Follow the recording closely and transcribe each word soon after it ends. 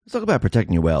Let's talk about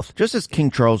protecting your wealth. Just as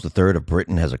King Charles III of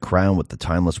Britain has a crown with the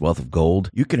timeless wealth of gold,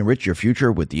 you can enrich your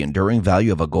future with the enduring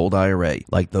value of a gold IRA.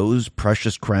 Like those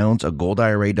precious crowns, a gold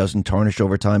IRA doesn't tarnish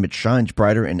over time. It shines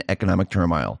brighter in economic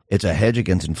turmoil. It's a hedge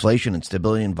against inflation and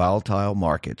stability in volatile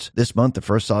markets. This month, the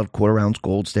first solid quarter-ounce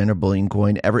gold standard bullion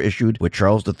coin ever issued with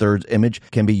Charles III's image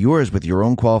can be yours with your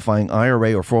own qualifying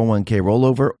IRA or 401k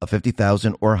rollover of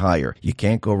 $50,000 or higher. You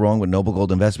can't go wrong with Noble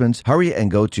Gold Investments. Hurry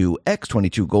and go to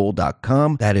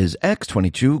x22gold.com. That is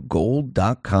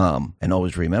x22gold.com. And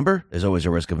always remember, there's always a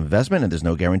risk of investment and there's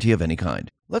no guarantee of any kind.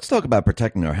 Let's talk about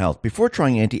protecting our health. Before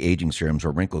trying anti-aging serums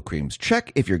or wrinkle creams,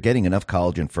 check if you're getting enough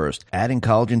collagen first. Adding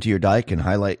collagen to your diet can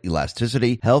highlight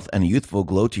elasticity, health, and a youthful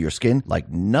glow to your skin like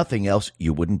nothing else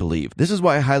you wouldn't believe. This is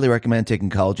why I highly recommend taking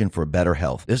collagen for better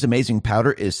health. This amazing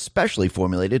powder is specially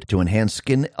formulated to enhance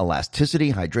skin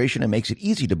elasticity, hydration, and makes it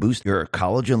easy to boost your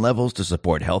collagen levels to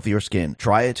support healthier skin.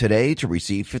 Try it today to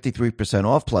receive 53%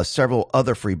 off plus several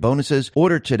other free bonuses.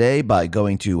 Order today by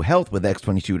going to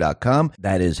healthwithx22.com.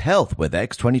 That is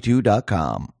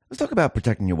healthwithx22.com. Let's talk about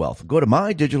protecting your wealth. Go to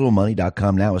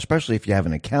mydigitalmoney.com now, especially if you have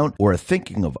an account or are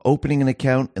thinking of opening an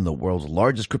account in the world's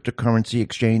largest cryptocurrency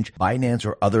exchange, Binance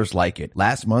or others like it.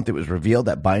 Last month, it was revealed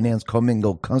that Binance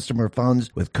commingled customer funds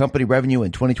with company revenue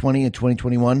in 2020 and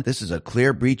 2021. This is a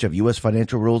clear breach of U.S.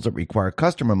 financial rules that require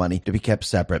customer money to be kept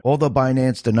separate. Although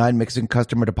Binance denied mixing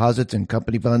customer deposits and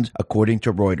company funds, according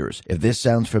to Reuters. If this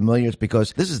sounds familiar, it's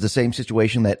because this is the same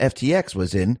situation that FTX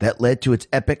was in that led to its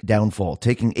epic downfall,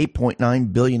 taking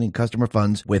 $8.9 billion in customer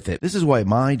funds with it. This is why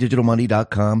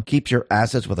mydigitalmoney.com keeps your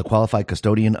assets with a qualified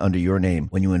custodian under your name.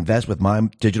 When you invest with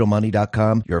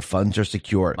mydigitalmoney.com, your funds are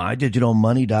secure.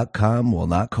 Mydigitalmoney.com will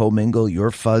not commingle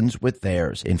your funds with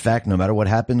theirs. In fact, no matter what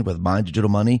happens with My Digital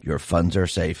Money, your funds are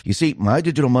safe. You see,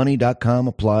 mydigitalmoney.com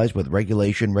applies with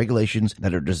regulations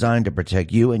that are designed to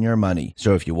protect you and your money.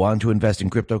 So if you want to invest in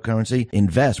cryptocurrency,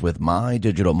 invest with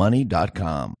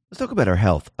mydigitalmoney.com. Let's talk about our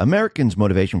health. Americans'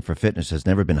 motivation for fitness has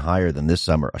never been higher than this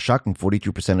summer. A shocking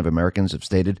 42% of Americans have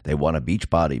stated they want a beach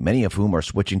body, many of whom are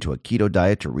switching to a keto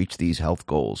diet to reach these health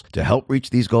goals. To help reach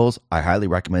these goals, I highly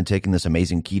recommend taking this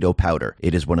amazing keto powder.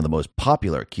 It is one of the most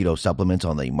popular keto supplements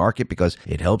on the market because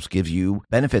it gives you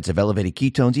benefits of elevated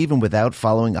ketones even without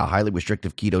following a highly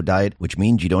restrictive keto diet, which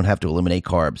means you don't have to eliminate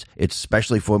carbs. It's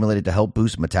specially formulated to help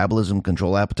boost metabolism,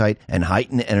 control appetite, and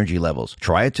heighten energy levels.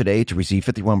 Try it today to receive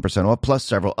 51% off plus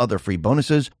several other free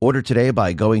bonuses. Order today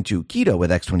by going to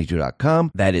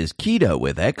ketowithx22.com. That is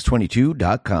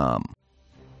ketowithx22.com.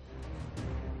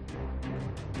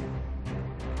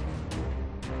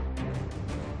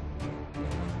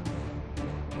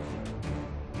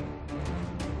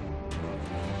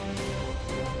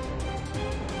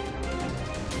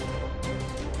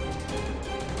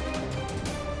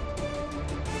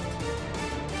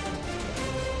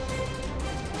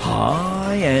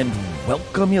 Hi, and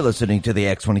welcome. You're listening to the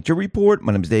X22 Report.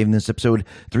 My name is Dave, and this is episode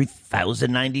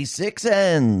 3096,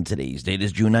 and today's date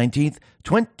is June 19th,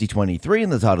 2023,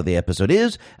 and the title of the episode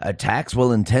is Attacks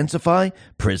Will Intensify,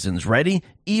 Prisons Ready,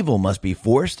 Evil Must Be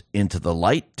Forced into the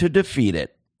Light to Defeat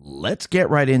It. Let's get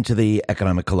right into the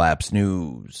economic collapse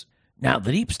news. Now,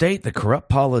 the deep state, the corrupt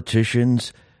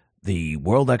politicians, the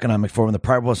World Economic Forum, the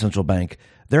private wealth central bank,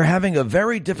 they're having a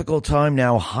very difficult time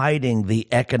now hiding the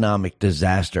economic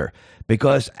disaster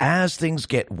because as things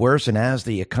get worse and as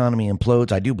the economy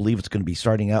implodes, I do believe it's going to be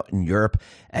starting out in Europe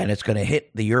and it's going to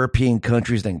hit the European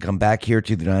countries, then come back here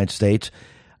to the United States.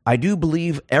 I do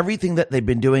believe everything that they've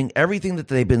been doing, everything that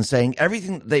they've been saying,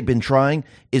 everything that they've been trying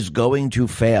is going to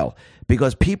fail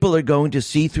because people are going to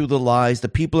see through the lies. The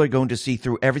people are going to see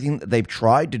through everything that they've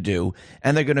tried to do,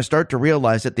 and they're going to start to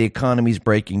realize that the economy is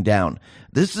breaking down.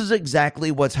 This is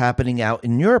exactly what's happening out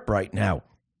in Europe right now.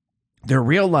 They're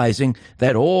realizing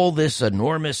that all this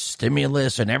enormous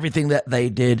stimulus and everything that they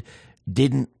did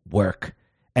didn't work,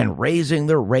 and raising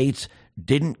the rates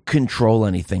didn't control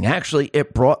anything. Actually,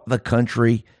 it brought the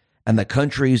country and the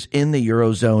countries in the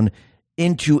Eurozone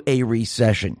into a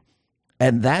recession.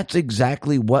 And that's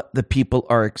exactly what the people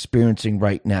are experiencing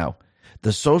right now.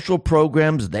 The social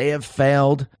programs, they have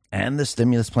failed, and the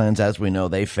stimulus plans, as we know,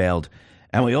 they failed.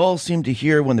 And we all seem to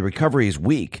hear when the recovery is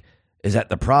weak is that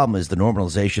the problem is the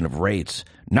normalization of rates,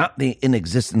 not the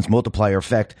inexistence multiplier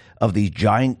effect of these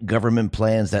giant government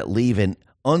plans that leave an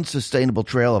unsustainable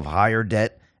trail of higher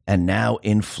debt and now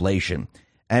inflation.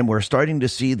 And we're starting to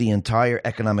see the entire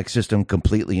economic system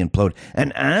completely implode.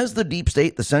 And as the deep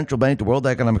state, the central bank, the World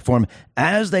Economic Forum,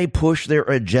 as they push their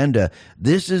agenda,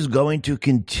 this is going to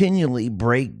continually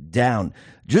break down.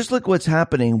 Just look what's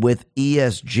happening with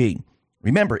ESG.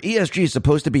 Remember, ESG is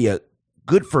supposed to be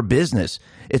good for business.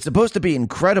 It's supposed to be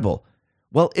incredible.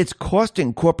 Well, it's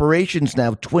costing corporations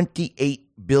now $28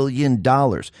 billion.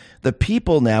 The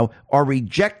people now are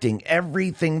rejecting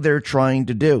everything they're trying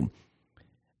to do.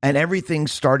 And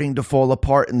everything's starting to fall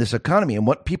apart in this economy. And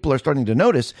what people are starting to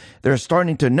notice, they're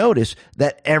starting to notice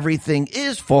that everything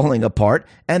is falling apart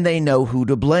and they know who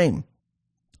to blame.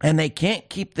 And they can't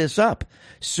keep this up.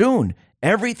 Soon,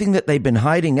 everything that they've been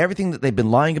hiding, everything that they've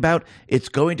been lying about, it's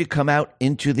going to come out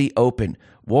into the open.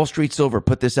 Wall Street Silver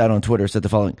put this out on Twitter, said the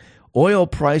following: oil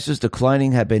prices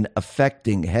declining have been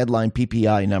affecting headline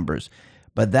PPI numbers,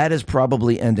 but that is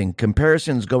probably ending.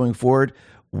 Comparisons going forward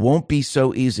won't be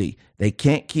so easy. They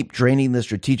can't keep draining the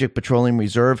Strategic Petroleum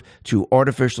Reserve to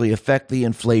artificially affect the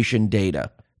inflation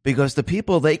data. Because the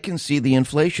people, they can see the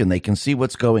inflation. They can see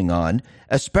what's going on,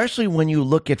 especially when you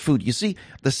look at food. You see,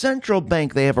 the central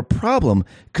bank, they have a problem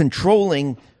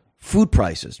controlling food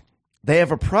prices. They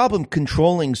have a problem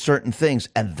controlling certain things,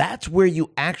 and that's where you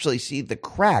actually see the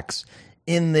cracks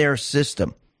in their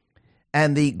system.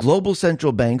 And the global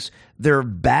central banks, they're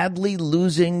badly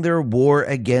losing their war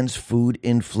against food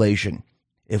inflation.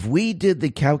 If we did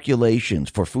the calculations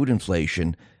for food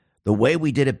inflation the way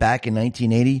we did it back in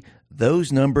 1980,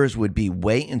 those numbers would be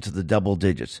way into the double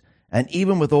digits. And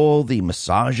even with all the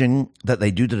massaging that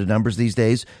they do to the numbers these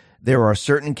days, there are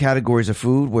certain categories of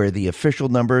food where the official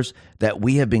numbers that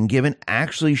we have been given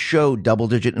actually show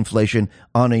double-digit inflation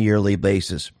on a yearly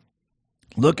basis.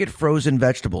 Look at frozen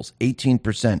vegetables,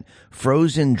 18%,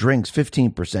 frozen drinks,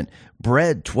 15%,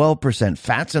 bread, 12%,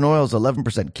 fats and oils,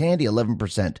 11%, candy,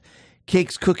 11%,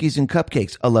 cakes, cookies, and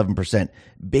cupcakes, 11%,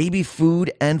 baby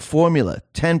food and formula,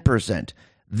 10%.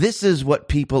 This is what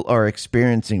people are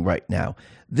experiencing right now.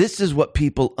 This is what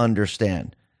people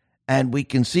understand. And we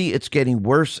can see it's getting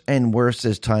worse and worse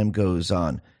as time goes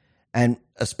on. And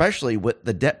especially with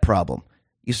the debt problem.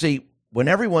 You see, when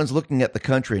everyone's looking at the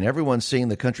country and everyone's seeing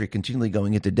the country continually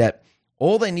going into debt,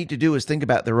 all they need to do is think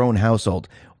about their own household.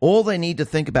 All they need to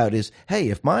think about is, hey,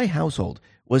 if my household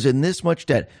was in this much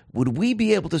debt, would we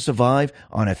be able to survive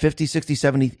on a $50,000,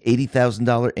 $60,000, $70,000,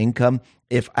 $80,000 income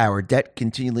if our debt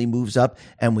continually moves up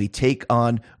and we take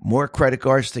on more credit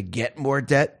cards to get more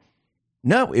debt?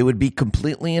 No, it would be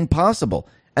completely impossible.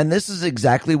 And this is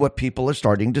exactly what people are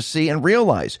starting to see and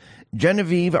realize.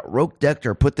 Genevieve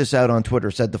Roque-Decter put this out on Twitter,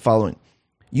 said the following: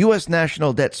 U.S.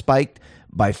 national debt spiked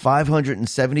by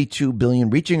 $572 billion,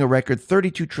 reaching a record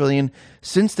 $32 trillion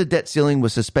since the debt ceiling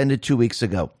was suspended 2 weeks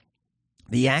ago.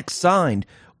 The act signed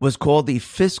was called the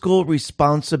Fiscal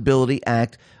Responsibility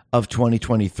Act of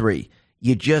 2023.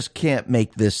 You just can't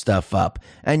make this stuff up.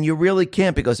 And you really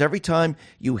can't, because every time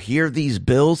you hear these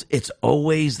bills, it's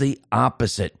always the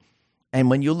opposite. And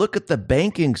when you look at the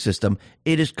banking system,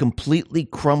 it is completely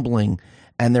crumbling,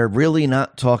 and they're really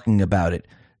not talking about it.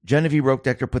 Genevieve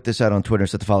Roque-Decter put this out on Twitter and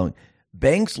said the following: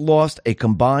 banks lost a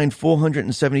combined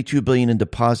 $472 billion in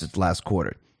deposits last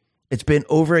quarter. It's been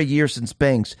over a year since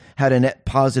banks had a net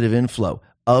positive inflow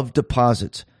of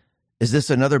deposits. Is this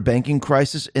another banking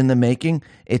crisis in the making?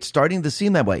 It's starting to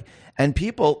seem that way. And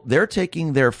people, they're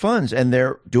taking their funds and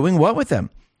they're doing what with them?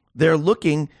 They're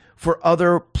looking for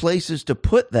other places to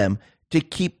put them to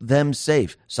keep them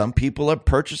safe. Some people are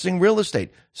purchasing real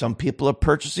estate. Some people are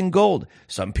purchasing gold.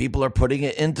 Some people are putting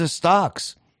it into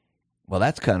stocks. Well,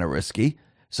 that's kind of risky.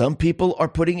 Some people are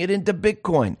putting it into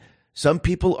Bitcoin. Some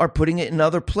people are putting it in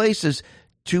other places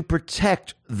to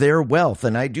protect their wealth.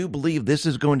 And I do believe this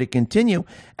is going to continue.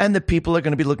 And the people are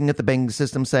going to be looking at the banking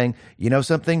system saying, you know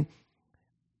something?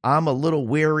 I'm a little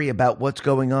wary about what's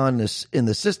going on in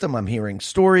the system. I'm hearing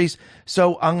stories.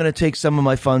 So I'm going to take some of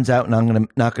my funds out, and I'm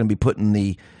not going to be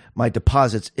putting my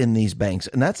deposits in these banks.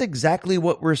 And that's exactly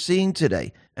what we're seeing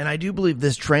today. And I do believe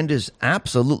this trend is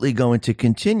absolutely going to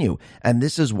continue. And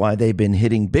this is why they've been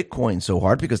hitting Bitcoin so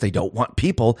hard, because they don't want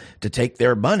people to take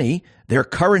their money, their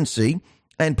currency,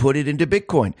 and put it into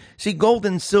Bitcoin. See, gold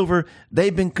and silver,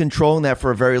 they've been controlling that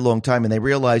for a very long time, and they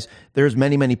realize there's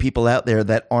many, many people out there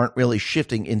that aren't really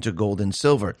shifting into gold and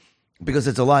silver, because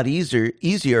it's a lot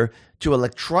easier to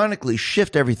electronically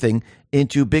shift everything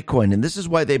into Bitcoin. And this is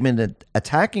why they've been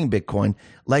attacking Bitcoin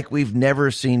like we've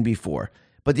never seen before.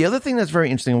 But the other thing that's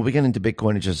very interesting, we'll get into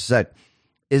Bitcoin in just a sec,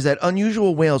 is that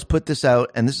Unusual Whales put this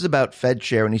out, and this is about Fed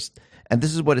Chair, and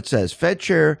this is what it says. Fed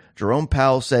Chair Jerome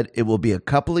Powell said it will be a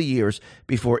couple of years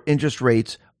before interest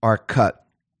rates are cut.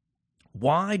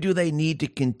 Why do they need to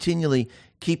continually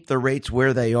keep the rates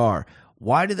where they are?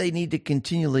 Why do they need to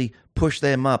continually push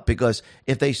them up? Because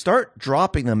if they start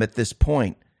dropping them at this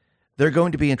point, they're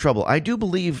going to be in trouble. I do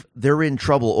believe they're in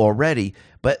trouble already,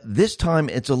 but this time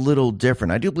it's a little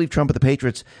different. I do believe Trump and the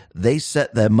Patriots, they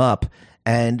set them up,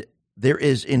 and there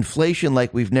is inflation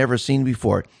like we've never seen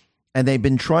before. And they've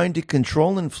been trying to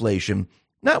control inflation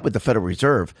not with the Federal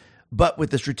Reserve, but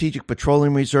with the Strategic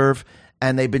Petroleum Reserve.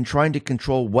 And they've been trying to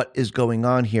control what is going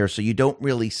on here. So you don't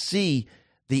really see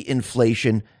the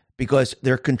inflation because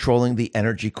they're controlling the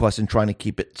energy costs and trying to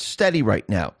keep it steady right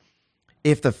now.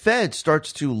 If the Fed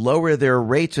starts to lower their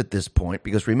rates at this point,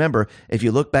 because remember, if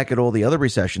you look back at all the other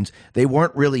recessions, they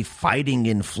weren't really fighting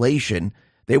inflation.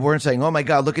 They weren't saying, oh my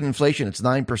God, look at inflation, it's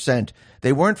 9%.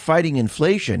 They weren't fighting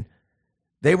inflation.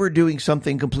 They were doing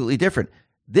something completely different.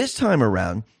 This time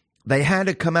around, they had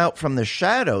to come out from the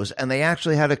shadows and they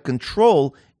actually had to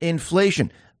control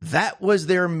inflation. That was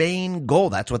their main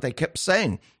goal. That's what they kept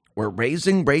saying. We're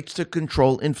raising rates to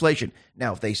control inflation.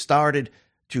 Now, if they started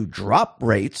to drop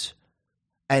rates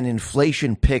and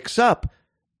inflation picks up,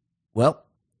 well,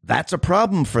 that's a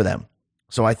problem for them.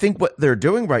 So I think what they're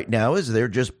doing right now is they're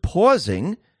just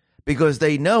pausing because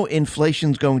they know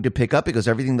inflation's going to pick up because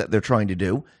everything that they're trying to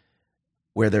do,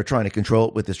 where they're trying to control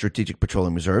it with the Strategic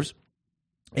Petroleum Reserves,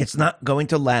 it's not going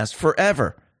to last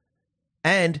forever.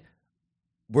 And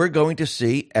we're going to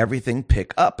see everything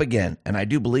pick up again. And I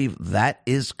do believe that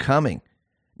is coming.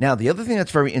 Now, the other thing that's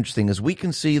very interesting is we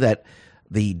can see that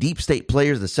the deep state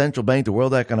players, the central bank, the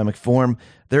World Economic Forum,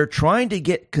 they're trying to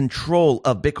get control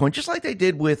of Bitcoin, just like they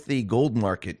did with the gold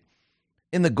market.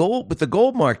 With the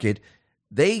gold market,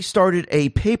 they started a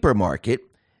paper market,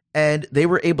 and they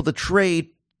were able to trade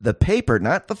the paper,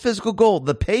 not the physical gold,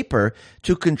 the paper,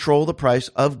 to control the price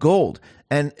of gold.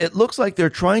 And it looks like they're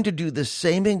trying to do the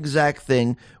same exact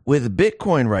thing with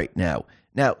Bitcoin right now.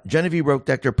 Now, Genevieve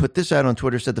Roekdechter put this out on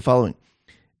Twitter, said the following: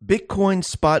 Bitcoin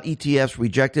spot ETFs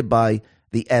rejected by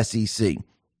the SEC.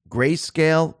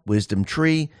 Grayscale, Wisdom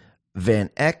Tree, Van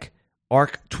Eck,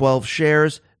 ARK 12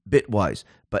 shares, Bitwise.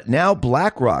 But now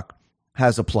BlackRock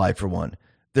has applied for one.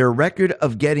 Their record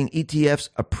of getting ETFs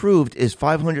approved is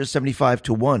 575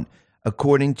 to 1,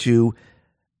 according to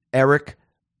Eric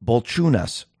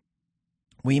Bolchunas.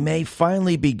 We may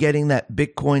finally be getting that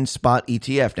Bitcoin spot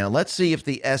ETF. Now, let's see if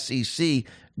the SEC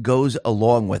goes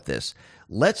along with this.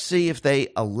 Let's see if they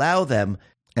allow them,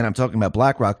 and I'm talking about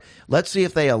BlackRock, let's see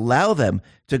if they allow them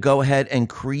to go ahead and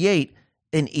create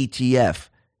an ETF.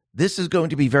 This is going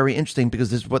to be very interesting because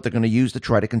this is what they're going to use to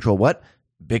try to control what?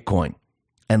 Bitcoin.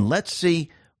 And let's see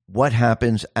what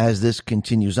happens as this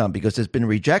continues on, because it's been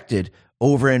rejected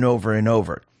over and over and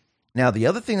over. Now, the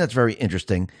other thing that's very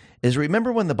interesting is,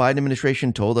 remember when the Biden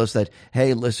administration told us that,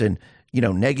 hey, listen,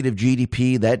 negative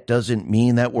GDP, that doesn't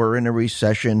mean that we're in a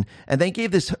recession. And they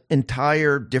gave this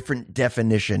entire different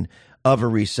definition of a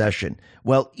recession.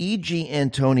 Well, E.G.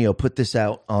 Antonio put this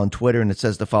out on Twitter, and it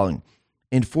says the following: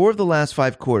 in 4 of the last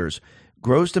 5 quarters,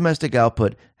 gross domestic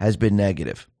output has been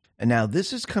negative. And now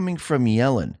this is coming from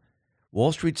Yellen.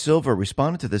 Wall Street Silver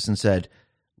responded to this and said,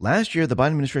 last year, the Biden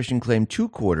administration claimed 2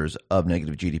 quarters of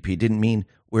negative GDP didn't mean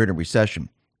we're in a recession.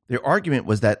 Their argument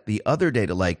was that the other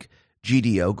data, like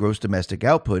GDO, gross domestic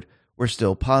output, were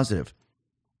still positive.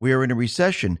 We are in a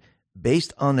recession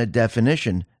based on a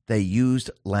definition they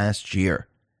used last year.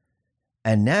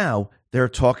 And now they're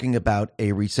talking about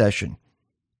a recession.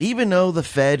 Even though the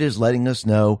Fed is letting us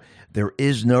know there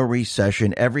is no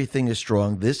recession, everything is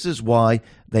strong, this is why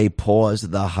they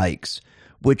paused the hikes,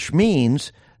 which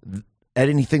means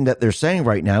anything that they're saying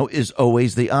right now is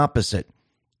always the opposite.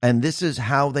 And this is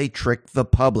how they trick the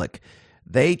public.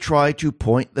 They try to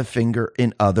point the finger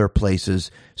in other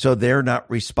places so they're not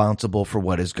responsible for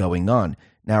what is going on.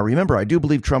 Now, remember, I do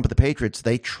believe Trump and the Patriots,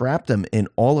 they trapped them in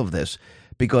all of this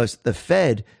because the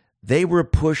Fed, they were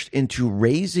pushed into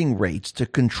raising rates to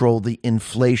control the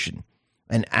inflation.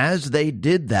 And as they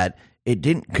did that, it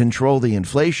didn't control the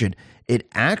inflation. It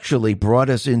actually brought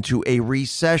us into a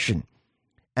recession.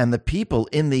 And the people,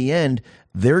 in the end,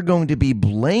 they're going to be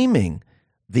blaming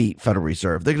the Federal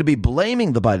Reserve. They're going to be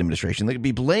blaming the Biden administration. They're going to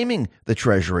be blaming the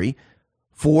Treasury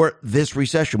for this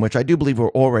recession, which I do believe we're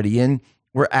already in.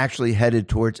 We're actually headed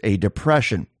towards a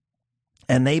depression.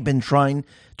 And they've been trying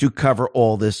to cover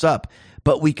all this up.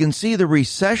 But we can see the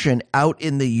recession out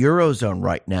in the Eurozone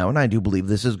right now, and I do believe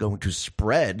this is going to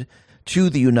spread to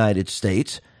the United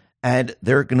States, and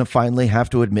they're going to finally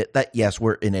have to admit that, yes,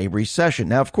 we're in a recession.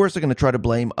 Now, of course, they're going to try to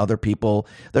blame other people.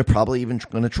 They're probably even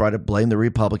going to try to blame the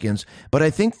Republicans. But I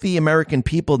think the American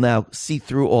people now see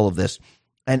through all of this,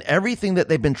 and everything that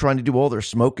they've been trying to do, all their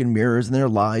smoke and mirrors and their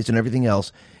lies and everything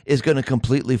else, is going to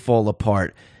completely fall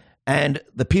apart. And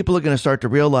the people are going to start to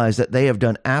realize that they have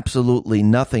done absolutely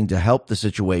nothing to help the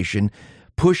situation,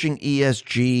 pushing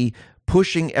ESG,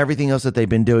 pushing everything else that they've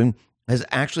been doing. has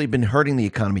actually been hurting the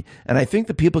economy. And I think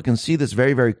the people can see this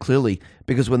very, very clearly,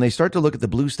 because when they start to look at the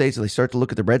blue states and they start to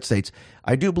look at the red states,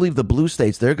 I do believe the blue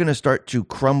states, they're going to start to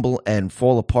crumble and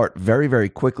fall apart very, very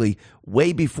quickly,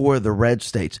 way before the red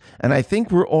states. And I think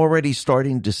we're already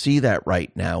starting to see that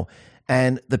right now.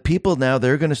 And the people now,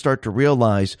 they're going to start to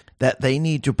realize that they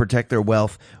need to protect their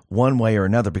wealth one way or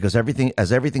another, because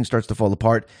as everything starts to fall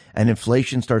apart and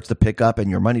inflation starts to pick up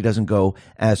and your money doesn't go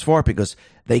as far because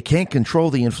they can't control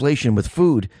the inflation with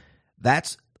food,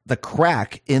 that's the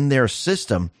crack in their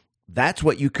system. That's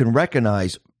what you can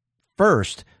recognize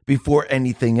first before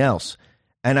anything else.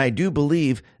 And I do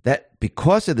believe that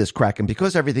because of this crack and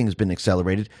because everything has been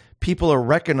accelerated, people are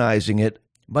recognizing it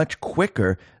much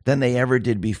quicker than they ever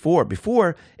did before.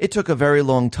 Before, it took a very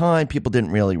long time. People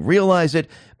didn't really realize it.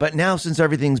 But now, since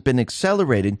everything's been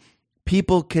accelerated,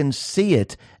 people can see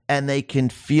it and they can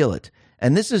feel it.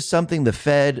 And this is something the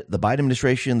Fed, the Biden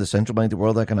administration, the central bank, the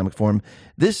World Economic Forum,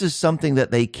 this is something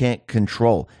that they can't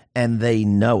control, and they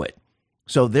know it.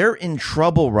 So they're in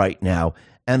trouble right now,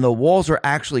 and the walls are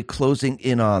actually closing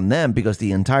in on them because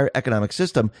the entire economic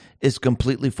system is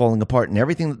completely falling apart. And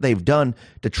everything that they've done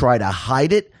to try to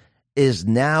hide it is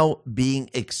now being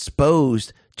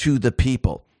exposed to the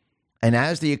people. And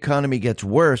as the economy gets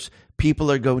worse,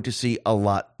 people are going to see a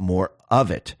lot more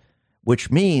of it, which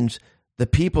means the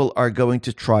people are going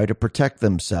to try to protect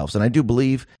themselves. And I do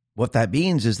believe what that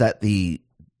means is that the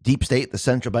deep state, the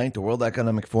central bank, the World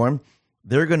Economic Forum,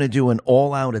 they're going to do an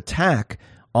all-out attack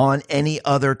on any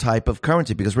other type of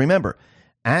currency. Because remember,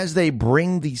 as they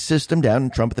bring the system down,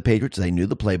 and Trump and the Patriots, they knew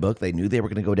the playbook. They knew they were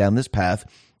going to go down this path.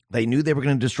 They knew they were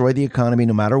going to destroy the economy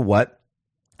no matter what.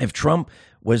 If Trump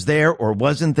was there or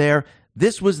wasn't there,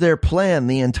 this was their plan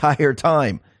the entire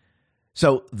time.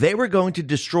 So they were going to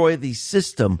destroy the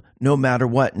system no matter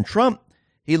what. And Trump,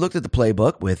 he looked at the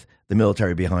playbook with the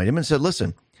military behind him and said,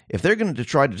 listen, if they're going to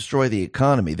try to destroy the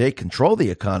economy, they control the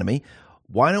economy,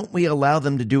 why don't we allow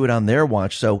them to do it on their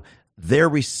watch so they're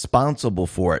responsible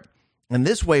for it? And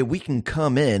this way we can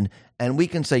come in and we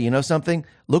can say, you know something?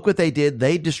 Look what they did.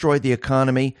 They destroyed the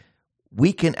economy.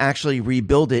 We can actually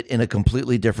rebuild it in a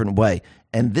completely different way.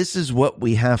 And this is what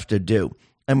we have to do.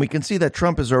 And we can see that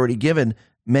Trump has already given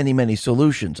many, many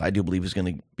solutions. I do believe he's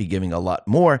going to be giving a lot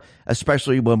more,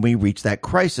 especially when we reach that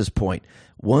crisis point.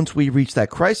 Once we reach that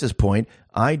crisis point,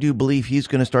 I do believe he's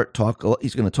going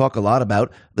to talk a lot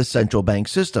about the central bank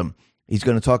system. He's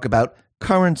going to talk about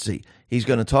currency. He's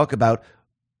going to talk about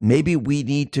maybe we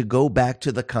need to go back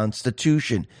to the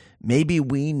Constitution. Maybe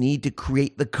we need to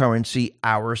create the currency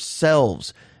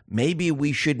ourselves. Maybe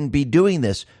we shouldn't be doing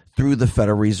this through the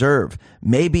Federal Reserve.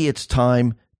 Maybe it's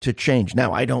time to change.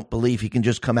 Now, I don't believe he can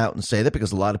just come out and say that,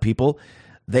 because a lot of people,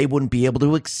 they wouldn't be able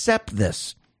to accept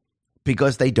this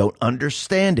because they don't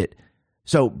understand it.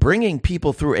 So bringing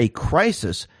people through a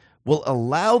crisis will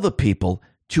allow the people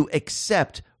to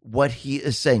accept what he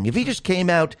is saying. If he just came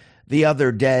out the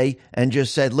other day and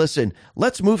just said, listen,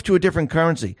 let's move to a different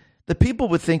currency, the people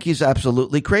would think he's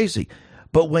absolutely crazy.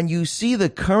 But when you see the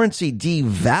currency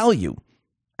devalue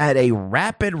at a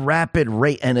rapid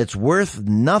rate and it's worth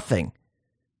nothing,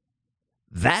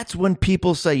 that's when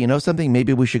people say, you know something,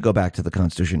 maybe we should go back to the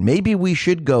Constitution. Maybe we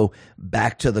should go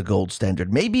back to the gold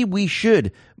standard. Maybe we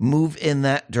should move in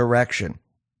that direction.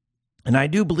 And I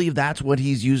do believe that's what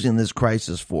he's using this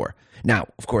crisis for. Now,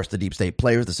 of course, the deep state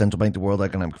players, the central bank, the World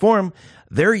Economic Forum,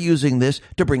 they're using this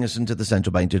to bring us into the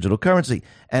central bank digital currency.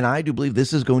 And I do believe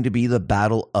this is going to be the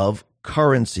battle of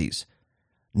currencies.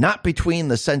 Not between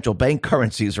the central bank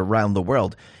currencies around the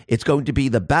world. It's going to be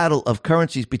the battle of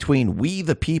currencies between we,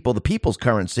 the people, the people's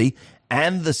currency,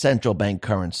 and the central bank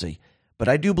currency. But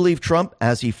I do believe Trump,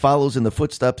 as he follows in the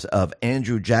footsteps of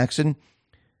Andrew Jackson,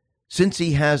 since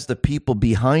he has the people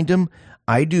behind him,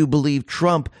 I do believe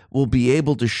Trump will be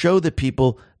able to show the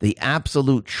people the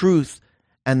absolute truth,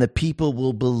 and the people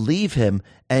will believe him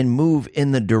and move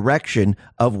in the direction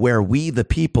of where we, the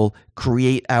people,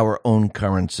 create our own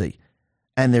currency.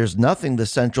 And there's nothing the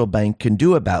central bank can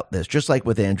do about this. Just like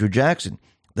with Andrew Jackson,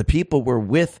 the people were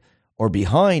with or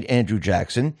behind Andrew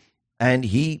Jackson, and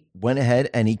he went ahead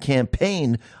and he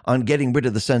campaigned on getting rid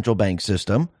of the central bank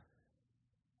system.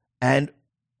 And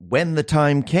when the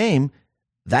time came,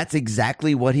 that's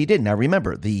exactly what he did. Now,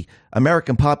 remember, the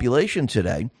American population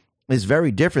today is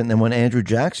very different than when Andrew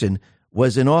Jackson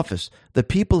was in office. The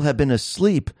people have been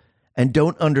asleep and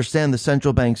don't understand the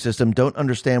central bank system, don't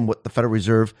understand what the Federal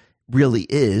Reserve really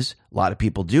is. A lot of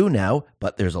people do now,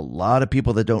 but there's a lot of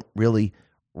people that don't really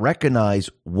recognize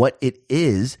what it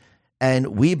is.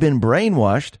 And we've been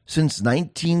brainwashed since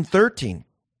 1913.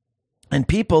 And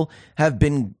people have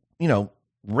been,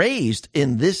 raised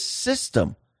in this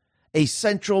system. a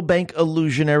central bank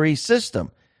illusionary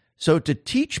system. So to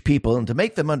teach people and to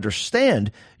make them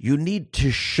understand, you need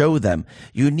to show them.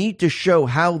 You need to show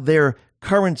how their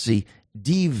currency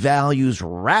devalues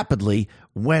rapidly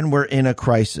when we're in a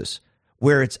crisis,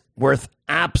 where it's worth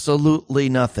absolutely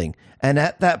nothing. And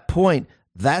at that point,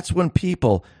 that's when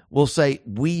people will say,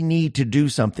 we need to do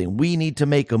something. We need to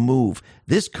make a move.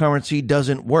 This currency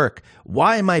doesn't work.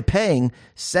 Why am I paying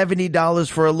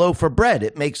 $70 for a loaf of bread?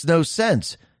 It makes no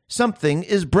sense. Something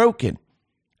is broken.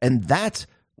 And that's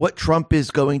what Trump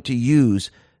is going to use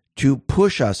to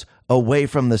push us away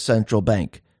from the central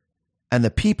bank. And the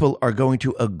people are going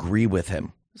to agree with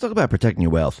him. Let's talk about protecting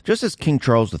your wealth. Just as King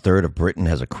Charles III of Britain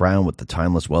has a crown with the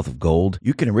timeless wealth of gold,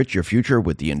 you can enrich your future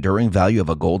with the enduring value of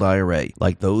a gold IRA.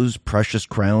 Like those precious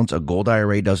crowns, a gold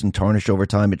IRA doesn't tarnish over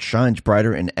time. It shines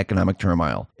brighter in economic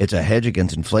turmoil. It's a hedge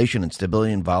against inflation and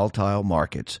stability in volatile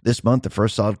markets. This month, the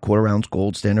first solid quarter-ounce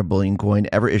gold standard bullion coin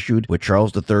ever issued with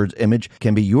Charles III's image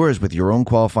can be yours with your own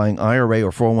qualifying IRA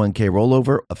or 401k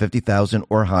rollover of $50,000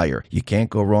 or higher. You can't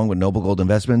go wrong with Noble Gold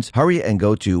Investments. Hurry and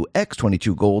go to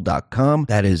x22gold.com.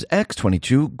 That is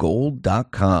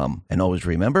x22gold.com. And always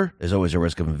remember, there's always a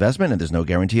risk of investment and there's no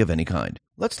guarantee of any kind.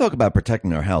 Let's talk about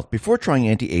protecting our health. Before trying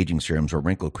anti-aging serums or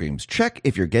wrinkle creams, check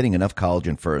if you're getting enough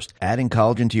collagen first. Adding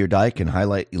collagen to your diet can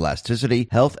highlight elasticity,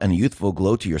 health, and a youthful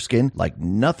glow to your skin like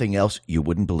nothing else you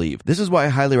wouldn't believe. This is why I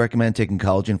highly recommend taking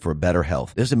collagen for better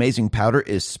health. This amazing powder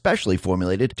is specially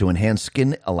formulated to enhance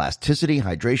skin elasticity,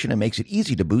 hydration, and makes it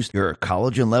easy to boost your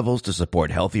collagen levels to support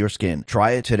healthier skin.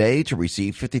 Try it today to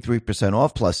receive 53%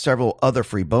 off plus several other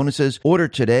free bonuses. Order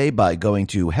today by going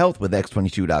to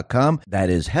healthwithx22.com. That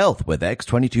is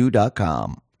healthwithx22.com.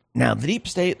 Now, the deep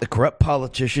state, the corrupt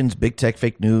politicians, big tech,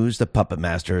 fake news, the puppet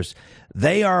masters,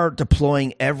 they are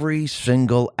deploying every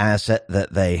single asset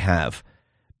that they have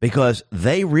because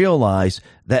they realize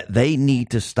that they need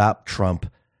to stop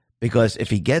Trump because if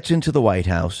he gets into the White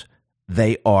House,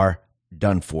 they are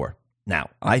done for.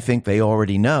 Now, I think they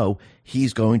already know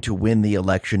he's going to win the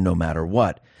election no matter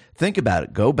what. Think about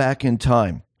it. Go back in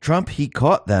time. Trump, he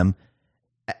caught them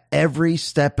every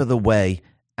step of the way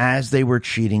as they were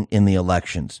cheating in the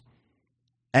elections.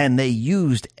 And they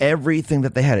used everything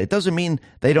that they had. It doesn't mean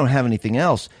they don't have anything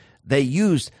else. They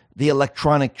used the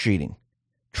electronic cheating.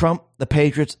 Trump, the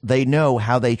Patriots, they know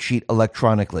how they cheat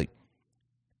electronically.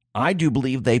 I do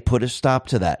believe they put a stop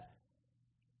to that.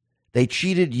 They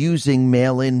cheated using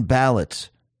mail-in ballots.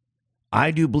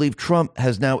 I do believe Trump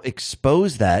has now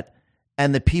exposed that,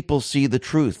 and the people see the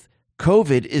truth.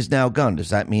 COVID is now gone. Does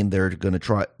that mean they're not going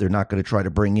to try to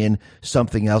bring in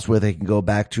something else where they can go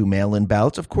back to mail-in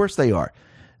ballots? Of course they are.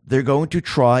 They're going to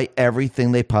try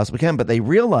everything they possibly can, but they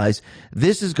realize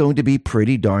this is going to be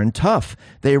pretty darn tough.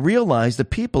 They realize the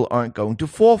people aren't going to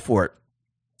fall for it.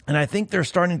 And I think they're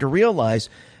starting to realize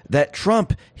that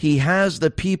Trump, he has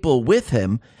the people with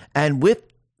him and with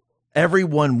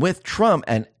everyone with Trump.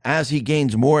 And as he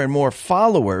gains more and more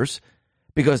followers,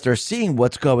 because they're seeing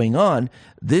what's going on,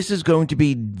 this is going to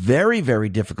be very, very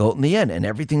difficult in the end. And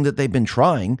everything that they've been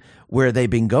trying, where they've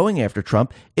been going after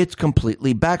Trump, it's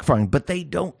completely backfiring. But they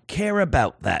don't care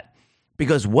about that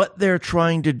because what they're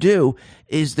trying to do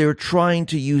is they're trying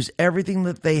to use everything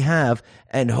that they have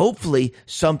and hopefully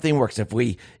something works. If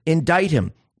we indict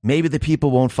him, maybe the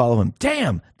people won't follow him.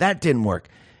 Damn, that didn't work.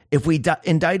 If we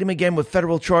indict him again with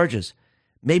federal charges,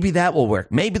 maybe that will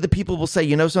work. Maybe the people will say,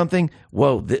 you know something?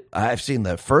 Whoa, I've seen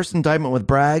the first indictment with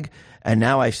Bragg, and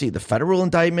now I see the federal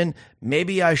indictment.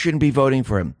 Maybe I shouldn't be voting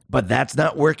for him. But that's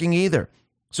not working either.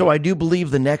 So I do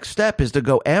believe the next step is to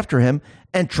go after him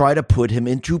and try to put him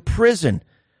into prison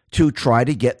to try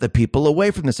to get the people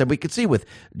away from this. And we can see with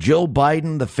Joe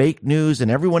Biden, the fake news,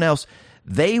 and everyone else,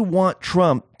 they want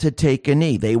Trump to take a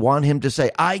knee. They want him to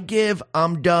say, I give,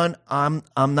 I'm done, I'm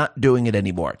not doing it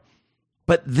anymore.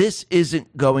 But this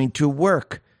isn't going to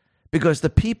work because the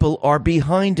people are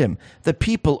behind him. The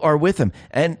people are with him.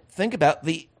 And think about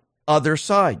the other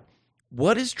side.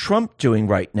 What is Trump doing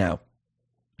right now?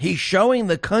 He's showing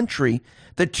the country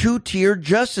the two-tier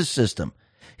justice system.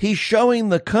 He's showing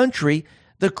the country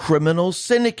the criminal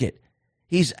syndicate.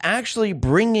 He's actually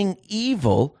bringing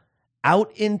evil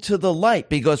out into the light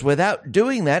because without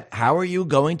doing that, how are you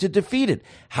going to defeat it?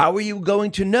 How are you going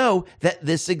to know that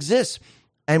this exists?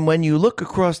 And when you look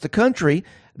across the country,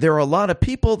 there are a lot of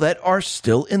people that are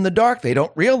still in the dark. They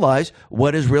don't realize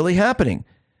what is really happening.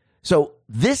 So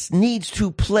this needs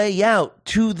to play out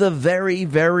to the very,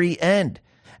 very end.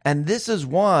 And this is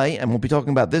why, and we'll be talking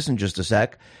about this in just a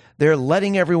sec, they're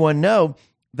letting everyone know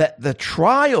that the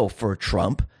trial for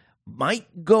Trump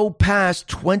might go past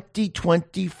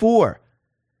 2024.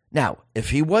 Now, if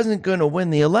he wasn't going to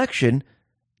win the election,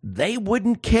 they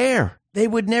wouldn't care. They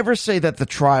would never say that the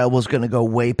trial was going to go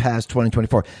way past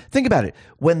 2024. Think about it.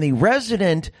 When the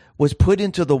resident was put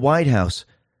into the White House,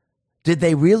 did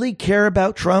they really care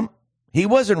about Trump? He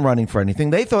wasn't running for anything.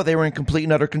 They thought they were in complete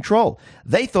and utter control.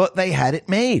 They thought they had it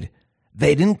made.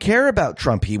 They didn't care about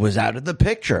Trump. He was out of the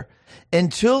picture.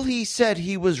 Until he said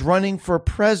he was running for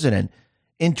president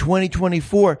in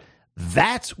 2024,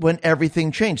 that's when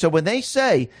everything changed. So when they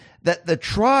say that the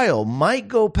trial might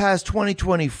go past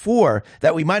 2024,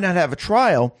 that we might not have a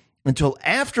trial until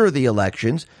after the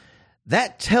elections,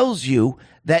 that tells you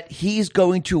that he's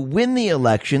going to win the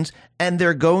elections and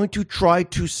they're going to try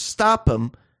to stop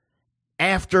him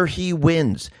after he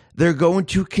wins. They're going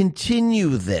to continue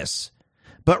this.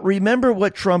 But remember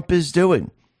what Trump is doing.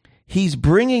 He's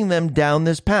bringing them down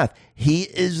this path. He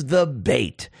is the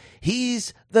bait.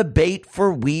 He's the bait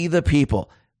for we the people.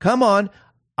 Come on,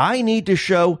 I need to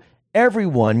show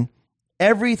everyone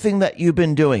everything that you've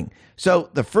been doing. So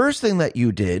the first thing that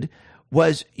you did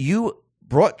was you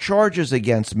brought charges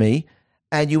against me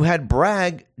and you had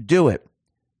Bragg do it.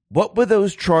 What were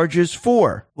those charges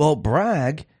for? Well,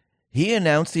 Bragg, he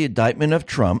announced the indictment of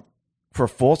Trump for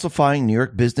falsifying New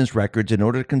York business records in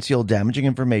order to conceal damaging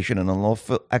information and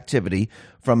unlawful activity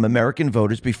from American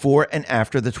voters before and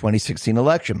after the 2016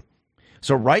 election.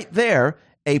 So right there,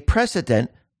 a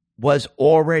precedent was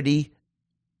already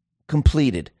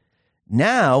completed.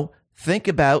 Now, think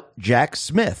about Jack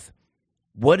Smith.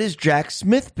 What has Jack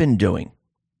Smith been doing?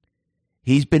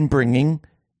 He's been bringing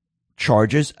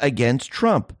charges against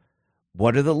Trump.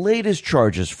 What are the latest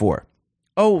charges for?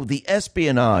 Oh, the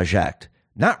Espionage Act.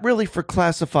 Not really for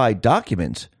classified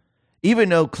documents. Even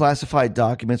though classified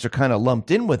documents are kind of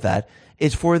lumped in with that,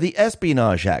 it's for the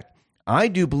Espionage Act. I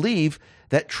do believe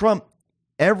that Trump,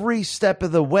 every step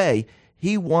of the way,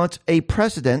 he wants a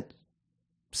precedent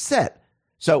set.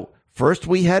 So first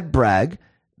we had Bragg,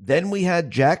 then we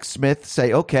had Jack Smith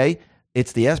say, okay,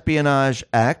 it's the Espionage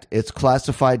Act, it's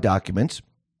classified documents.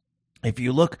 If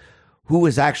you look who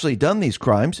has actually done these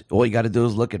crimes, all you got to do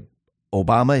is look at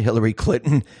Obama, Hillary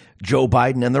Clinton, Joe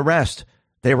Biden, and the rest.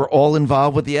 They were all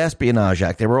involved with the Espionage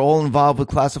Act. They were all involved with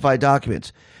classified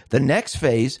documents. The next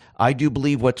phase, I do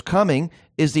believe what's coming,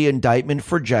 is the indictment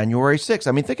for January 6th.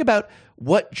 I mean, think about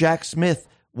what Jack Smith,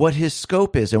 what his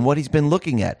scope is and what he's been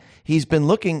looking at. He's been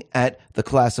looking at the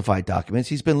classified documents.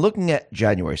 He's been looking at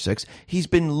January 6th. He's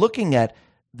been looking at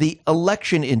the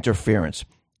election interference.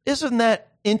 Isn't that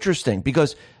interesting?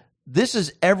 Because this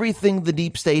is everything the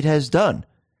deep state has done.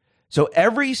 So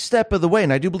every step of the way,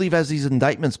 and I do believe as these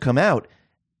indictments come out,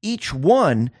 each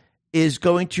one is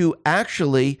going to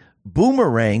actually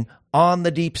boomerang on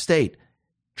the deep state.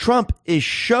 Trump is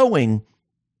showing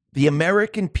the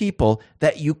American people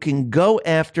that you can go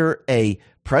after a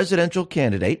presidential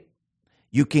candidate,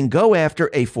 you can go after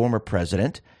a former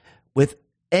president with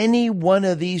any one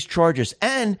of these charges,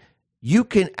 and you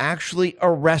can actually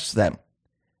arrest them.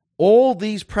 All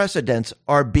these precedents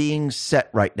are being set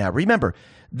right now. Remember,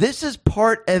 this is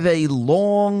part of a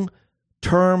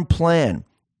long-term plan.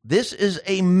 This is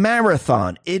a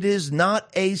marathon. It is not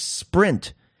a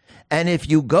sprint. And if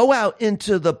you go out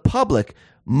into the public,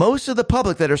 most of the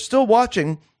public that are still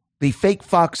watching the fake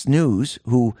Fox News,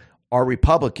 who are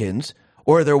Republicans,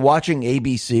 or they're watching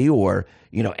ABC or,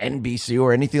 NBC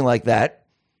or anything like that,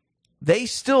 they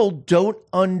still don't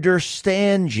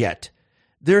understand yet.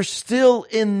 They're still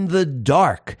in the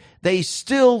dark. They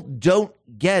still don't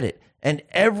get it. And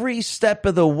every step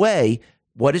of the way,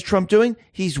 what is Trump doing?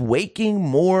 He's waking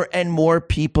more and more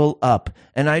people up.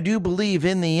 And I do believe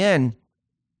in the end,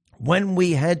 when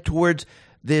we head towards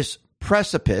this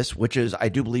precipice, which is, I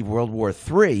do believe, World War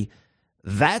III,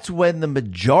 that's when the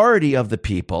majority of the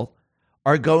people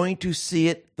are going to see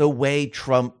it the way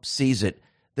Trump sees it.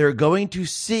 They're going to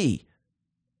see,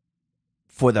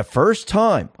 for the first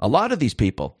time, a lot of these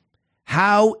people,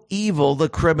 how evil the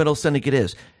criminal syndicate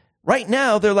is. Right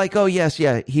now, they're like, oh, yes,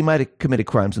 yeah, he might have committed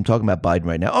crimes. I'm talking about Biden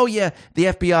right now. Oh, yeah, the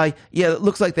FBI, yeah, it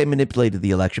looks like they manipulated the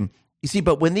election. You see,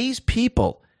 but when these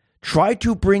people try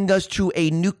to bring us to a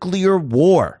nuclear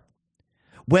war,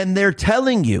 when they're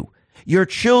telling you, your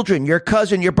children, your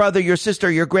cousin, your brother, your sister,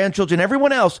 your grandchildren,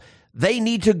 everyone else, they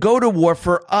need to go to war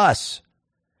for us,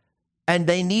 and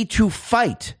they need to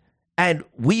fight, and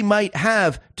we might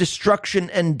have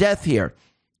destruction and death here.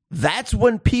 That's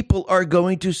when people are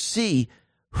going to see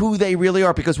who they really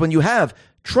are. Because when you have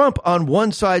Trump on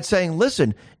one side saying,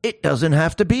 listen, it doesn't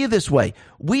have to be this way.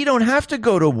 We don't have to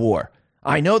go to war.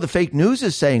 I know the fake news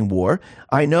is saying war.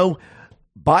 I know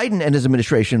Biden and his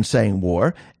administration saying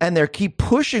war, and they keep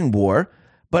pushing war.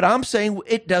 But I'm saying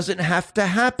it doesn't have to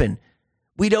happen.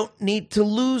 We don't need to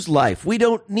lose life. We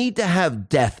don't need to have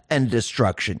death and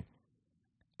destruction.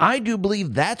 I do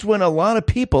believe that's when a lot of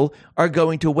people are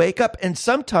going to wake up. And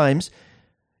sometimes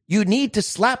you need to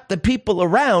slap the people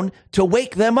around to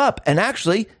wake them up. And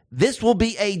actually, this will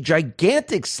be a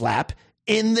gigantic slap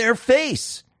in their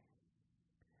face.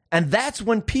 And that's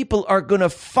when people are going to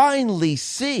finally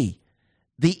see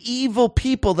the evil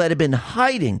people that have been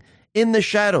hiding in the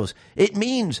shadows. It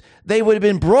means they would have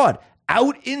been brought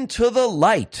out into the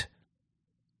light.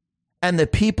 And the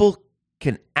people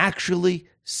can actually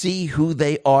see who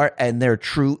they are and their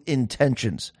true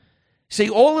intentions. See,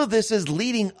 all of this is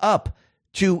leading up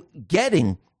to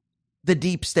getting the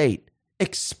deep state,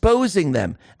 exposing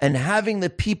them, and having the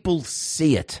people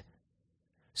see it.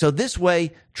 So this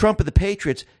way, Trump and the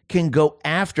Patriots can go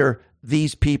after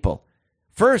these people.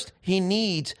 First, he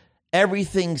needs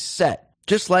everything set,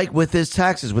 just like with his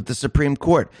taxes with the Supreme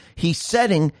Court. He's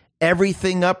setting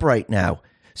everything up right now.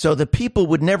 So the people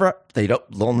would never,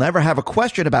 they'll never have a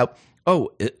question about,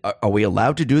 oh, are we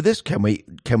allowed to do this? Can we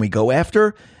go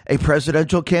after a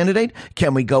presidential candidate?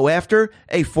 Can we go after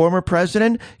a former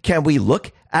president? Can we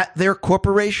look at their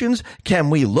corporations? Can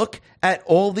we look at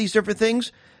all these different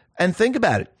things? And think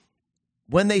about it.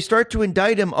 When they start to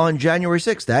indict him on January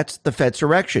 6th, that's the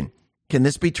Fedsurrection. Can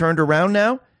this be turned around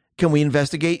now? Can we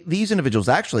investigate these individuals?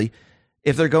 Actually,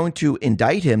 if they're going to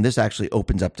indict him, this actually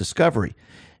opens up discovery.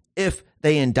 If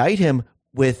they indict him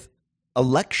with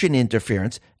election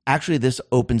interference, actually this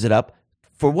opens it up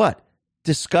for what?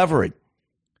 Discovery.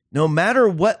 No matter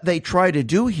what they try to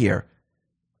do here,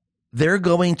 they're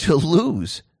going to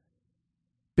lose.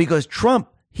 Because Trump,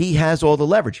 he has all the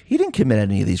leverage. He didn't commit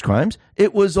any of these crimes.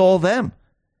 It was all them.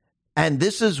 And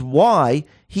this is why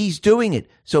he's doing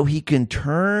it. So he can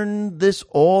turn this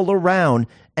all around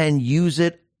and use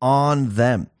it on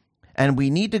them. And we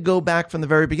need to go back from the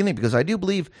very beginning, because I do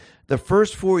believe the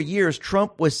first 4 years,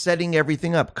 Trump was setting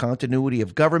everything up. Continuity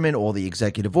of government, all the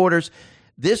executive orders.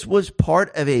 This was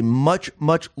part of a much,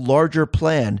 much larger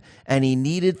plan, and he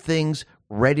needed things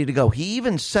ready to go. He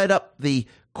even set up the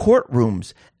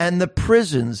courtrooms and the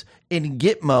prisons in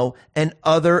Gitmo and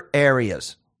other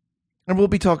areas. And we'll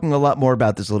be talking a lot more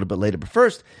about this a little bit later. But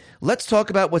first, let's talk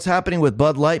about what's happening with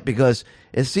Bud Light, because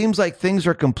it seems like things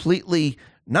are completely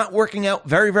not working out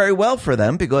very, very well for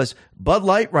them, because Bud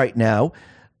Light right now,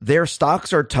 their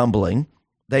stocks are tumbling.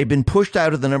 They've been pushed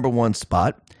out of the number one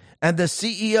spot. And the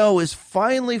CEO is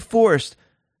finally forced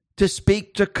to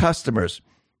speak to customers.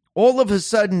 All of a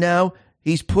sudden now,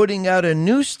 he's putting out a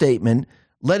new statement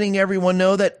letting everyone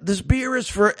know that this beer is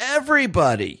for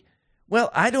everybody. Well,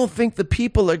 I don't think the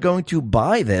people are going to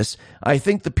buy this. I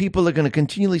think the people are going to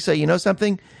continually say, you know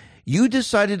something? You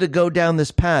decided to go down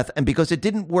this path, and because it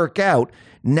didn't work out,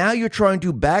 now you're trying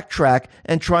to backtrack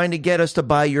and trying to get us to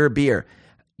buy your beer.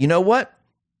 You know what?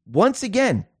 Once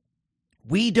again,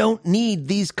 we don't need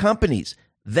these companies.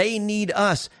 They need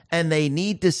us, and they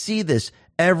need to see this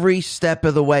every step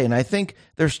of the way. And I think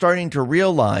they're starting to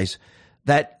realize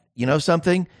that, you know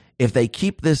something? If they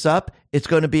keep this up, it's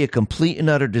going to be a complete and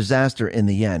utter disaster in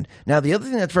the end. Now, the other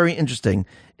thing that's very interesting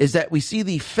is that we see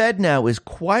the Fed now is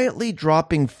quietly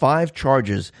dropping 5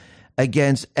 charges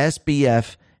against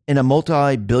SBF in a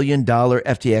multi-billion-dollar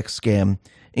FTX scam,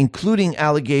 including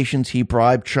allegations he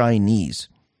bribed Chinese.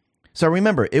 So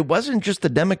remember, it wasn't just the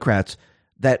Democrats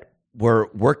that were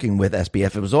working with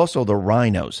SBF. It was also the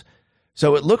rhinos.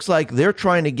 So it looks like they're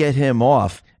trying to get him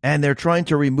off, and they're trying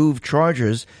to remove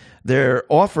charges. Their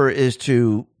offer is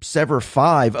to sever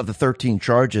 5 of the 13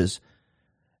 charges,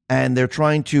 and they're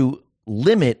trying to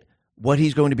limit what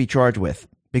he's going to be charged with,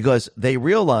 because they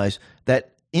realize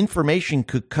that information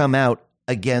could come out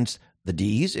against the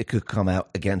D's, it could come out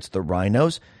against the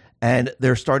rhinos, and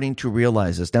they're starting to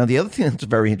realize this. Now, the other thing that's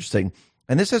very interesting,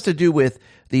 and this has to do with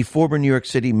the former New York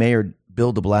City Mayor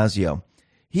Bill de Blasio.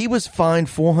 He was fined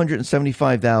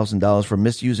 $475,000 for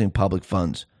misusing public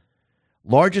funds.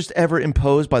 Largest ever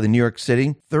imposed by the New York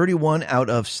City, 31 out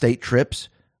of state trips,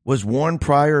 was warned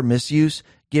prior misuse,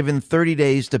 given 30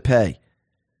 days to pay.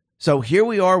 So here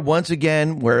we are once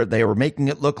again, where they were making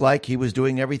it look like he was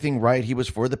doing everything right. He was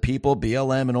for the people,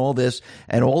 BLM and all this.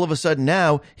 And all of a sudden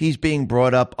now he's being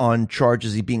brought up on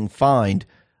charges. He's being fined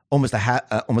almost a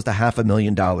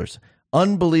 $500,000.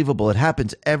 Unbelievable. It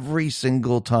happens every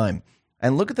single time.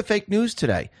 And look at the fake news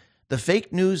today. The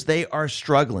fake news, they are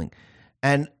struggling.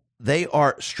 And they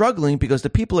are struggling because the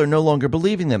people are no longer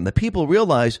believing them. The people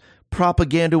realize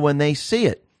propaganda when they see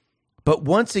it. But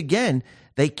once again,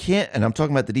 they can't, and I'm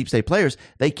talking about the deep state players,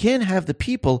 they can't have the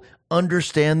people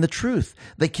understand the truth.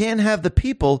 They can't have the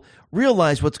people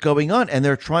realize what's going on, and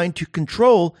they're trying to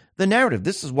control the narrative.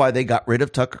 This is why they got rid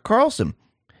of Tucker Carlson.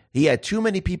 He had too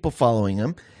many people following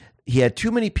him. He had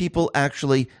too many people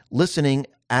actually listening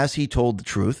as he told the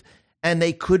truth, and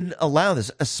they couldn't allow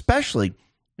this, especially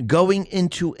going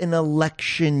into an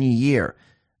election year.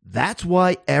 That's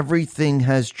why everything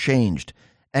has changed.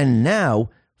 And now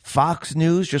Fox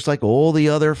News, just like all the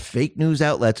other fake news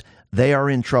outlets, they are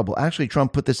in trouble. Actually,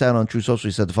 Trump put this out on True Social.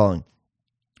 He said the following: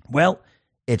 well,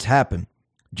 it's happened.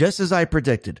 Just as I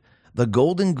predicted, the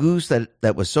golden goose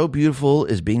that was so beautiful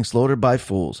is being slaughtered by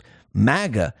fools.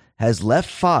 MAGA has left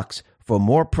Fox for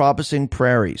more promising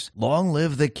prairies. Long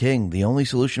live the king. The only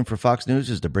solution for Fox News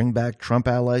is to bring back Trump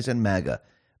allies and MAGA.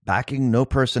 Backing no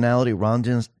personality Ron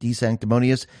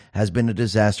DeSanctimonious has been a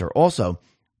disaster. Also,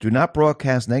 do not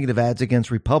broadcast negative ads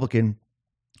against Republican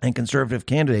and conservative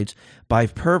candidates by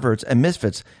perverts and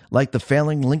misfits like the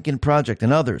failing Lincoln Project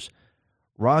and others.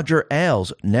 Roger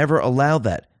Ailes never allowed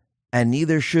that, and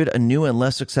neither should a new and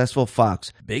less successful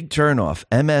Fox. Big turnoff.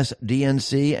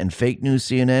 MSDNC and fake news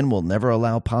CNN will never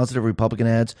allow positive Republican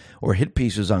ads or hit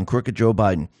pieces on crooked Joe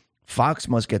Biden. Fox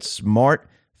must get smart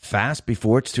fast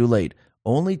before it's too late.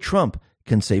 Only Trump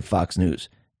can save Fox News.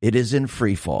 It is in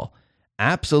free fall.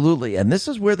 Absolutely. And this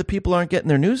is where the people aren't getting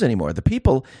their news anymore. The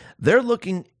people, they're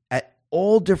looking at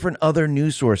all different other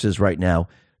news sources right now,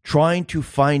 trying to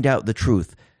find out the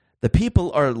truth. The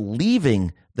people are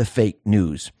leaving the fake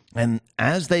news. And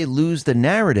as they lose the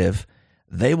narrative,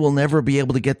 they will never be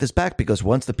able to get this back, because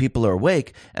once the people are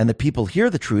awake and the people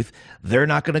hear the truth, they're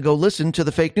not going to go listen to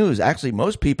the fake news. Actually,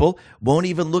 most people won't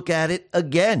even look at it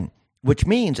again, which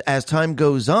means as time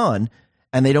goes on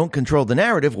and they don't control the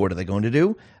narrative, what are they going to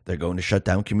do? They're going to shut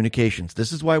down communications.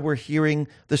 This is why we're hearing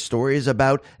the stories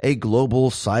about a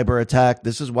global cyber attack.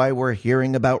 This is why we're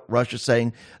hearing about Russia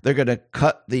saying they're going to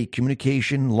cut the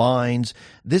communication lines.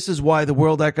 This is why the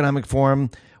World Economic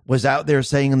Forum was out there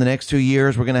saying in the next 2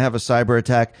 years we're going to have a cyber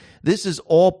attack. This is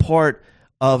all part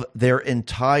of their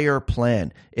entire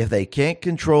plan. If they can't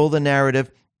control the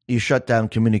narrative, you shut down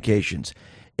communications.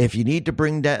 If you need to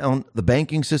bring down the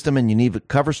banking system and you need a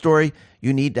cover story,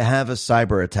 you need to have a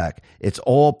cyber attack. It's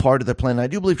all part of their plan. I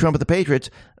do believe Trump and the Patriots,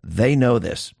 they know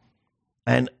this.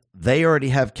 And they already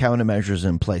have countermeasures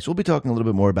in place. We'll be talking a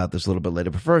little bit more about this a little bit later.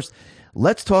 But first,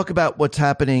 let's talk about what's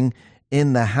happening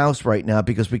in the House right now,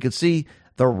 because we could see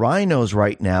the rhinos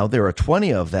right now. There are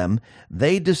 20 of them.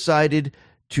 They decided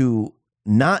to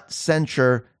not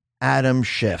censure Adam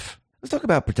Schiff. Let's talk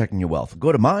about protecting your wealth.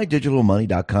 Go to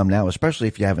mydigitalmoney.com now, especially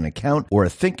if you have an account or are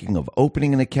thinking of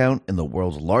opening an account in the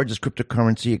world's largest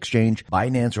cryptocurrency exchange,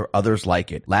 Binance or others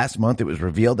like it. Last month, it was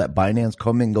revealed that Binance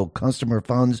commingled customer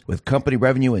funds with company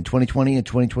revenue in 2020 and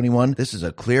 2021. This is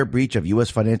a clear breach of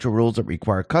U.S. financial rules that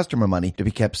require customer money to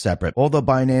be kept separate. Although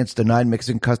Binance denied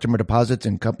mixing customer deposits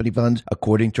and company funds,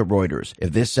 according to Reuters.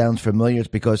 If this sounds familiar, it's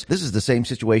because this is the same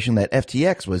situation that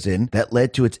FTX was in that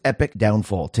led to its epic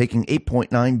downfall, taking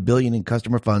 $8.9 billion in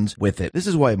customer funds with it. This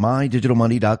is why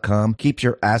mydigitalmoney.com keeps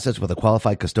your assets with a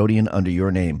qualified custodian under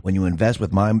your name. When you invest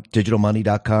with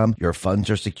mydigitalmoney.com, your funds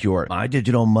are secure.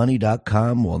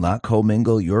 Mydigitalmoney.com will not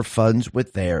commingle your funds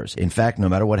with theirs. In fact, no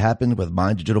matter what happens with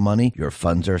My Digital Money, your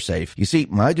funds are safe. You see,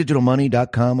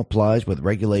 mydigitalmoney.com applies with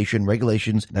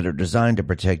regulations that are designed to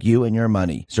protect you and your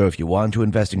money. So if you want to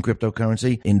invest in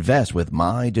cryptocurrency, invest with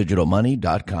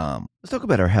mydigitalmoney.com. Let's talk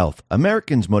about our health.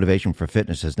 Americans' motivation for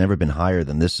fitness has never been higher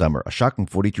than this summer. A shocking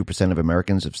 42% of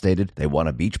Americans have stated they want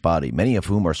a beach body, many of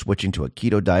whom are switching to a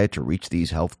keto diet to reach these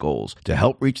health goals. To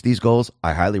help reach these goals,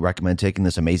 I highly recommend taking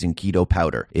this amazing keto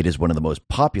powder. It is one of the most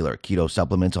popular keto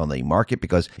supplements on the market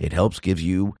because it gives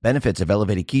you benefits of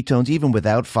elevated ketones even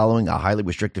without following a highly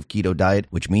restrictive keto diet,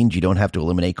 which means you don't have to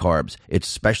eliminate carbs. It's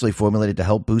specially formulated to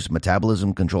help boost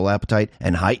metabolism, control appetite,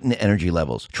 and heighten energy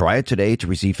levels. Try it today to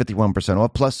receive 51%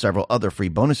 off plus several other free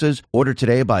bonuses. Order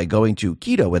today by going to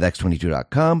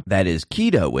ketowithx22.com. That is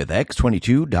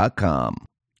ketowithx22.com,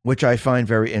 which I find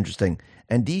very interesting.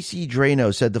 And DC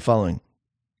Drano said the following: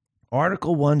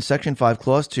 Article 1, Section 5,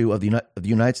 Clause 2 of the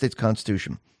United States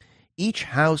Constitution. Each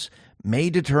House may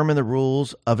determine the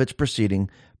rules of its proceeding,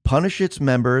 punish its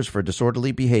members for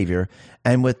disorderly behavior,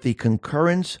 and with the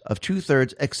concurrence of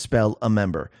 2/3 expel a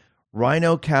member.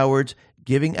 Rhino cowards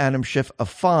giving Adam Schiff a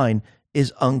fine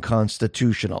is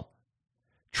unconstitutional.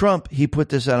 Trump, he put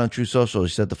this out on True Social. He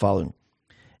said the following: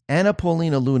 Anna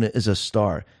Paulina Luna is a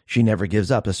star. She never gives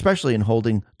up, especially in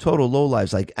holding total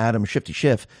lowlives like Adam Shifty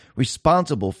Schiff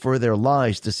responsible for their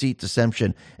lies, deceit,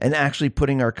 deception, and actually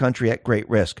putting our country at great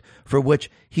risk, for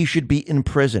which he should be in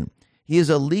prison. He is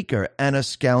a leaker and a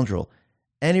scoundrel.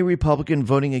 Any Republican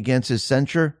voting against his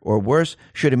censure, or worse,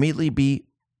 should immediately be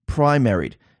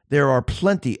primaried. There are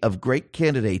plenty of great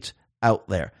candidates out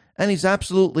there. And he's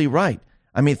absolutely right.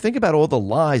 I mean, think about all the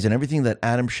lies and everything that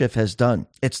Adam Schiff has done.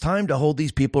 It's time to hold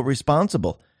these people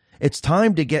responsible. It's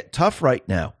time to get tough right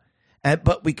now.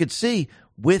 But we could see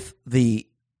with the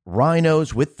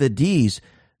rhinos, with the Ds,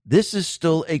 this is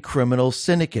still a criminal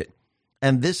syndicate.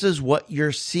 And this is what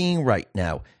you're seeing right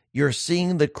now. You're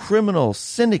seeing the criminal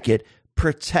syndicate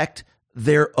protect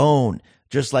their own,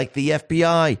 just like the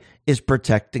FBI is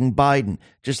protecting Biden,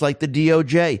 just like the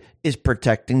DOJ is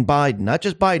protecting Biden, not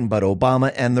just Biden, but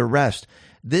Obama and the rest.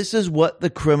 This is what the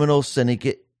criminal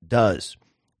syndicate does.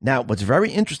 Now, what's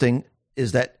very interesting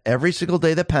is that every single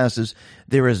day that passes,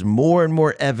 there is more and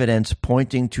more evidence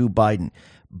pointing to Biden.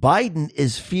 Biden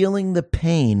is feeling the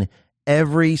pain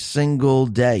every single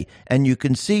day. And you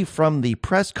can see from the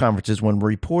press conferences when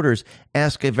reporters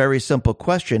ask a very simple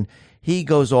question, he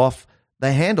goes off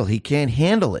the handle. He can't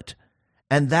handle it.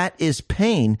 And that is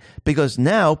pain because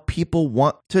now people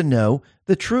want to know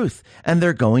the truth and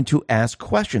they're going to ask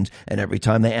questions. And every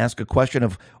time they ask a question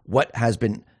of what has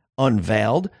been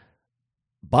unveiled,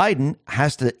 Biden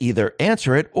has to either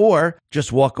answer it or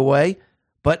just walk away.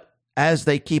 But as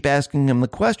they keep asking him the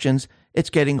questions, it's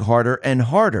getting harder and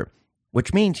harder,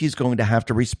 which means he's going to have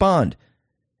to respond.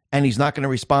 And he's not going to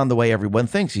respond the way everyone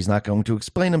thinks. He's not going to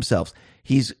explain himself.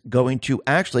 He's going to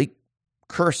actually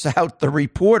curse out the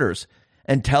reporters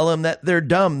and tell them that they're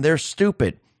dumb, they're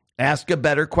stupid. Ask a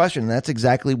better question. That's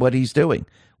exactly what he's doing.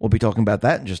 We'll be talking about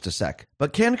that in just a sec.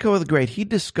 But Kaneko the Great, he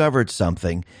discovered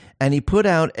something, and he put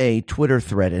out a Twitter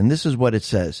thread, and this is what it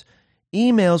says.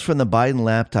 Emails from the Biden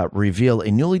laptop reveal a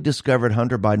newly discovered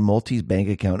Hunter Biden Maltese bank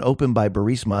account opened by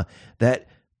Burisma that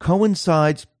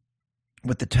coincides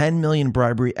with the $10 million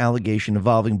bribery allegation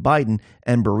involving Biden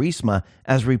and Burisma,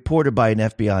 as reported by an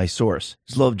FBI source.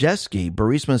 Zlochevsky,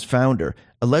 Burisma's founder,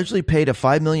 allegedly paid a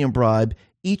 $5 million bribe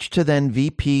each to then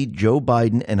VP Joe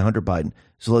Biden and Hunter Biden.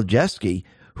 Zlochevsky,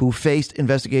 who faced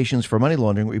investigations for money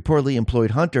laundering, reportedly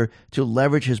employed Hunter to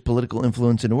leverage his political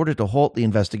influence in order to halt the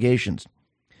investigations.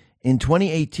 In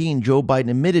 2018, Joe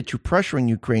Biden admitted to pressuring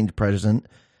Ukraine's president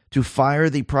to fire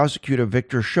the prosecutor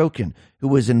Viktor Shokin, who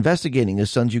was investigating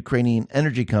his son's Ukrainian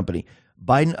energy company.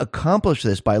 Biden accomplished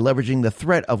this by leveraging the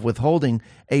threat of withholding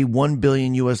a $1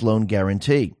 billion U.S. loan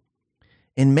guarantee.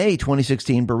 In May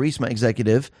 2016, Burisma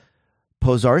executive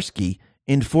Pozarski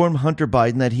informed Hunter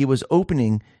Biden that he was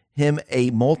opening him a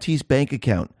Maltese bank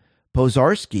account.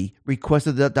 Pozarski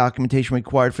requested the documentation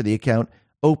required for the account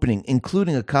opening,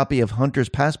 including a copy of Hunter's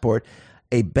passport,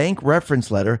 a bank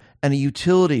reference letter, and a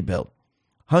utility bill.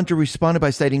 Hunter responded by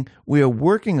stating, "We are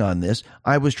working on this.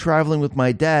 I was traveling with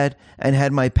my dad and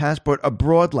had my passport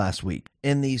abroad last week."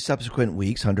 In the subsequent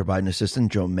weeks, Hunter Biden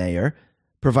assistant Joe Mayer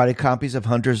provided copies of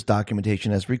Hunter's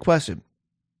documentation as requested.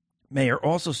 Mayer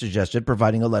also suggested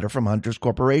providing a letter from Hunter's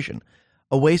corporation,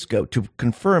 Owasco, to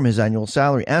confirm his annual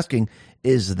salary, asking,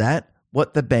 "Is that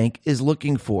what the bank is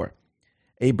looking for?"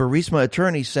 A Burisma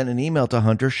attorney sent an email to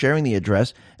Hunter sharing the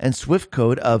address and SWIFT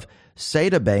code of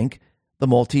Seda Bank, the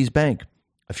Maltese bank.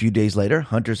 A few days later,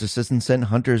 Hunter's assistant sent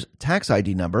Hunter's tax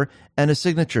ID number and a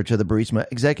signature to the Burisma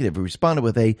executive, who responded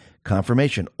with a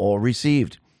confirmation, all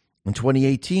received. In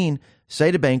 2018,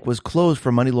 Seda Bank was closed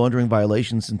for money laundering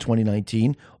violations. In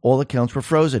 2019, all accounts were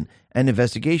frozen, and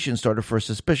investigations started for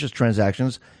suspicious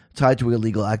transactions tied to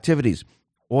illegal activities.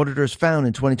 Auditors found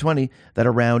in 2020 that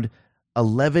around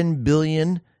 $11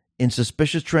 billion in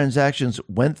suspicious transactions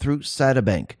went through Seda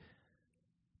Bank.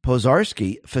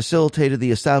 Pozarski facilitated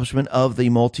the establishment of the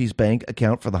Maltese bank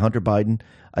account for the Hunter Biden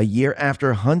a year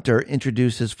after Hunter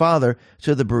introduced his father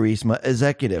to the Burisma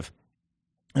executive.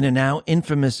 In a now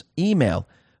infamous email,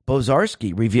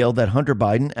 Pozarski revealed that Hunter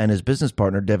Biden and his business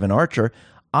partner, Devin Archer,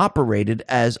 operated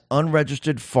as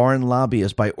unregistered foreign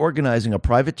lobbyists by organizing a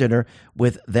private dinner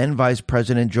with then Vice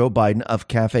President Joe Biden of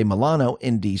Cafe Milano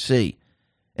in D.C.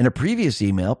 In a previous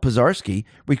email, Pozarski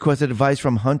requested advice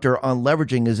from Hunter on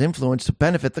leveraging his influence to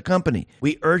benefit the company.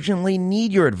 "We urgently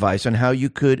need your advice on how you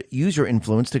could use your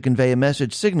influence to convey a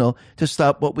message signal to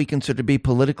stop what we consider to be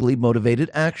politically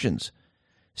motivated actions."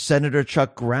 Senator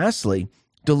Chuck Grassley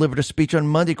delivered a speech on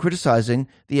Monday criticizing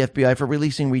the FBI for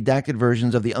releasing redacted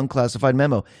versions of the unclassified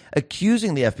memo,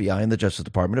 accusing the FBI and the Justice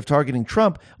Department of targeting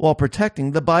Trump while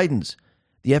protecting the Bidens.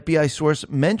 The FBI source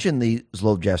mentioned the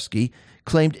Zlochevsky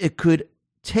claimed it could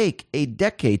take a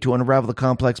decade to unravel the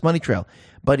complex money trail,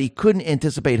 but he couldn't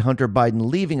anticipate Hunter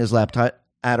Biden leaving his laptop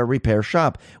at a repair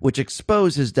shop, which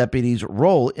exposed his deputy's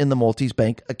role in the Maltese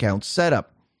bank account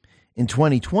setup. In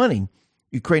 2020,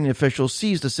 Ukrainian officials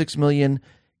seized a $6 million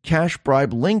cash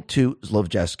bribe linked to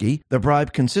Zlochevsky, the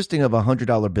bribe consisting of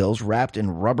 $100 bills wrapped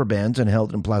in rubber bands and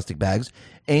held in plastic bags,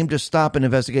 aimed to stop an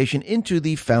investigation into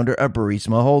the founder of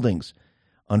Burisma Holdings.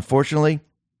 Unfortunately,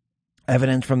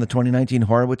 Evidence from the 2019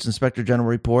 Horowitz Inspector General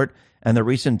report and the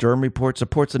recent Durham report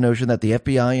supports the notion that the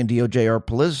FBI and DOJ are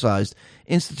politicized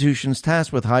institutions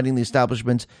tasked with hiding the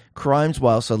establishment's crimes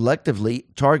while selectively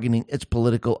targeting its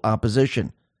political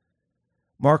opposition.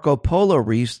 Marco Polo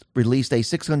released a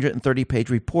 630-page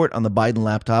report on the Biden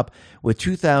laptop with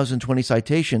 2,020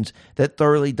 citations that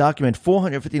thoroughly document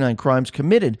 459 crimes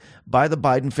committed by the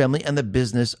Biden family and the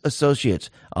business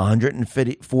associates,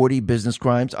 140 business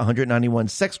crimes, 191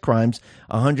 sex crimes,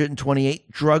 128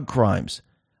 drug crimes.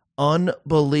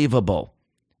 Unbelievable.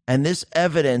 And this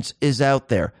evidence is out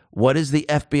there. What has the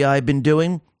FBI been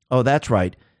doing? Oh, that's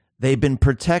right. They've been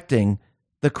protecting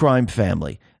the crime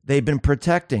family. They've been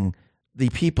protecting the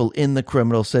people in the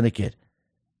criminal syndicate.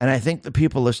 And I think the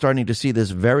people are starting to see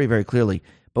this very, very clearly.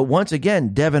 But once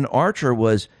again, Devin Archer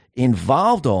was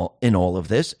involved in all of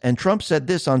this. And Trump said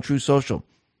this on True Social.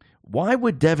 Why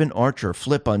would Devin Archer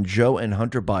flip on Joe and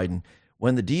Hunter Biden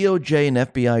when the DOJ and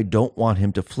FBI don't want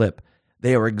him to flip?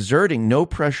 They are exerting no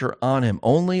pressure on him,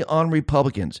 only on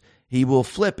Republicans. He will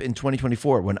flip in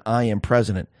 2024 when I am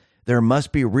president. There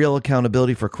must be real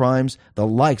accountability for crimes, the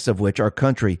likes of which our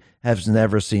country has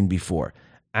never seen before.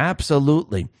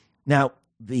 Absolutely. Now,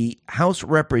 the House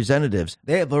representatives,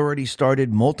 they have already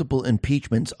started multiple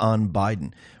impeachments on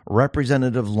Biden.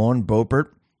 Representative Lauren Boebert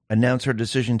announced her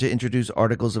decision to introduce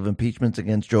articles of impeachment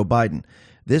against Joe Biden.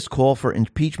 This call for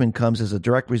impeachment comes as a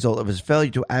direct result of his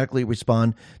failure to adequately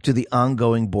respond to the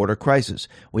ongoing border crisis.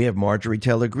 We have Marjorie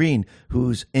Taylor Greene,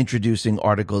 who's introducing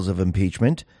articles of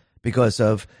impeachment because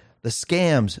of the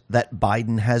scams that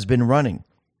Biden has been running.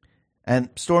 And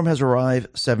Storm has arrived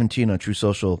 17 on True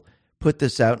Social, put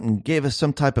this out and gave us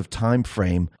some type of time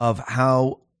frame of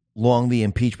how long the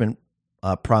impeachment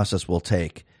process will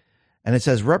take. And it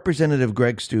says Representative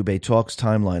Greg Stube talks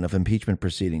timeline of impeachment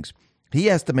proceedings. He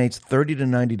estimates 30 to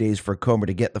 90 days for Comer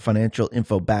to get the financial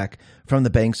info back from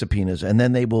the bank subpoenas, and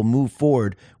then they will move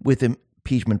forward with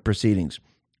impeachment proceedings.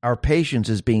 Our patience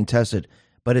is being tested,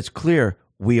 but it's clear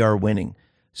we are winning.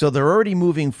 So they're already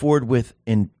moving forward with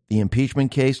the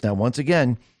impeachment case. Now, once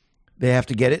again, they have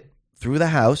to get it through the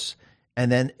House,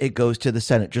 and then it goes to the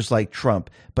Senate, just like Trump.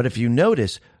 But if you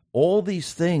notice, all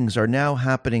these things are now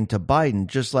happening to Biden,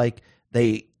 just like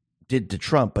they did to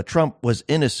Trump. But Trump was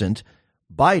innocent.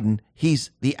 Biden, he's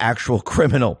the actual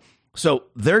criminal. So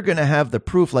they're going to have the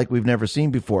proof like we've never seen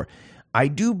before. I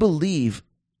do believe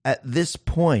at this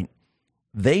point,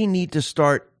 they need to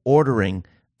start ordering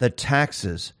the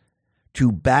taxes to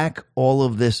back all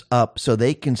of this up so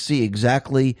they can see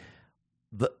exactly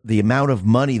the amount of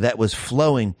money that was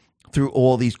flowing through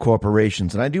all these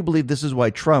corporations. And I do believe this is why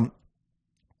Trump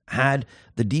had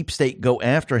the deep state go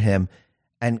after him,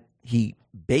 and he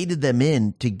baited them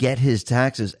in to get his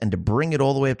taxes and to bring it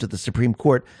all the way up to the Supreme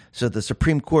Court so the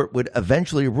Supreme Court would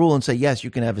eventually rule and say, yes,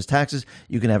 you can have his taxes,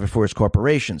 you can have it for his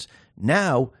corporations.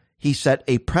 Now he set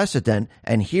a precedent,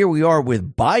 and here we are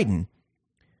with Biden,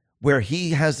 where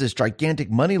he has this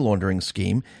gigantic money laundering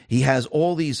scheme. He has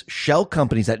all these shell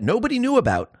companies that nobody knew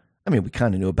about. I mean, we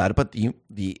kind of knew about it, but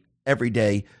the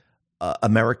everyday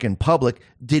American public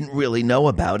didn't really know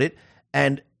about it.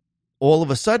 And all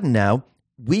of a sudden now,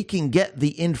 we can get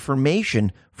the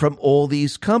information from all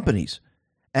these companies.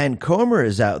 And Comer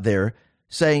is out there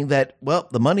saying that, well,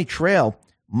 the money trail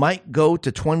might go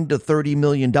to $20 to $30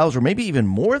 million, or maybe even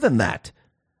more than that.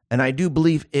 And I do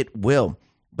believe it will.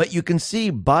 But you can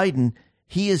see Biden,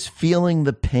 he is feeling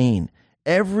the pain.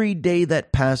 Every day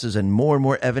that passes and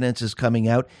more evidence is coming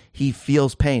out, he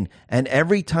feels pain. And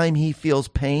every time he feels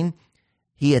pain,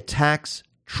 he attacks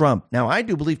Trump. Now, I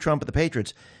do believe Trump and the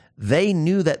Patriots, they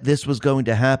knew that this was going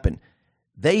to happen.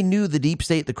 They knew the deep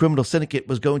state, the criminal syndicate,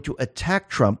 was going to attack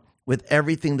Trump with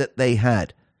everything that they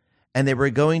had. And they were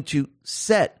going to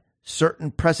set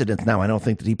certain precedents. Now, I don't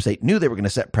think the deep state knew they were going to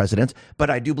set precedents, but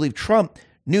I do believe Trump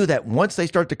knew that once they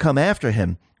start to come after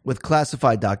him with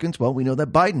classified documents, well, we know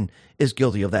that Biden is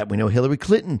guilty of that. We know Hillary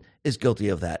Clinton is guilty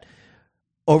of that.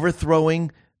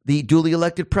 Overthrowing the duly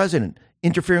elected president,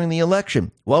 interfering in the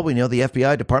election. Well, we know the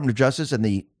FBI, Department of Justice, and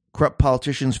the corrupt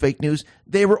politicians, fake news,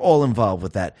 they were all involved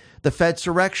with that. The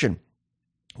Fedsurrection.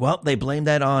 Well, they blamed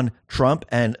that on Trump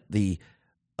and the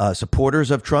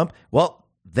supporters of Trump. Well,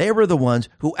 they were the ones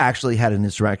who actually had an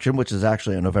insurrection, which is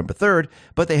actually on November 3rd,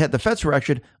 but they had the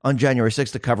Fedsurrection on January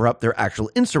 6th to cover up their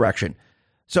actual insurrection.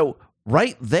 So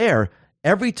right there,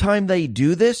 every time they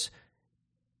do this,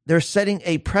 they're setting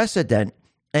a precedent,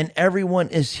 and everyone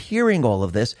is hearing all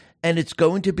of this, and it's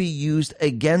going to be used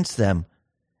against them.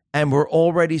 And we're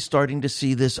already starting to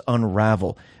see this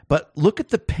unravel. But look at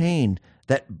the pain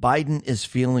that Biden is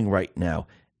feeling right now.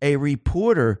 A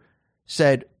reporter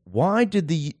said, why did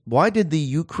the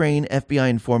Ukraine FBI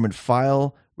informant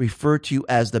file refer to you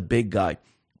as the big guy?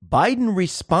 Biden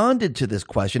responded to this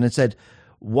question and said,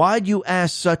 why'd you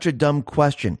ask such a dumb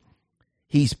question?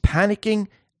 He's panicking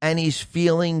and he's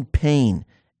feeling pain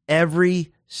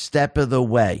every step of the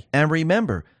way. And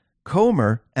remember,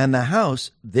 Comer and the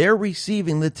House, they're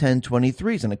receiving the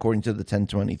 1023s. And according to the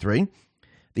 1023,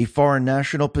 the foreign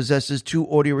national possesses 2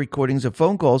 audio recordings of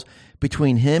phone calls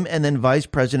between him and then Vice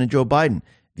President Joe Biden.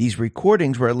 These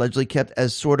recordings were allegedly kept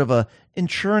as sort of a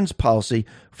insurance policy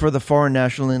for the foreign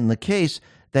national in the case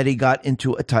that he got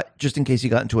into just in case he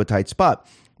got into a tight spot.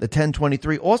 The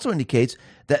 1023 also indicates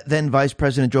that then Vice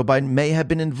President Joe Biden may have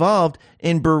been involved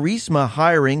in Burisma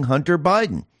hiring Hunter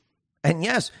Biden. And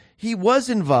yes, he was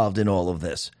involved in all of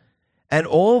this. And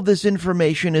all of this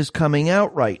information is coming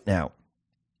out right now.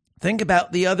 Think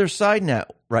about the other side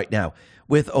right now.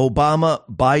 With Obama,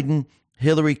 Biden,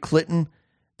 Hillary Clinton,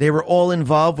 they were all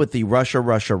involved with the Russia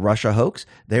hoax.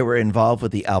 They were involved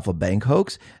with the Alpha Bank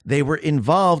hoax. They were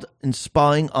involved in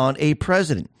spying on a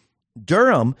president.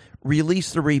 Durham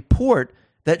released a report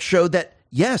that showed that,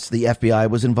 yes, the FBI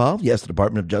was involved. Yes, the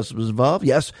Department of Justice was involved.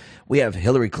 Yes, we have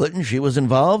Hillary Clinton. She was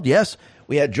involved. Yes,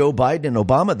 we had Joe Biden and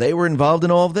Obama. They were involved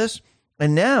in all of this.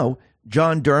 And now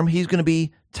John Durham, he's going to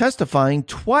be testifying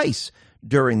twice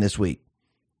during this week.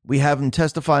 We have him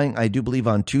testifying, I do believe,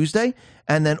 on Tuesday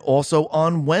and then also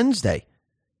on Wednesday.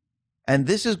 And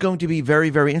this is going to be very,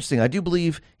 very interesting. I do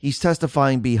believe he's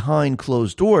testifying behind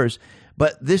closed doors,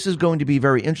 but this is going to be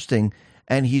very interesting,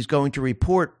 and he's going to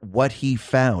report what he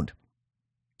found.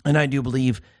 And I do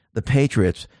believe the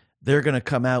Patriots, they're going to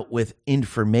come out with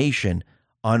information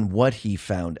on what he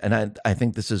found. And I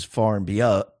think this is far and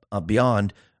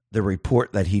beyond the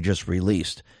report that he just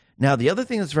released. Now, the other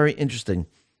thing that's very interesting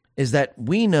is that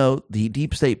we know the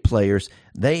deep state players,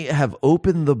 they have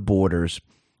opened the borders,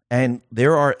 and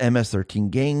there are MS-13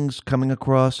 gangs coming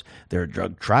across, there are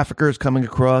drug traffickers coming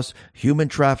across, human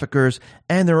traffickers,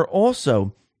 and there are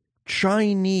also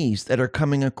Chinese that are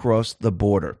coming across the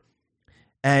border.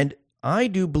 And I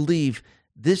do believe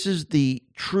this is the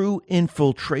true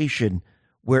infiltration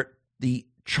where the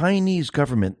Chinese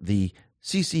government, the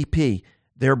CCP,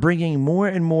 they're bringing more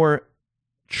and more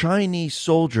Chinese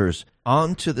soldiers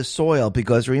onto the soil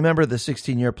because remember the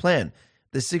 16-year plan.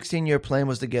 The 16-year plan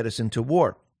was to get us into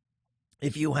war.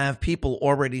 If you have people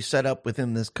already set up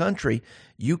within this country,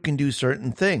 you can do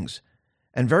certain things.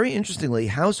 And very interestingly,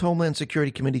 House Homeland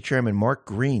Security Committee Chairman Mark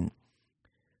Green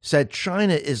said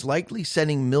China is likely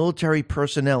sending military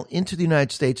personnel into the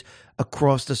United States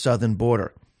across the southern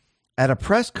border. At a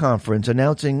press conference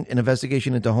announcing an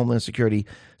investigation into Homeland Security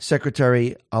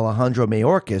Secretary Alejandro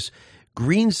Mayorkas,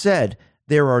 Green said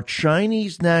there are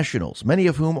Chinese nationals, many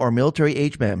of whom are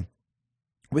military-age men,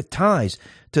 with ties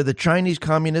to the Chinese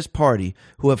Communist Party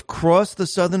who have crossed the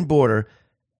southern border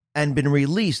and been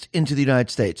released into the United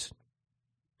States.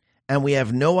 And we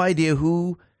have no idea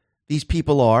who these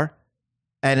people are,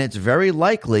 and it's very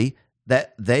likely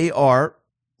that they are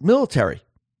military.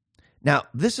 Now,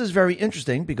 this is very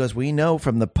interesting because we know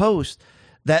from the Post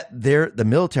that the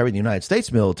military, the United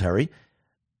States military,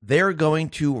 they're going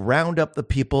to round up the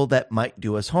people that might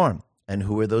do us harm. And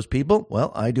who are those people?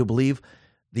 Well, I do believe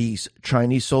these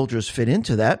Chinese soldiers fit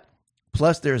into that.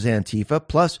 Plus there's Antifa,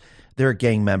 plus their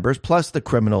gang members, plus the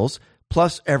criminals,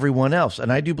 plus everyone else.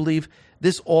 And I do believe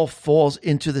this all falls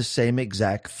into the same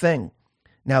exact thing.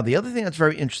 Now, the other thing that's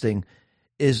very interesting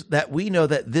is that we know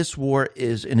that this war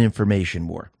is an information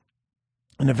war.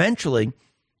 And eventually,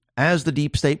 as the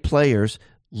deep state players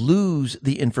lose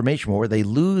the information war, they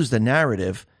lose the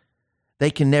narrative, they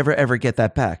can never, ever get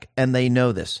that back. And they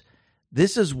know this.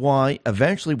 This is why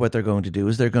eventually what they're going to do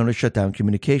is they're going to shut down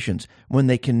communications when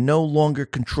they can no longer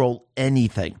control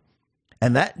anything.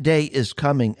 And that day is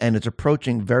coming, and it's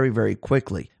approaching very, very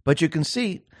quickly. But you can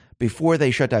see, before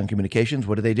they shut down communications,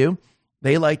 what do?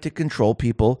 They like to control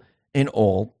people in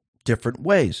all different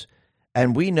ways.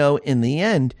 And we know in the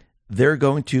end, they're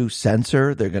going to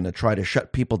censor, they're going to try to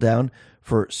shut people down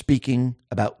for speaking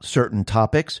about certain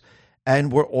topics.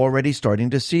 And we're already starting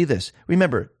to see this.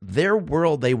 Remember, their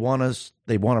world they want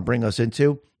to bring us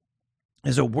into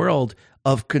is a world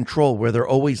of control where they're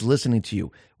always listening to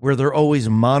you, where they're always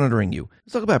monitoring you.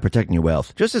 Let's talk about protecting your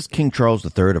wealth. Just as King Charles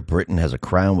III of Britain has a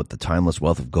crown with the timeless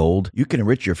wealth of gold, you can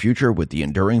enrich your future with the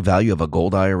enduring value of a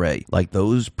gold IRA. Like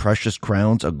those precious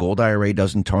crowns, a gold IRA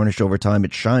doesn't tarnish over time.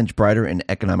 It shines brighter in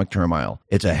economic turmoil.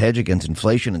 It's a hedge against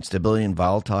inflation and stability in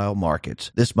volatile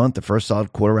markets. This month, the first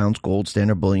solid quarter-ounce gold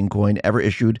standard bullion coin ever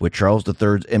issued with Charles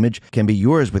III's image can be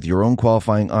yours with your own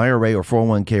qualifying IRA or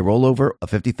 401k rollover of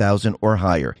 $50,000 or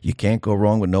higher. You can't go go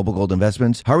wrong with Noble Gold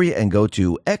Investments? Hurry and go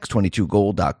to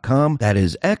x22gold.com. That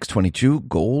is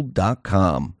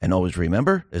x22gold.com. And always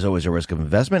remember, there's always a risk of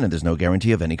investment and there's no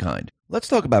guarantee of any kind. Let's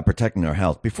talk about protecting our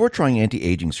health. Before trying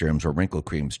anti-aging serums or wrinkle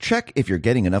creams, check if you're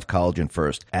getting enough collagen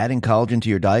first. Adding collagen to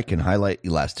your diet can highlight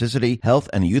elasticity, health,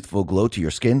 and a youthful glow to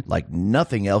your skin like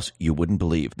nothing else you wouldn't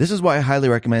believe. This is why I highly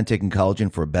recommend taking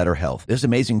collagen for better health. This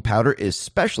amazing powder is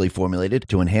specially formulated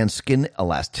to enhance skin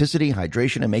elasticity,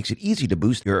 hydration, and makes it easy to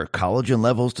boost your collagen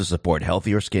levels to support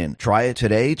healthier skin. Try it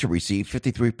today to receive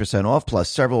 53% off plus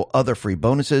several other free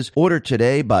bonuses. Order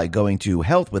today by going to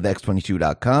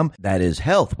healthwithx22.com. That is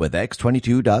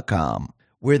healthwithx22.com,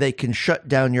 where they can shut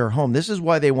down your home. This is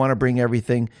why they want to bring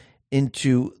everything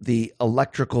into the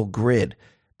electrical grid,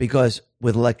 because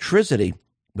with electricity,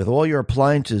 with all your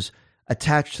appliances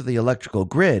attached to the electrical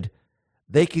grid,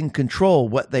 they can control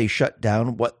what they shut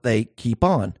down, what they keep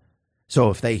on. So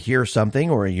if they hear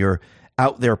something or you're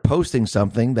out there posting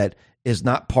something that is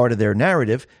not part of their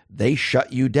narrative, they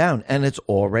shut you down, and it's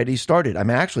already started. I'm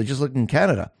actually just looking in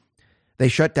Canada. They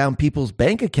shut down people's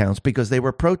bank accounts because they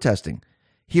were protesting.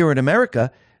 Here in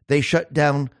America, they shut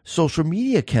down social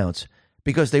media accounts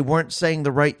because they weren't saying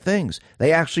the right things.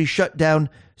 They actually shut down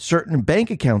certain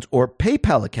bank accounts or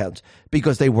PayPal accounts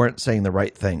because they weren't saying the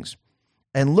right things.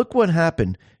 And look what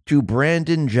happened to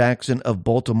Brandon Jackson of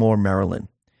Baltimore, Maryland.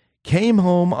 Came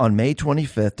home on May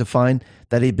 25th to find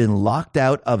that he'd been locked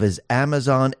out of his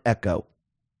Amazon Echo.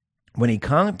 When he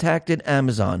contacted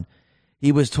Amazon,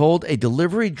 he was told a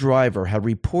delivery driver had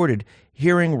reported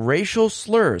hearing racial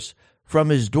slurs from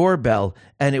his doorbell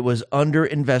and it was under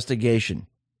investigation.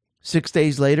 6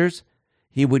 days later,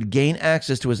 he would gain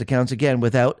access to his accounts again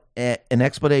without an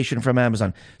explanation from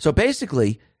Amazon. So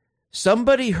basically,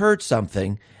 somebody heard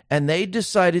something and they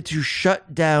decided to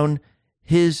shut down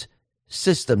his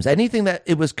systems. Anything that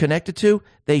it was connected to,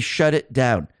 they shut it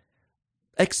down.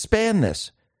 Expand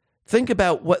this. Think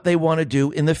about what they want to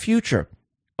do in the future.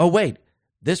 Oh, wait,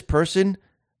 this person,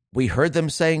 we heard them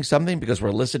saying something because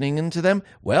we're listening into them.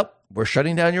 Well, we're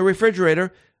shutting down your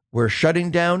refrigerator. We're shutting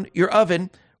down your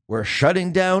oven. We're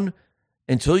shutting down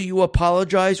until you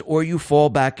apologize or you fall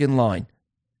back in line.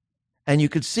 And you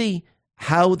could see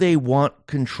how they want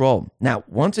control. Now,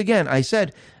 once again, I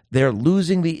said they're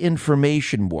losing the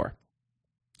information war.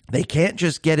 They can't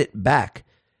just get it back.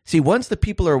 See, once the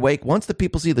people are awake, once the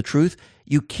people see the truth,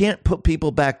 you can't put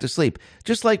people back to sleep.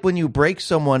 Just like when you break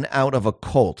someone out of a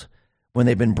cult, when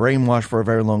they've been brainwashed for a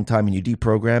very long time and you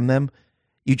deprogram them,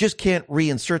 you just can't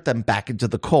reinsert them back into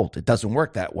the cult. It doesn't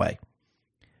work that way.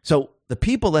 So the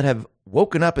people that have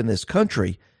woken up in this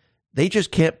country, they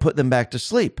just can't put them back to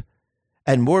sleep.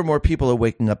 And more people are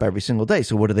waking up every single day.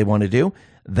 So what do they want to do?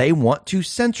 They want to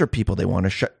censor people. They want to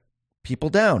shut people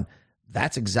down.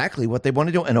 That's exactly what they want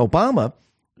to do. And Obama,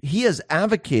 he has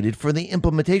advocated for the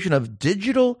implementation of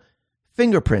digital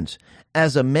fingerprints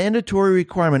as a mandatory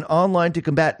requirement online to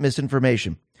combat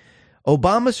misinformation.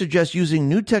 Obama suggests using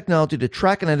new technology to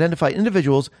track and identify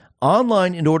individuals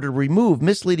online in order to remove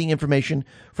misleading information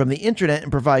from the internet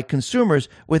and provide consumers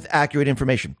with accurate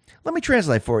information. Let me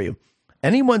translate for you.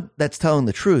 Anyone that's telling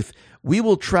the truth, we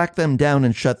will track them down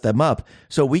and shut them up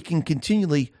so we can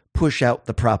continually push out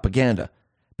the propaganda.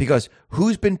 Because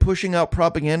who's been pushing out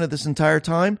propaganda this entire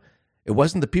time? It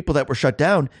wasn't the people that were shut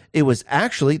down. It was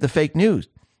actually the fake news.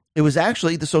 It was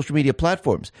actually the social media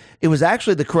platforms. It was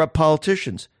actually the corrupt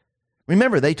politicians.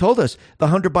 Remember, they told us the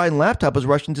Hunter Biden laptop was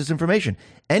Russian disinformation.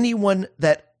 Anyone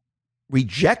that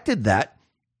rejected that,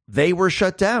 they were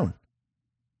shut down.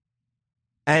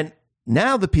 And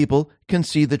now the people can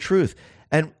see the truth.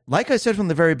 And like I said from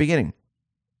the very beginning,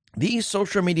 these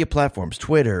social media platforms,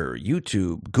 Twitter,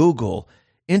 YouTube, Google,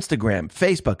 Instagram,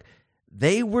 Facebook,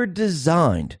 they were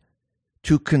designed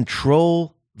to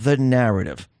control the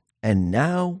narrative. And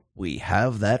now we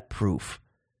have that proof.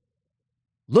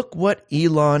 Look what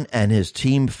Elon and his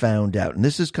team found out. And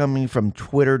this is coming from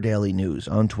Twitter Daily News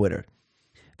on Twitter.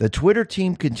 The Twitter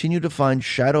team continued to find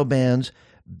shadow bans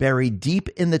buried deep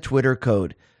in the Twitter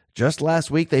code. Just last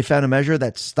week, they found a measure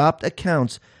that stopped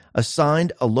accounts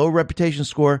assigned a low reputation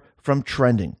score from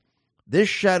trending. This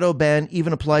shadow ban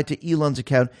even applied to Elon's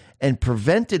account and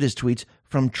prevented his tweets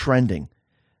from trending.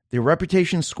 The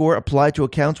reputation score applied to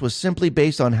accounts was simply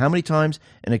based on how many times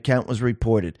an account was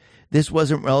reported. This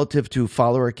wasn't relative to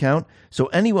follower count, so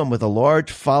anyone with a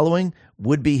large following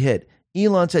would be hit.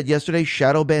 Elon said yesterday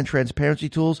shadow ban transparency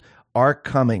tools are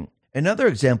coming. Another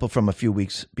example from a few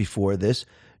weeks before this,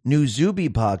 New Zuby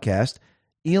podcast,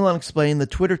 Elon explained the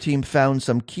Twitter team found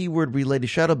some keyword-related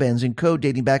shadow bans in code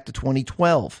dating back to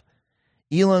 2012.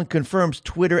 Elon confirms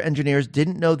Twitter engineers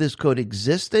didn't know this code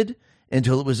existed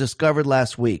until it was discovered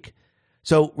last week.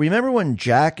 So remember when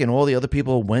Jack and all the other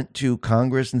people went to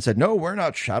Congress and said, no, we're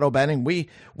not shadow banning.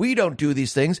 We don't do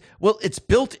these things. Well, it's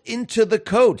built into the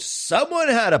code. Someone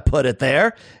had to put it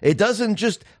there. It doesn't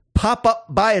just pop up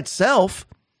by itself.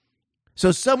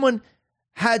 So someone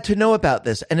had to know about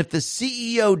this. And if the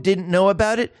CEO didn't know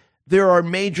about it, there are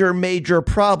major, major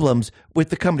problems with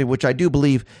the company, which I do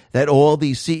believe that all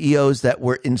these CEOs that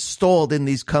were installed in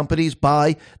these companies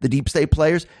by the deep state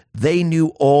players, they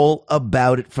knew all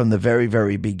about it from the very,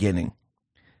 very beginning.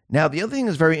 Now, the other thing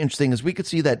that's very interesting is we could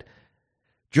see that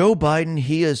Joe Biden,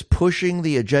 he is pushing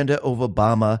the agenda of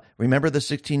Obama. Remember the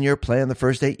 16-year plan, the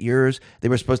first 8 years, they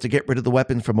were supposed to get rid of the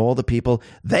weapons from all the people.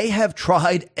 They have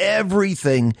tried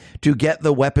everything to get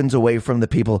the weapons away from the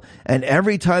people. And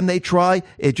every time they try,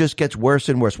 it just gets worse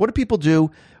and worse. What do people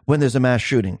do when there's a mass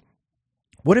shooting?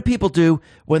 What do people do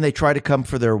when they try to come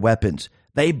for their weapons?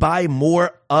 They buy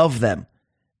more of them.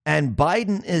 And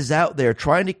Biden is out there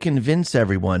trying to convince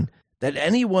everyone that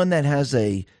anyone that has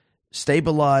a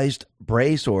stabilized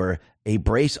brace or a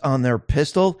brace on their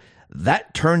pistol,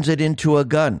 that turns it into a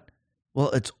gun. Well,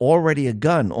 it's already a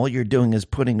gun. All you're doing is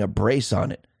putting a brace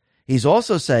on it. He's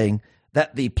also saying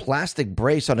that the plastic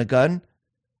brace on a gun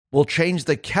will change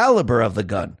the caliber of the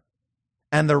gun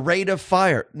and the rate of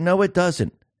fire. No, it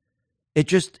doesn't.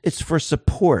 It's for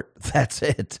support. That's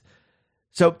it.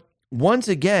 So once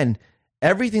again,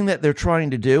 everything that they're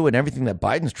trying to do and everything that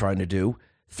Biden's trying to do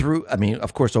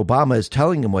of course, Obama is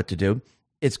telling him what to do.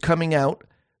 It's coming out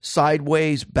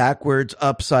sideways, backwards,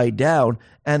 upside down,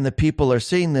 and the people are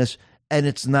seeing this, and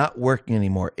it's not working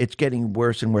anymore. It's getting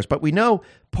worse and worse. But we know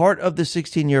part of the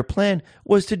 16-year plan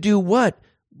was to do what?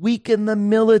 Weaken the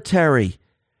military.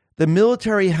 The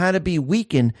military had to be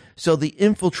weakened so the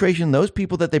infiltration, those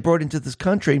people that they brought into this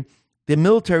country, the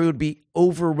military would be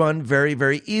overrun very,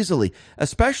 very easily,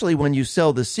 especially when you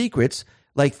sell the secrets,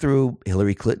 like through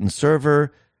Hillary Clinton's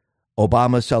server,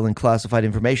 Obama selling classified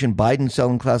information, Biden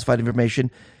selling classified information.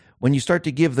 When you start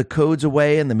to give the codes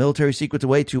away and the military secrets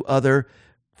away to other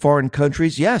foreign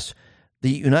countries, yes, the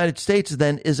United States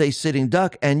then is a sitting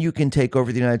duck and you can take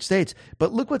over the United States.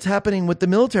 But look what's happening with the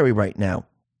military right now.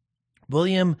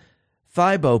 William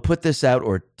Thibault put this out,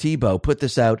 or Thibault put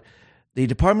this out. The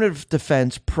Department of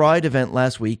Defense Pride event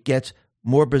last week gets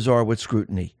more bizarre with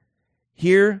scrutiny.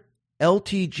 Here,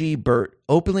 LTG Burt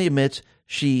openly admits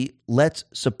she lets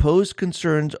supposed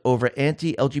concerns over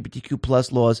anti-LGBTQ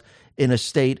plus laws in a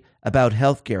state about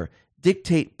healthcare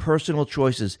dictate personal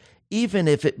choices, even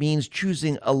if it means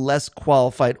choosing a less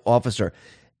qualified officer.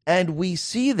 And we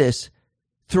see this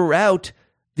throughout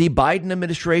the Biden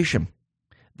administration.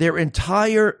 Their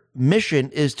entire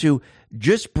mission is to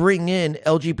just bring in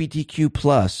LGBTQ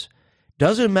plus.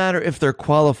 Doesn't matter if they're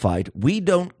qualified. We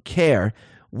don't care.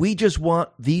 We just want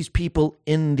these people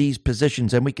in these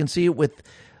positions. And we can see it with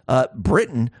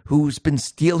Britain, who's been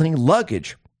stealing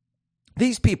luggage.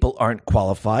 These people aren't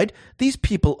qualified. These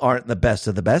people aren't the best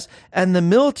of the best. And the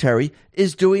military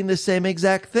is doing the same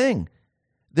exact thing.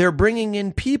 They're bringing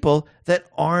in people that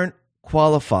aren't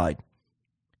qualified.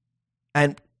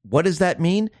 And what does that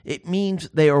mean? It means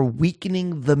they are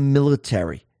weakening the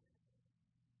military.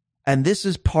 And this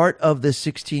is part of the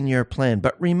 16-year plan.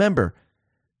 But remember,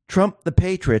 Trump, the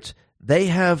Patriots, they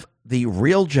have the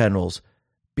real generals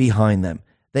behind them.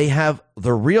 They have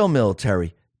the real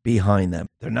military behind them.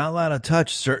 They're not allowed to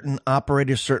touch certain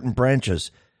operators, certain branches.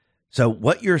 So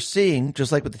what you're seeing,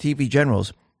 just like with the TV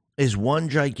generals, is one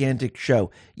gigantic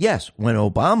show. Yes, when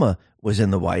Obama was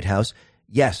in the White House,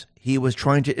 yes, he was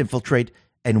trying to infiltrate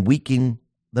and weaken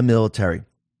the military.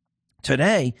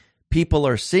 Today, people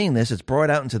are seeing this. It's brought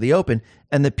out into the open,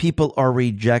 and the people are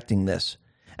rejecting this.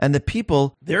 And the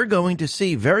people, they're going to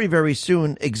see very, very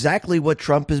soon exactly what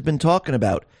Trump has been talking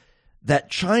about,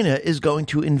 that China is going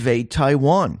to invade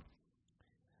Taiwan.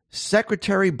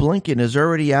 Secretary Blinken is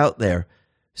already out there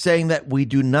saying that we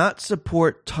do not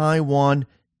support Taiwan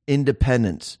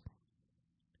independence,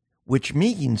 which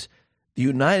means the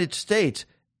United States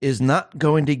is not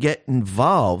going to get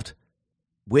involved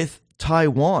with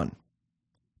Taiwan.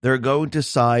 They're going to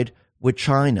side with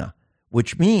China,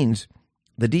 which means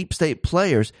the deep state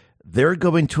players, they're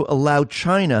going to allow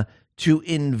China to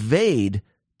invade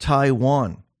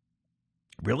Taiwan.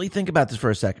 Really think about this for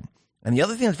a second. And the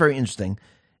other thing that's very interesting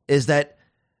is that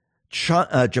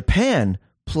Japan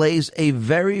plays a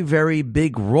very, very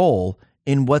big role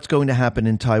in what's going to happen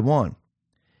in Taiwan.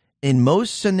 In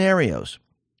most scenarios,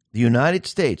 the United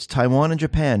States, Taiwan, and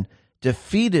Japan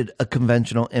defeated a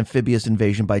conventional amphibious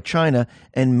invasion by China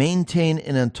and maintain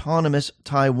an autonomous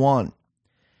Taiwan.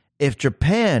 If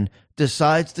Japan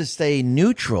decides to stay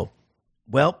neutral,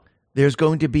 well, there's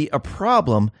going to be a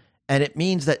problem, and it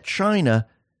means that China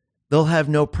they'll have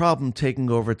no problem taking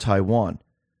over Taiwan.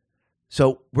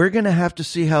 So we're going to have to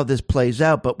see how this plays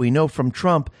out. But we know from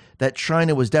Trump that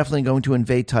China was definitely going to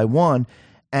invade Taiwan.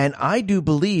 And I do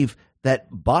believe that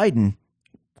Biden,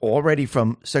 already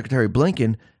from Secretary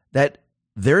Blinken, that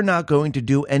they're not going to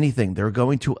do anything. They're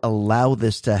going to allow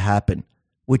this to happen,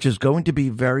 which is going to be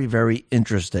very, very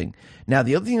interesting. Now,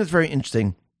 the other thing that's very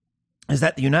interesting is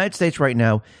that the United States right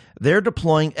now, they're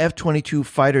deploying F-22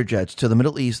 fighter jets to the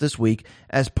Middle East this week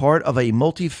as part of a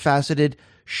multifaceted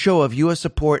show of U.S.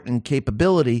 support and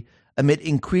capability amid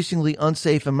increasingly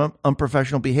unsafe and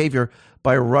unprofessional behavior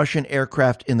by Russian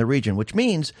aircraft in the region, which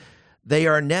means they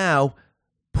are now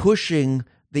pushing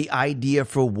the idea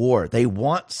for war. They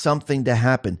want something to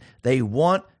happen. They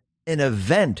want an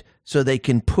event so they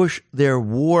can push their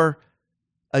war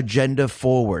agenda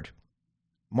forward.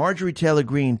 Marjorie Taylor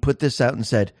Greene put this out and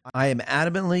said, I am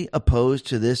adamantly opposed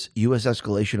to this U.S.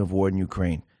 escalation of war in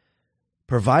Ukraine.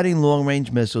 Providing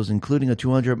long-range missiles, including a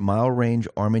 200-mile-range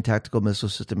Army tactical missile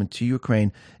system to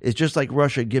Ukraine, is just like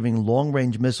Russia giving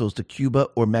long-range missiles to Cuba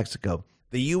or Mexico.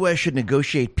 The U.S. should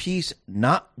negotiate peace,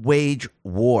 not wage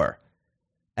war.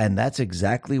 And that's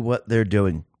exactly what they're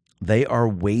doing. They are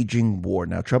waging war.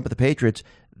 Now, Trump and the Patriots,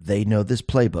 they know this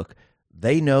playbook.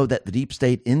 They know that the deep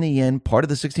state, in the end, part of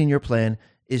the 16-year plan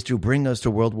is to bring us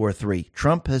to World War III.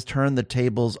 Trump has turned the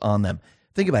tables on them.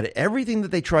 Think about it. Everything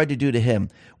that they tried to do to him,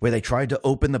 where they tried to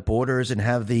open the borders and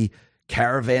have the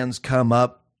caravans come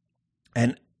up,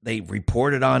 and they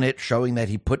reported on it, showing that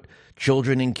he put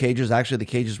children in cages. Actually, the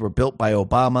cages were built by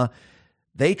Obama.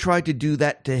 They tried to do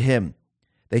that to him.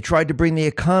 They tried to bring the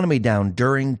economy down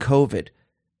during COVID.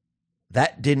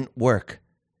 That didn't work.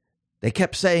 They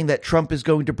kept saying that Trump is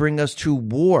going to bring us to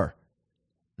war.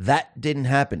 That didn't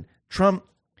happen. Trump,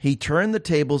 he turned the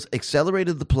tables,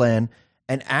 accelerated the plan,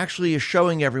 and actually is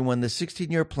showing everyone the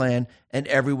 16-year plan, and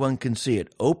everyone can see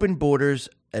it. Open borders,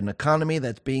 an economy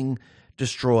that's being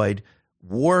destroyed,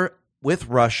 war with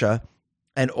Russia,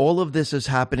 and all of this is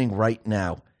happening right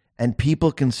now. And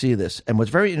people can see this. And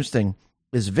what's very interesting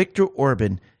is Viktor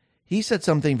Orban, he said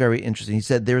something very interesting. He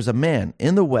said there's a man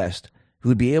in the West who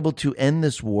would be able to end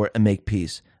this war and make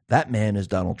peace. That man is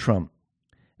Donald Trump.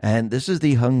 And this is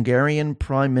the Hungarian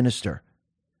prime minister.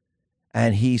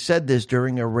 And he said this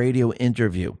during a radio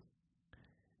interview.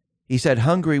 He said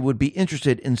Hungary would be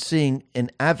interested in seeing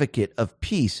an advocate of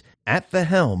peace at the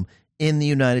helm in the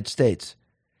United States.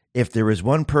 If there is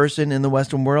one person in the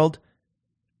Western world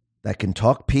that can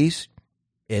talk peace,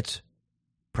 it's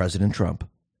President Trump.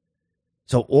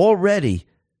 So already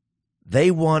they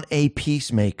want a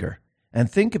peacemaker. And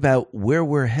think about where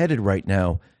we're headed right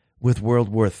now with World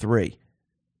War III.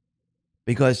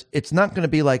 Because it's not going to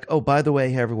be like, oh, by the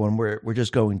way, hey, everyone, we're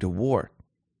just going to war.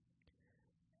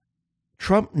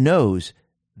 Trump knows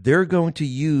they're going to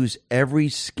use every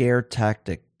scare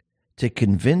tactic to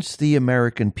convince the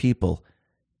American people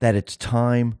that it's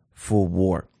time for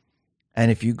war.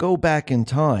 And if you go back in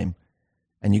time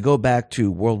and you go back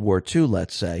to World War II,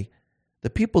 let's say, the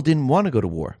people didn't want to go to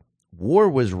war. War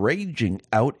was raging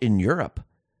out in Europe.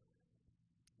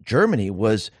 Germany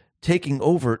was taking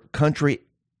over country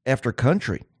after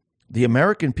country. The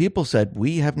American people said,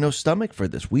 we have no stomach for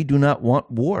this. We do not want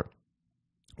war.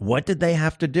 What did they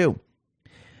have to do?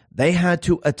 They had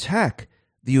to attack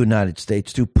the United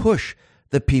States to push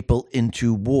the people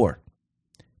into war.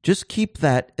 Just keep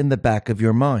that in the back of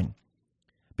your mind.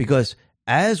 Because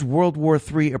as World War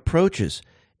III approaches,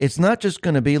 it's not just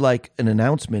going to be like an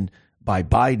announcement by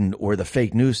Biden or the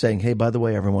fake news saying, hey, by the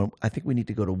way, everyone, I think we need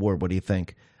to go to war. What do you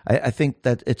think? I think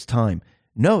that it's time.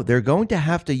 No, they're going to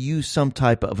have to use some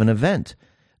type of an event.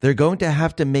 They're going to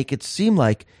have to make it seem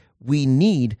like we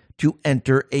need to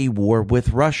enter a war with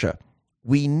Russia.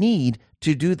 We need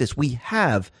to do this. We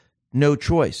have no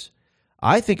choice.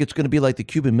 I think it's going to be like the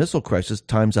Cuban Missile Crisis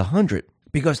times 100,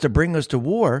 because to bring us to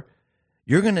war,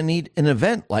 you're going to need an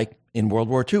event like in World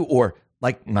War II or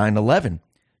like 9/11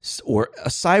 or a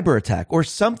cyber attack or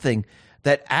something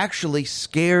that actually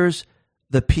scares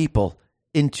the people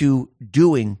into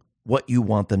doing what you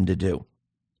want them to do.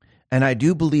 And I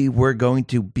do believe we're going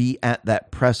to be at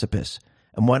that precipice.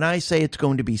 And when I say it's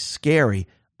going to be scary,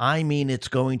 I mean it's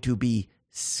going to be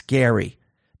scary,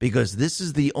 because this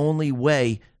is the only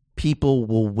way people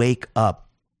will wake up.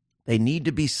 They need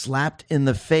to be slapped in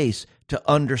the face to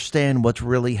understand what's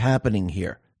really happening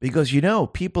here. Because,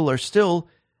 people are still,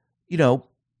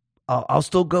 I'll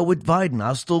still go with Biden.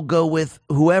 I'll still go with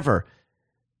whoever.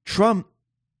 Trump,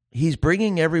 he's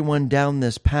bringing everyone down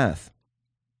this path.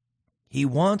 He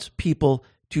wants people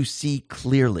to see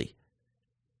clearly.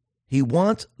 He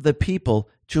wants the people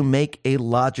to make a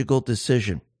logical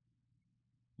decision.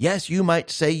 Yes, you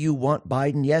might say you want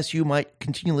Biden. Yes, you might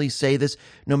continually say this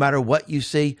no matter what you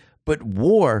say. But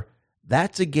war,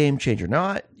 that's a game changer.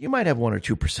 Now, you might have 1 or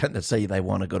 2% that say they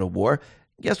want to go to war.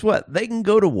 Guess what? They can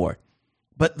go to war.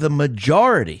 But the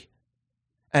majority,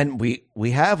 and we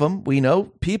have them, we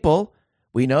know people,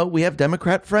 we know we have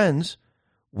Democrat friends,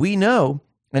 we know,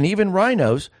 and even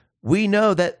rhinos, we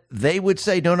know that they would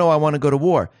say, no, I want to go to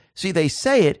war. See, they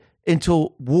say it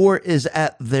until war is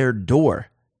at their door.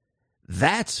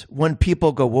 That's when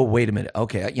people go, well, wait a minute.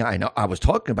 Okay, I know I was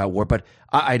talking about war, but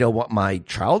I don't want my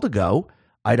child to go.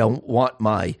 I don't want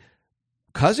my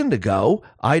cousin to go.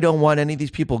 I don't want any of these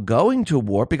people going to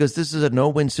war because this is a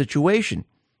no-win situation.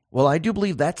 Well, I do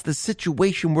believe that's the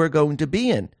situation we're going to be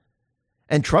in.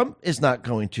 And Trump is not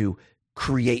going to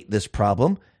create this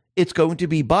problem. It's going to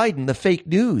be Biden, the fake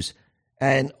news,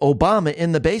 and Obama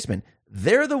in the basement.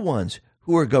 They're the ones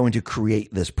who are going to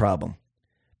create this problem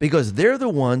because they're the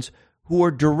ones who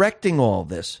are directing all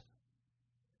this.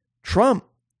 Trump,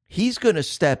 he's going to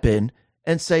step in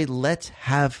and say, let's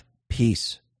have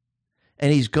peace.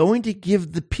 And he's going to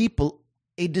give the people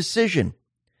a decision.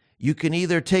 You can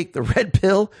either take the red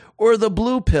pill or the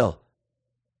blue pill.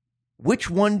 Which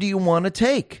one do you want to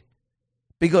take?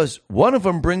 Because one of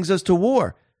them brings us to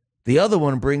war. The other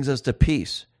one brings us to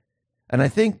peace. And I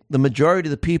think the majority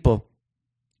of the people,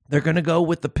 they're going to go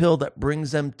with the pill that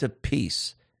brings them to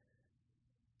peace.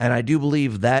 And I do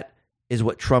believe that is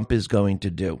what Trump is going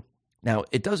to do. Now,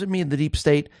 it doesn't mean the deep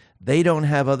state, they don't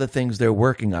have other things they're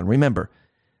working on. Remember,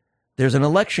 there's an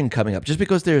election coming up. Just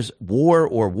because there's war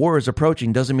or war is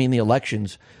approaching doesn't mean the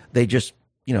elections, they just,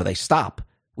 they stop.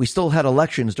 We still had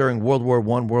elections during World War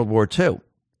I, World War II.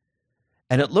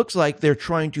 And it looks like they're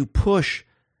trying to push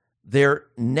their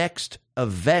next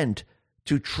event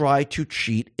to try to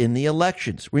cheat in the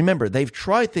elections. Remember, they've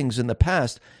tried things in the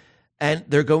past, and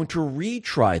they're going to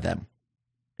retry them.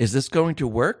 Is this going to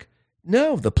work?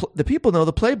 No, the people know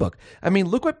the playbook. I mean,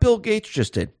 look what Bill Gates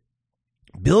just did.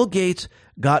 Bill Gates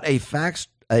got a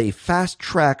fast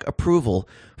track approval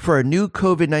for a new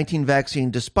COVID-19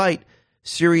 vaccine despite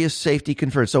serious safety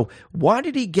concerns. So why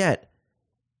did he get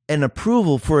an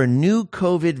approval for a new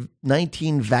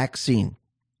COVID-19 vaccine?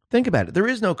 Think about it. There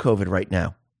is no COVID right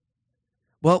now.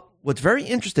 Well, what's very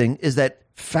interesting is that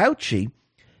Fauci,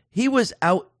 he was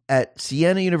out at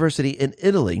Siena University in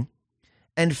Italy,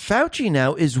 and Fauci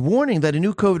now is warning that a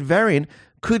new COVID variant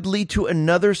could lead to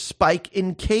another spike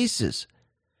in cases.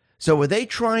 So are they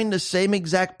trying the same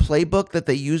exact playbook that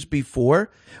they used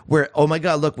before where, oh my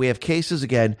God, look, we have cases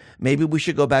again. Maybe we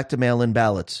should go back to mail-in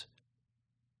ballots.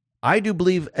 I do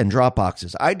believe, and drop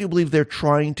boxes, I do believe they're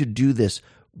trying to do this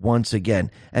once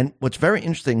again. And what's very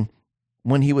interesting,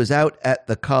 when he was out at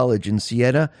the college in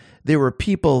Siena, there were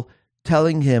people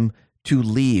telling him to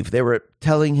leave. They were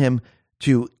telling him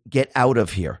to get out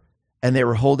of here. And they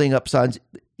were holding up signs.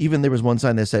 Even there was one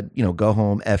sign that said, go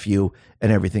home, F you,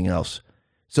 and everything else.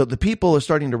 So the people are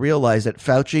starting to realize that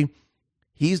Fauci,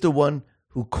 he's the one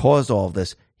who caused all of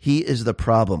this. He is the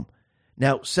problem.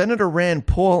 Now, Senator Rand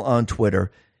Paul on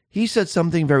Twitter, he said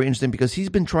something very interesting because he's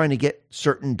been trying to get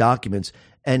certain documents,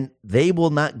 and they will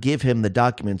not give him the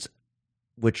documents,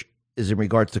 which is in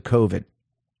regards to COVID.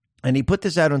 And he put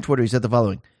this out on Twitter. He said the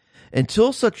following: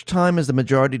 until such time as the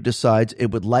majority decides it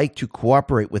would like to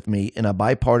cooperate with me in a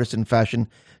bipartisan fashion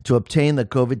to obtain the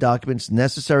COVID documents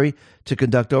necessary to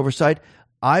conduct oversight,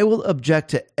 I will object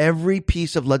to every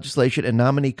piece of legislation and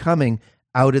nominee coming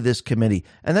out of this committee.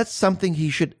 And that's something he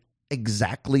should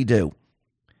exactly do.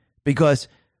 Because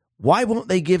why won't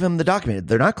they give him the document?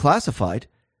 They're not classified.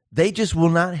 They just will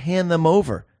not hand them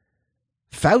over.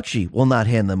 Fauci will not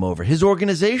hand them over. His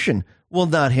organization will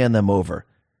not hand them over.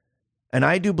 And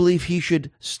I do believe he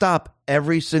should stop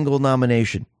every single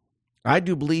nomination. I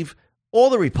do believe all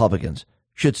the Republicans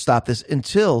should stop this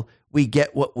until we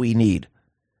get what we need.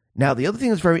 Now, the other thing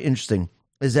that's very interesting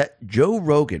is that Joe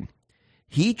Rogan,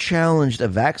 he challenged a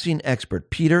vaccine expert,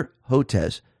 Peter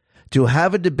Hotez, to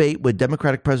have a debate with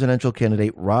Democratic presidential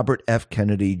candidate Robert F.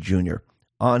 Kennedy Jr.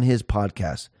 on his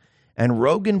podcast. And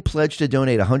Rogan pledged to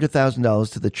donate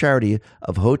 $100,000 to the charity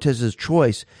of Hotez's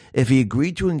choice if he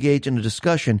agreed to engage in a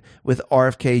discussion with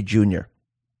RFK Jr.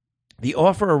 The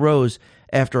offer arose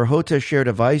after Hotez shared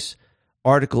a Vice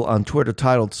article on Twitter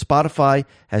titled "Spotify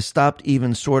has stopped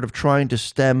even sort of trying to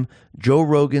stem Joe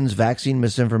Rogan's vaccine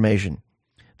misinformation."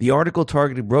 The article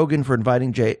targeted Rogan for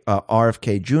inviting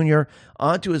RFK Jr.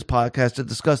 onto his podcast to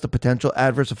discuss the potential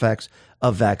adverse effects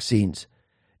of vaccines.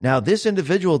 Now, this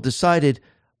individual decided,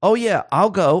 oh yeah,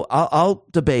 I'll go, I'll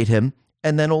debate him.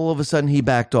 And then all of a sudden he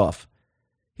backed off.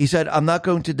 He said, I'm not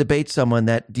going to debate someone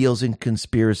that deals in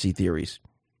conspiracy theories.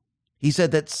 He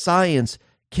said that science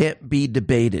can't be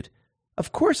debated.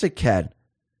 Of course it can.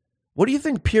 What do you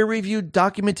think peer-reviewed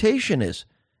documentation is?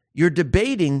 You're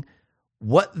debating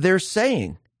what they're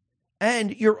saying.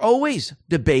 And you're always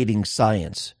debating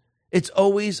science. It's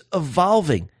always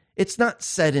evolving. It's not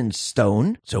set in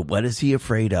stone. So what is he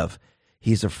afraid of?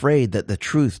 He's afraid that the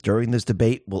truth during this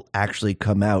debate will actually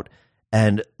come out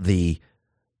and the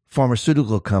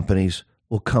pharmaceutical companies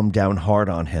will come down hard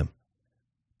on him.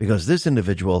 Because this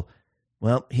individual,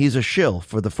 well, he's a shill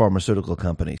for the pharmaceutical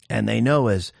companies. And they know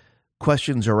as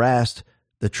questions are asked,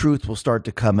 the truth will start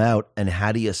to come out. And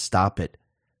how do you stop it?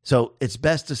 So it's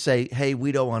best to say, hey,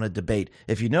 we don't want to debate.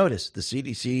 If you notice, the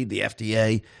CDC, the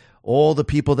FDA, all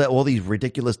these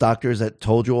ridiculous doctors that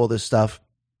told you all this stuff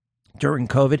during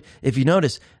COVID, if you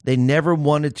notice, they never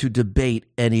wanted to debate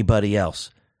anybody else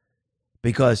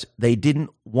because they didn't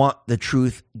want the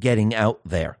truth getting out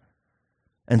there.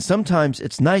 And sometimes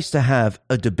it's nice to have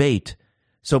a debate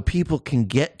so people can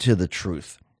get to the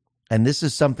truth. And this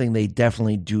is something they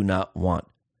definitely do not want.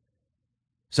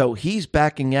 So he's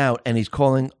backing out and he's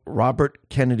calling Robert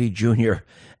Kennedy Jr.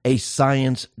 a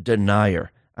science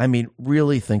denier. I mean,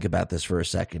 really think about this for a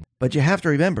second. But you have to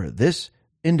remember, this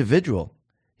individual,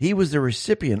 he was the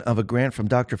recipient of a grant from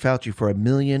Dr. Fauci for $1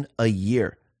 million a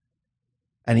year.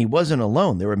 And he wasn't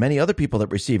alone. There were many other people that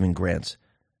were receiving grants.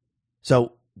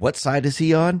 So what side is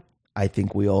he on? I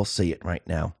think we all see it right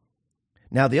now.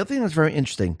 Now, the other thing that's very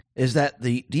interesting is that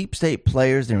the deep state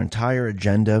players, their entire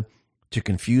agenda to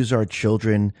confuse our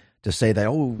children, to say that,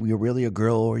 oh, you're really a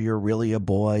girl or you're really a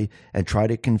boy, and try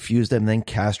to confuse them, then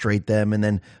castrate them, and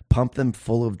then pump them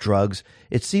full of drugs.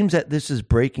 It seems that this is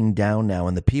breaking down now,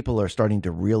 and the people are starting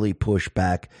to really push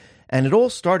back. And it all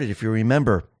started, if you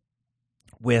remember,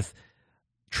 with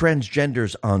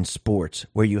transgenders on sports,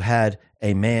 where you had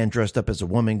a man dressed up as a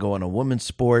woman go on a woman's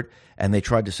sport, and they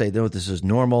tried to say, no, this is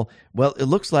normal. Well, it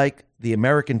looks like the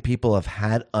American people have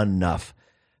had enough.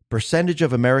 Percentage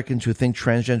of Americans who think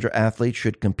transgender athletes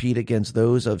should compete against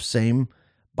those of same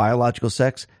biological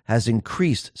sex has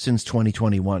increased since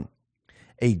 2021.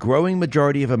 A growing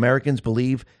majority of Americans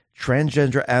believe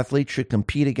transgender athletes should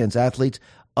compete against athletes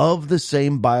of the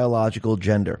same biological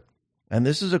gender. And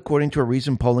this is according to a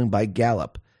recent polling by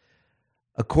Gallup.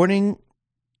 According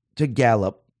to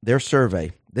Gallup, their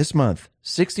survey this month,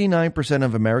 69%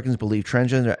 of Americans believe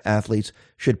transgender athletes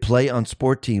should play on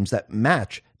sport teams that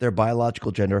match their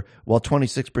biological gender, while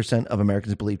 26% of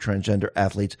Americans believe transgender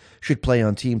athletes should play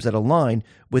on teams that align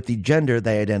with the gender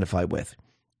they identify with.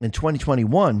 In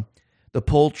 2021, the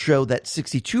poll showed that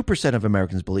 62% of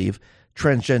Americans believe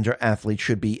transgender athletes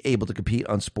should be able to compete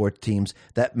on sport teams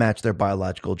that match their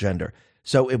biological gender.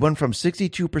 So it went from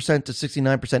 62% to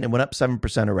 69%. It went up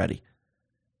 7% already.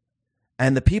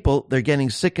 And the people, they're getting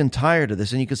sick and tired of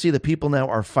this. And you can see the people now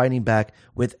are fighting back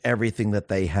with everything that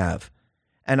they have.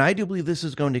 And I do believe this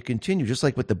is going to continue, just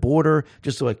like with the border,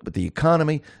 just like with the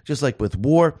economy, just like with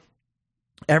war.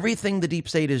 Everything the deep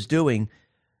state is doing,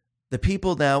 the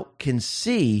people now can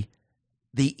see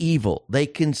the evil. They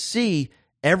can see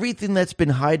everything that's been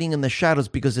hiding in the shadows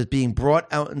because it's being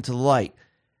brought out into the light.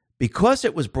 Because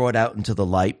it was brought out into the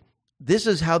light, this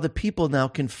is how the people now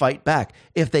can fight back.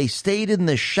 If they stayed in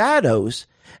the shadows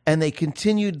and they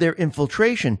continued their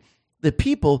infiltration, the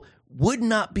people would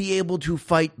not be able to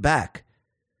fight back.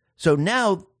 So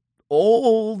now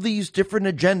all these different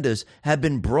agendas have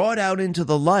been brought out into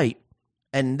the light,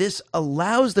 and this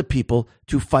allows the people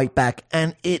to fight back,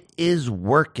 and it is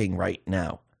working right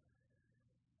now.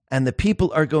 And the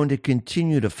people are going to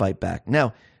continue to fight back.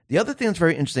 Now, the other thing that's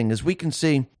very interesting is we can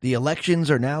see the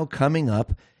elections are now coming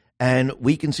up, and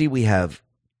we can see we have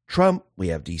Trump, we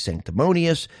have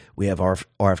DeSanctimonious, we have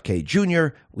RFK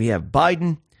Jr., we have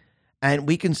Biden, and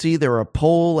we can see there are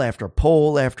poll after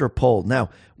poll after poll. Now,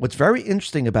 what's very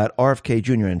interesting about RFK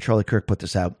Jr., and Charlie Kirk put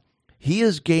this out, he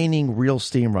is gaining real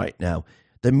steam right now.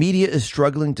 The media is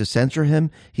struggling to censor him.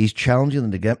 He's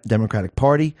challenging the Democratic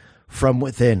Party from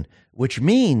within, which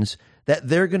means that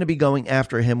they're going to be going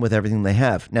after him with everything they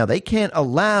have. Now, they can't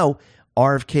allow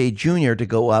RFK Jr. to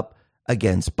go up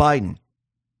against Biden.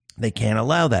 They can't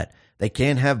allow that. They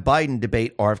can't have Biden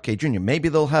debate RFK Jr. Maybe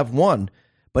they'll have one,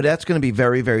 but that's going to be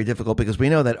very, very difficult because we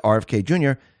know that RFK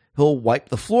Jr., he'll wipe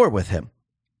the floor with him.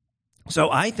 So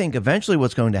I think eventually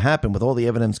what's going to happen with all the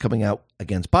evidence coming out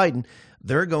against Biden,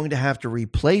 they're going to have to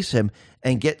replace him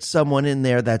and get someone in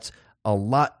there that's a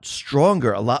lot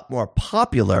stronger, a lot more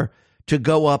popular to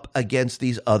go up against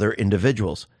these other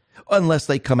individuals, unless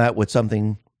they come out with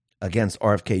something against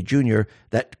RFK Jr.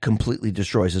 that completely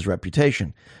destroys his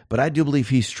reputation. But I do believe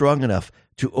he's strong enough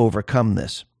to overcome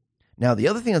this. Now, the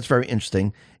other thing that's very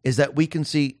interesting is that we can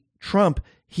see Trump,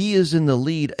 he is in the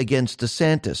lead against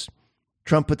DeSantis.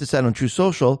 Trump put this out on True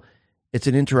Social. It's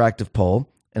an interactive poll,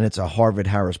 and it's a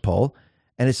Harvard-Harris poll.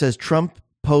 And it says Trump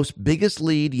posts biggest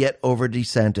lead yet over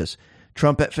DeSantis.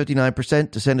 Trump at 59%,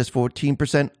 DeSantis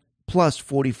 14%, plus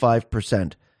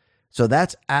 45%. So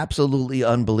that's absolutely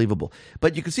unbelievable.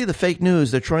 But you can see the fake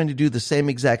news. They're trying to do the same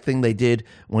exact thing they did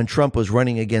when Trump was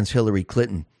running against Hillary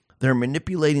Clinton. They're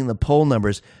manipulating the poll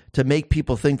numbers to make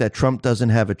people think that Trump doesn't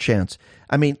have a chance.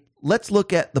 I mean, let's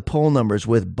look at the poll numbers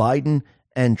with Biden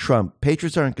and Trump.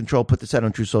 Patriots Are in Control put this out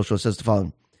on True Social. It says the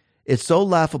following. It's so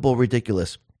laughable,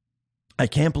 ridiculous. I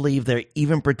can't believe they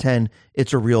even pretend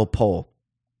it's a real poll.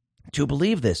 To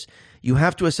believe this, you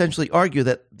have to essentially argue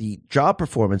that the job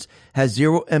performance has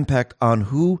zero impact on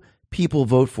who people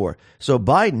vote for. So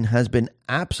Biden has been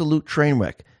absolute train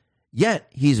wreck.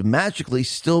 Yet he's magically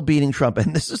still beating Trump.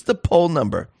 And this is the poll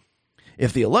number.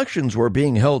 If the elections were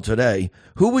being held today,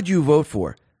 who would you vote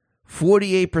for?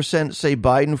 48% say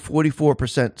Biden,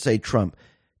 44% say Trump.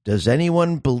 Does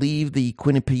anyone believe the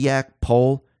Quinnipiac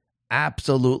poll?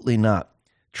 Absolutely not.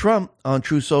 Trump on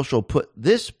True Social put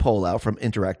this poll out from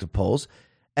Interactive Polls,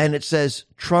 and it says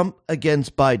Trump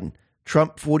against Biden.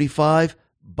 Trump 45,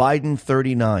 Biden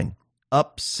 39,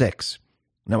 up 6.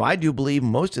 Now, I do believe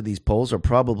most of these polls are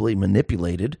probably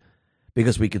manipulated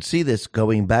because we could see this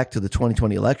going back to the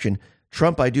 2020 election.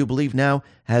 Trump, I do believe now,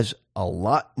 has a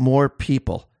lot more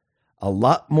people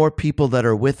that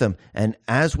are with him. And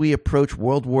as we approach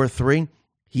World War III,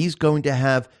 he's going to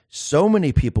have so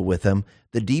many people with him.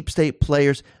 The deep state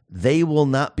players, they will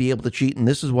not be able to cheat. And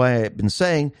this is why I've been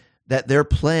saying that their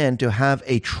plan to have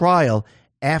a trial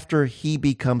after he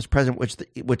becomes president,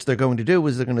 which they're going to do,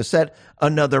 is they're going to set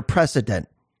another precedent.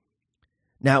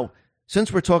 Now,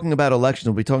 since we're talking about elections,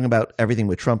 we'll be talking about everything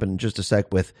with Trump in just a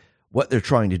sec with what they're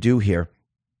trying to do here.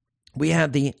 We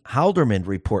had the Halderman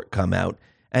report come out,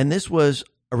 and this was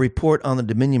a report on the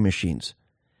Dominion machines.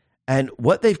 And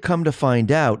what they've come to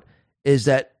find out is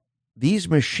that these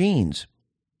machines,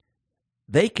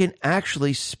 they can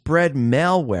actually spread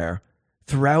malware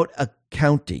throughout a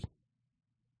county.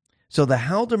 So the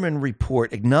Halderman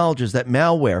report acknowledges that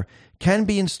malware can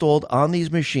be installed on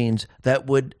these machines that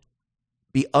would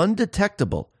be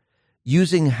undetectable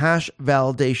using hash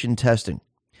validation testing.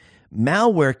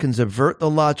 Malware can subvert the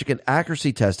logic and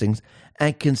accuracy testings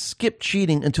and can skip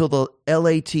cheating until the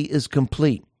LAT is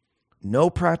complete. No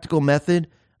practical method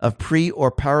of pre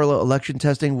or parallel election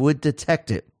testing would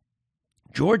detect it.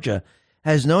 Georgia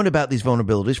has known about these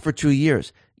vulnerabilities for 2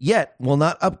 years, yet will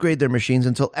not upgrade their machines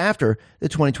until after the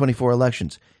 2024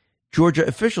 elections. Georgia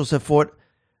officials have fought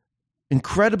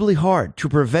incredibly hard to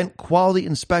prevent quality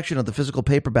inspection of the physical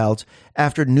paper ballots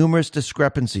after numerous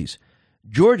discrepancies.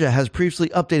 Georgia has previously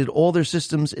updated all their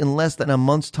systems in less than a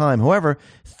month's time. However,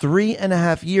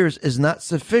 3.5 years is not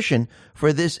sufficient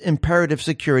for this imperative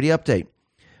security update.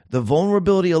 The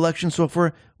vulnerability election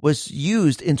software was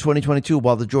used in 2022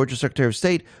 while the Georgia Secretary of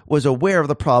State was aware of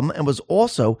the problem and was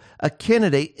also a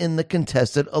candidate in the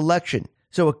contested election.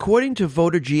 So according to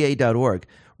voterga.org,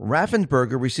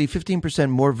 Raffensperger received 15%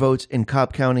 more votes in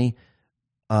Cobb County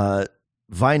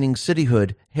Vining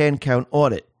cityhood hand count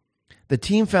audit. The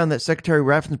team found that Secretary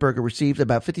Raffensperger received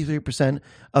about 53%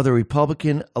 of the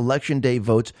Republican Election Day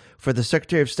votes for the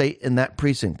Secretary of State in that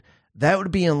precinct. That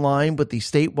would be in line with the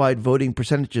statewide voting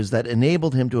percentages that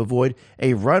enabled him to avoid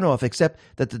a runoff, except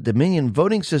that the Dominion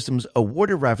voting systems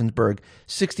awarded Raffensperger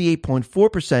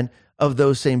 68.4% of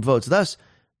those same votes. Thus,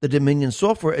 the Dominion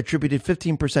software attributed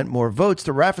 15% more votes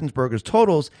to Raffensperger's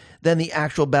totals than the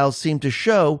actual ballots seemed to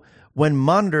show when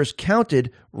monitors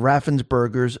counted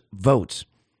Raffensperger's votes.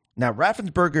 Now,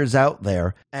 Raffensperger is out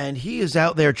there, and he is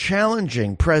out there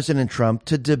challenging President Trump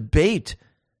to debate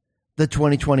the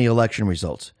 2020 election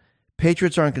results.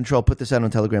 Patriots Are in Control put this out on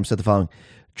Telegram, said the following.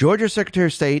 Georgia Secretary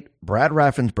of State Brad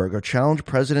Raffensperger challenged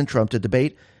President Trump to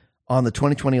debate on the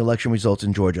 2020 election results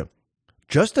in Georgia.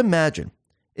 Just imagine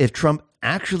if Trump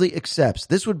actually accepts.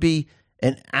 This would be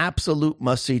an absolute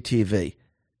must-see TV.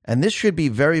 And this should be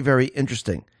very, very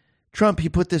interesting. Trump, he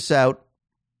put this out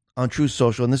on True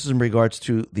Social, and this is in regards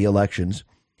to the elections.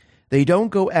 They don't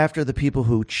go after the people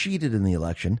who cheated in the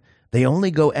election. They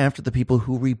only go after the people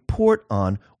who report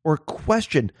on or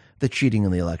question the cheating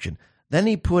in the election. Then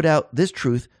he put out this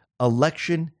truth,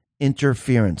 election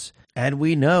interference. And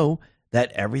we know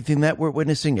that everything that we're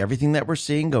witnessing, everything that we're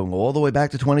seeing going all the way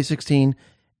back to 2016,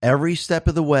 every step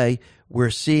of the way, we're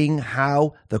seeing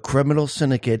how the criminal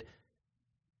syndicate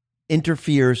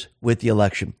interferes with the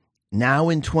election. Now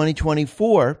in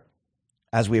 2024,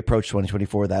 as we approach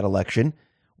 2024, that election,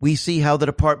 we see how the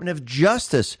Department of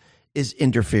Justice is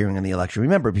interfering in the election.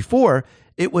 Remember, before,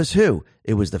 it was who?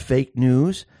 It was the fake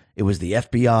news. It was the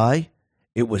FBI.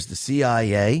 It was the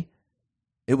CIA.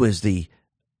 It was the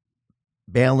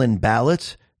mail-in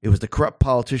ballots. It was the corrupt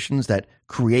politicians that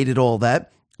created all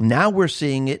that. Now we're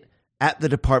seeing it at the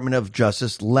Department of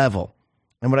Justice level.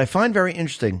 And what I find very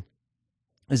interesting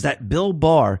is that Bill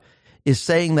Barr is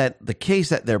saying that the case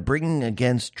that they're bringing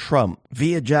against Trump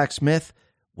via Jack Smith,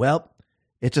 well,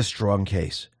 it's a strong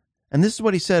case. And this is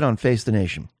what he said on Face the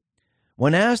Nation.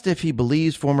 When asked if he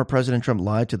believes former President Trump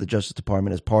lied to the Justice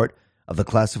Department as part of the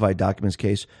classified documents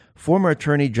case, former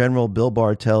Attorney General Bill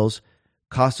Barr tells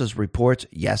Costas Reports,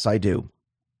 yes, I do.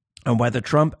 And whether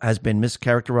Trump has been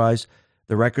mischaracterized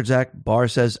the Records Act, Barr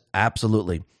says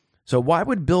absolutely. So why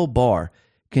would Bill Barr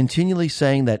continually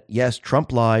saying that, yes,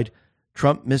 Trump lied,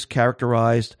 Trump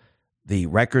mischaracterized the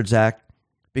Records Act?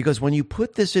 Because when you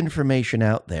put this information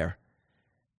out there,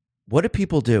 what do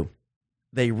people do?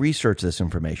 They research this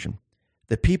information.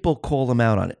 The people call them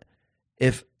out on it.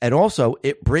 And also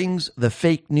it brings the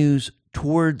fake news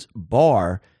towards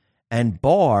Barr, and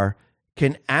Barr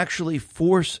can actually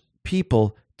force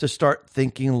people to start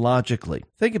thinking logically.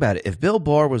 Think about it. If Bill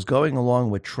Barr was going along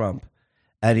with Trump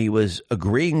and he was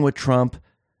agreeing with Trump,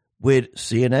 would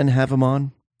CNN have him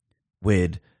on?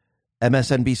 Would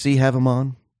MSNBC have him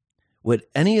on? Would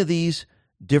any of these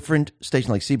different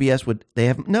stations like CBS, would they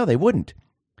have? No, they wouldn't.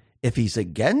 If he's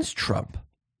against Trump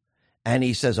and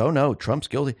he says, oh no, Trump's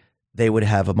guilty, they would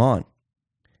have him on.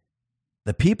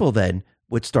 The people then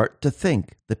would start to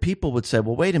think. The people would say,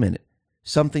 well, wait a minute.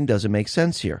 Something doesn't make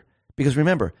sense here. Because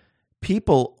remember,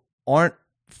 people aren't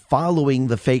following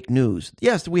the fake news.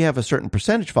 Yes, we have a certain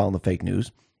percentage following the fake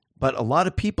news, but a lot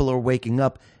of people are waking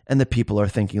up and the people are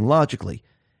thinking logically.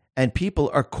 And people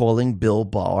are calling Bill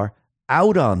Barr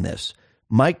out on this.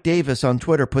 Mike Davis on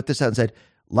Twitter put this out and said,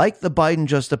 like the Biden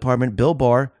Justice Department, Bill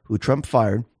Barr, who Trump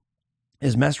fired,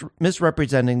 is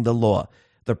misrepresenting the law.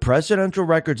 The Presidential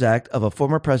Records Act of a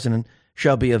former president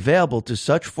shall be available to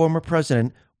such former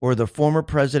president or the former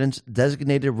president's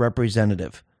designated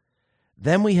representative.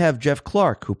 Then we have Jeff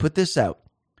Clark, who put this out.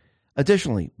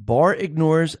 Additionally, Barr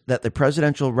ignores that the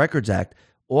Presidential Records Act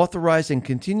authorized and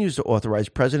continues to authorize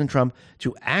President Trump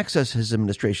to access his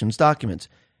administration's documents.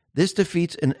 This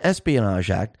defeats an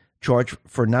Espionage Act charge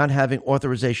for not having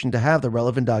authorization to have the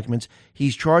relevant documents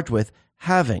he's charged with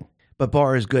having. But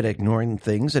Barr is good at ignoring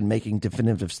things and making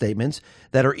definitive statements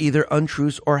that are either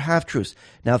untruths or half-truths.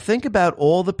 Now think about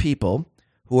all the people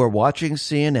who are watching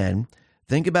CNN.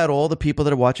 Think about all the people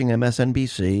that are watching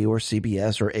MSNBC or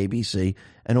CBS or ABC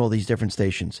and all these different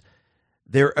stations.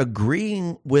 They're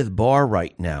agreeing with Barr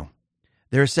right now.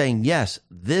 They're saying, yes,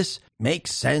 this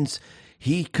makes sense.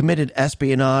 He committed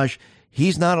espionage.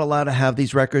 He's not allowed to have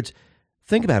these records.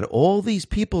 Think about it. All these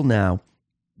people now,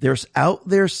 they're out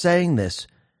there saying this.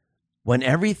 When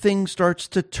everything starts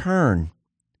to turn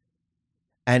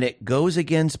and it goes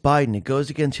against Biden, it goes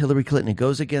against Hillary Clinton, it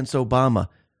goes against Obama,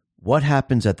 what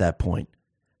happens at that point?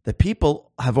 The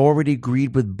people have already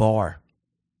agreed with Barr.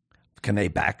 Can they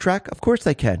backtrack? Of course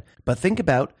they can. But think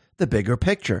about the bigger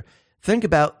picture. Think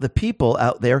about the people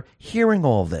out there hearing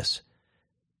all this.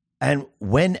 And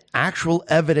when actual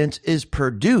evidence is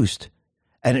produced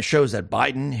and it shows that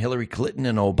Biden, Hillary Clinton,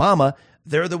 and Obama,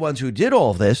 they're the ones who did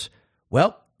all this,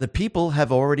 well, the people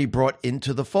have already brought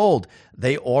into the fold.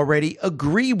 They already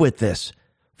agree with this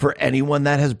for anyone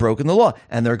that has broken the law.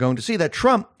 And they're going to see that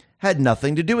Trump had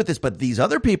nothing to do with this. But these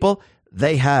other people,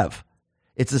 they have.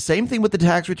 It's the same thing with the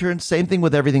tax returns, same thing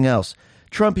with everything else.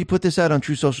 Trump, he put this out on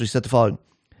True Social. He said the following.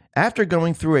 After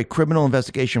going through a criminal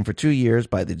investigation for 2 years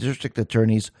by the district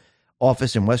attorney's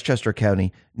office in Westchester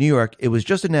County, New York, it was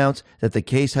just announced that the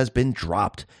case has been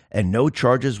dropped and no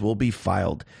charges will be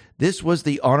filed. This was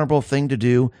the honorable thing to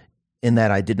do in that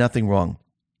I did nothing wrong.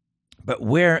 But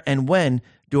where and when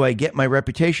do I get my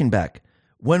reputation back?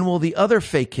 When will the other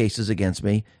fake cases against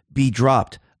me be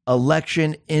dropped?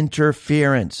 Election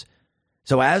interference.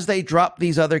 So as they drop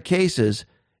these other cases,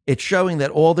 it's showing that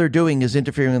all they're doing is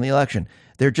interfering in the election.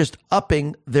 They're just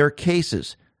upping their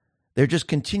cases. They're just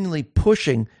continually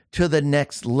pushing to the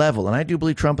next level. And I do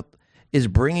believe Trump is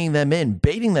bringing them in,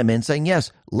 baiting them in, saying,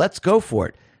 yes, let's go for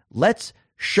it. Let's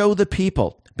show the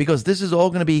people, because this is all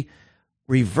going to be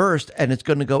reversed and it's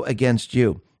going to go against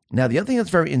you. Now, the other thing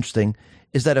that's very interesting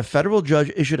is that a federal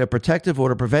judge issued a protective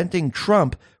order preventing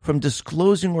Trump from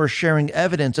disclosing or sharing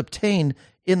evidence obtained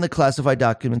in the classified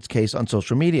documents case on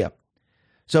social media.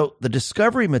 So the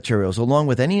discovery materials, along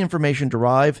with any information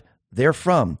derived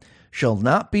therefrom, shall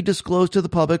not be disclosed to the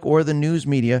public or the news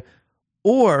media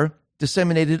or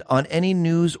disseminated on any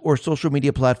news or social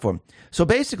media platform. So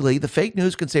basically, the fake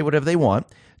news can say whatever they want.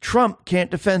 Trump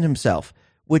can't defend himself,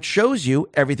 which shows you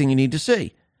everything you need to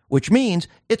see, which means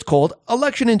it's called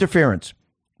election interference.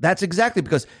 That's exactly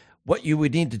because What you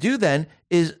would need to do then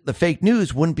is the fake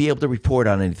news wouldn't be able to report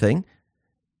on anything,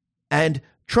 and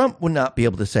Trump would not be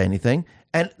able to say anything,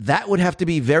 and that would have to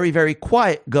be very, very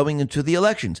quiet going into the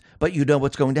elections. But you know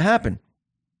what's going to happen.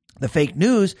 The fake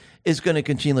news is going to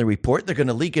continually report. They're going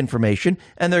to leak information,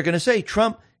 and they're going to say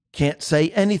Trump can't say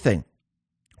anything.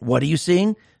 What are you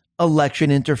seeing?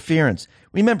 Election interference.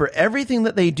 Remember, everything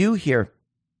that they do here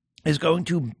is going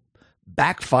to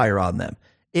backfire on them.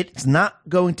 It's not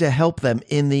going to help them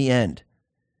in the end.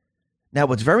 Now,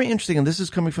 what's very interesting, and this is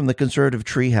coming from the conservative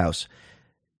treehouse,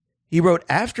 he wrote,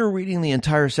 after reading the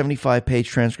entire 75-page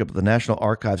transcript of the National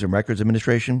Archives and Records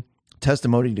Administration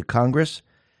testimony to Congress,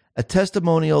 a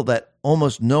testimonial that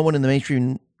almost no one in the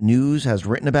mainstream news has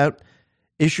written about,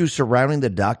 issues surrounding the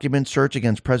document search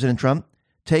against President Trump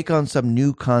take on some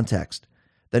new context.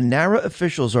 The NARA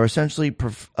officials are essentially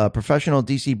professional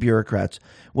D.C. bureaucrats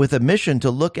with a mission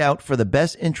to look out for the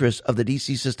best interests of the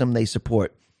D.C. system they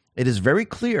support. It is very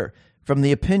clear from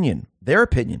their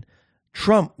opinion,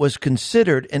 Trump was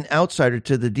considered an outsider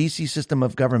to the D.C. system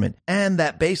of government, and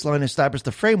that baseline established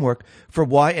the framework for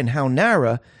why and how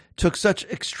NARA took such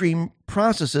extreme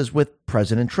processes with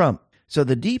President Trump. So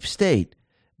the deep state,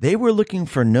 they were looking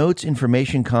for notes,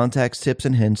 information, context, tips,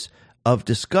 and hints of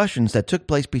discussions that took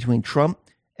place between Trump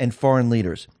and foreign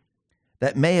leaders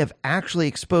that may have actually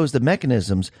exposed the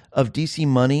mechanisms of D.C.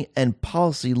 money and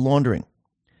policy laundering.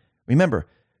 Remember,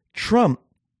 Trump,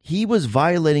 he was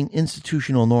violating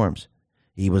institutional norms.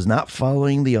 He was not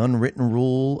following the unwritten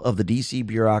rule of the D.C.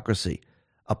 bureaucracy,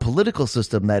 a political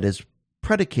system that is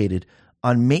predicated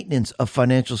on maintenance of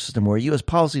financial system where U.S.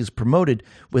 policy is promoted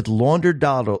with laundered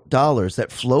dollars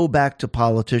that flow back to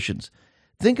politicians.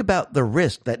 Think about the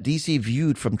risk that D.C.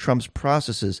 viewed from Trump's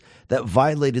processes that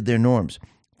violated their norms.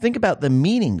 Think about the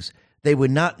meetings they would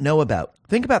not know about.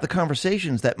 Think about the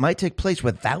conversations that might take place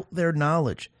without their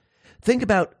knowledge. Think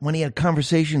about when he had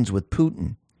conversations with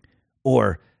Putin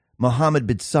or Mohammed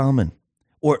bin Salman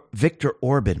or Viktor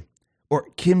Orban or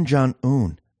Kim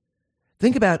Jong-un.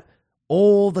 Think about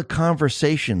all the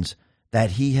conversations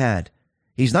that he had.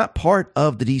 He's not part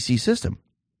of the D.C. system.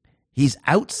 He's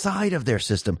outside of their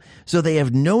system, so they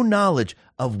have no knowledge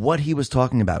of what he was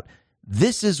talking about.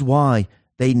 This is why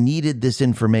they needed this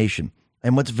information.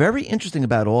 And what's very interesting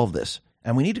about all of this,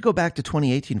 and we need to go back to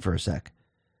 2018 for a sec.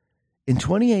 In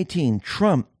 2018,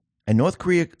 Trump and North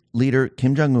Korea leader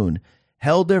Kim Jong-un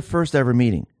held their first ever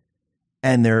meeting,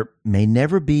 and there may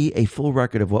never be a full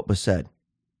record of what was said.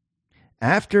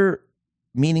 After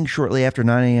meeting shortly after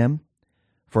 9 a.m.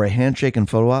 for a handshake and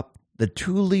photo op, the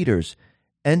two leaders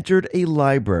entered a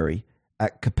library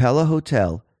at Capella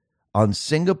Hotel on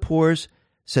Singapore's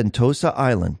Sentosa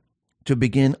Island to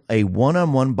begin a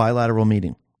one-on-one bilateral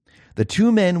meeting. The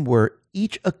two men were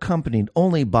each accompanied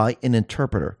only by an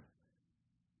interpreter.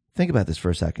 Think about this for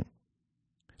a second.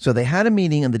 So they had a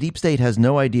meeting and the deep state has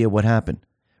no idea what happened.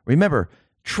 Remember,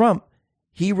 Trump,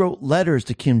 he wrote letters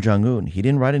to Kim Jong-un. He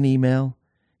didn't write an email.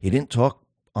 He didn't talk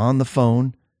on the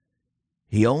phone.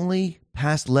 He only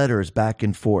passed letters back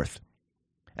and forth.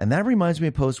 And that reminds me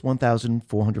of post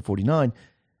 1449.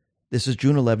 This is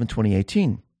June 11,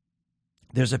 2018.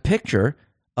 There's a picture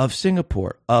of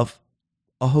Singapore, of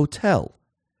a hotel.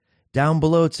 Down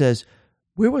below it says,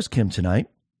 "Where was Kim tonight?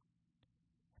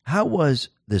 How was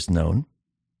this known?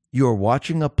 You're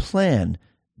watching a plan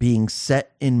being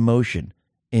set in motion.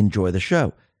 Enjoy the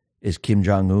show." Is Kim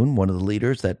Jong-un one of the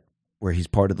leaders where he's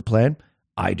part of the plan?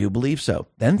 I do believe so.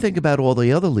 Then think about all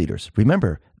the other leaders.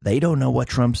 Remember, they don't know what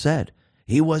Trump said.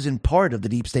 He wasn't part of the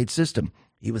deep state system.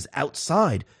 He was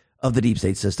outside of the deep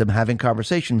state system having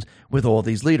conversations with all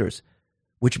these leaders,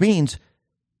 which means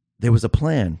there was a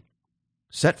plan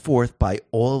set forth by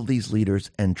all of these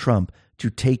leaders and Trump to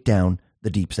take down the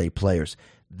deep state players.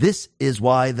 This is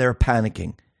why they're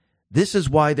panicking. This is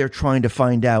why they're trying to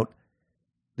find out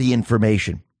the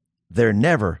information. They're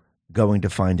never going to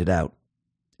find it out.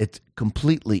 It's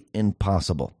completely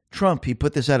impossible. Trump, he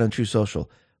put this out on True Social.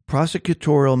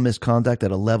 Prosecutorial misconduct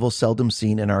at a level seldom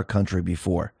seen in our country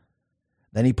before.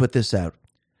 Then he put this out.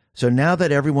 So now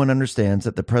that everyone understands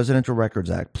that the Presidential Records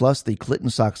Act plus the Clinton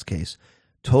Sox case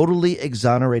totally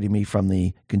exonerated me from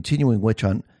the continuing witch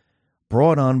hunt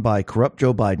brought on by corrupt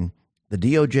Joe Biden, the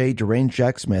DOJ, deranged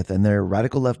Jack Smith, and their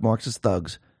radical left Marxist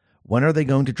thugs, when are they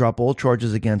going to drop all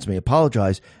charges against me,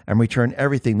 apologize, and return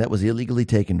everything that was illegally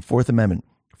taken, Fourth Amendment,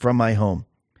 from my home?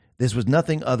 This was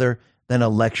nothing other than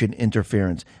election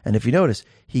interference. And if you notice,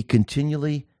 he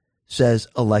continually says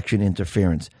election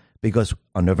interference because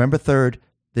on November 3rd,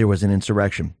 there was an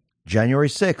insurrection. January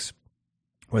 6th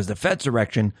was the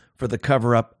Fedsurrection for the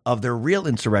cover-up of their real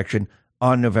insurrection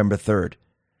on November 3rd.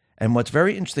 And what's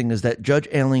very interesting is that Judge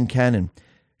Aileen Cannon,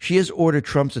 She has ordered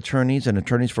Trump's attorneys and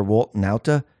attorneys for Walt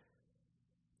Nauta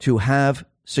to have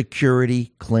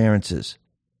security clearances.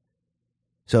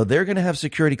 So they're going to have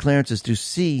security clearances to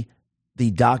see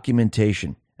the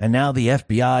documentation. And now the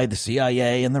FBI, the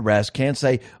CIA, and the rest can't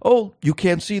say, oh, you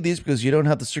can't see these because you don't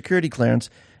have the security clearance.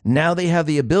 Now they have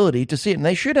the ability to see it, and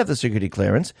they should have the security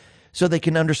clearance so they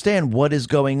can understand what is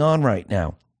going on right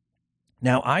now.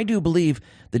 Now, I do believe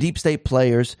the deep state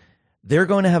players, they're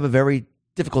going to have a very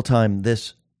difficult time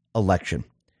this election.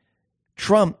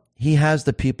 Trump, he has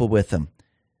the people with him.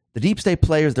 The deep state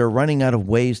players, they're running out of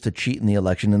ways to cheat in the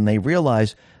election, and they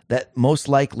realize that most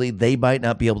likely they might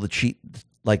not be able to cheat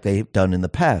like they've done in the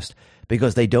past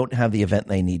because they don't have the event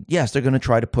they need. Yes, they're going to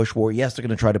try to push war. Yes, they're going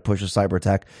to try to push a cyber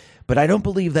attack. But I don't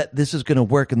believe that this is going to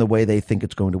work in the way they think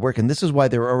it's going to work. And this is why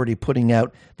they're already putting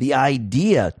out the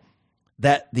idea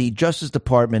that the Justice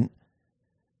Department,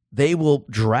 they will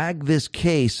drag this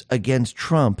case against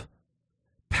Trump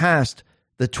past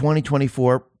the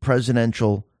 2024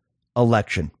 presidential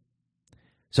election.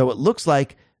 So it looks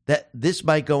like that this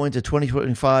might go into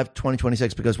 2025,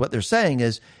 2026, because what they're saying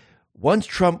is once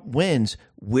Trump wins,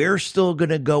 we're still going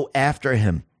to go after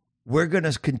him. We're going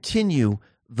to continue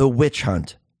the witch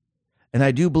hunt. And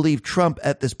I do believe Trump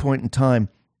at this point in time,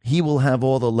 he will have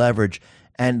all the leverage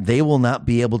and they will not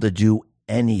be able to do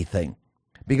anything.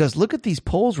 Because look at these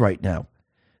polls right now.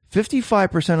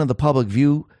 55% of the public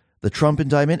view the Trump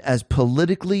indictment as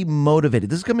politically motivated.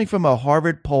 This is coming from a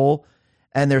Harvard poll.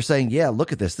 And they're saying, yeah,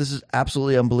 look at this. This is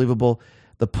absolutely unbelievable.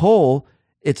 The poll,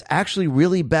 it's actually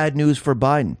really bad news for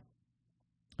Biden.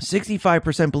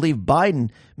 65% believe Biden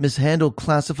mishandled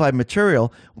classified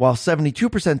material, while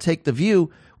 72% take the view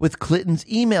with Clinton's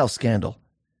email scandal.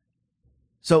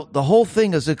 So the whole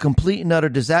thing is a complete and utter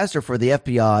disaster for the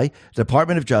FBI,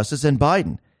 Department of Justice, and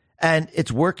Biden. And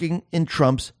it's working in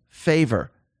Trump's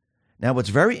favor. Now, what's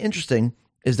very interesting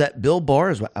is that Bill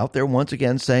Barr is out there once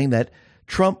again saying that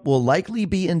Trump will likely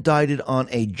be indicted on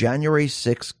a January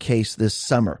 6th case this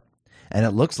summer. And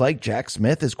it looks like Jack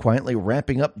Smith is quietly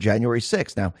ramping up January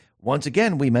 6th. Now, once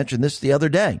again, we mentioned this the other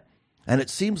day, and it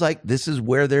seems like this is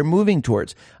where they're moving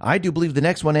towards. I do believe the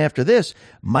next one after this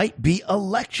might be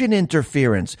election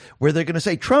interference, where they're going to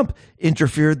say Trump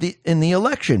interfered in the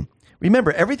election.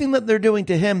 Remember, everything that they're doing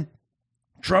to him,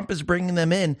 Trump is bringing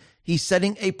them in. He's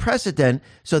setting a precedent,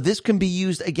 so this can be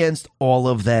used against all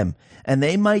of them. And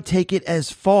they might take it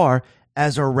as far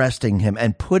as arresting him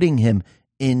and putting him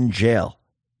in jail,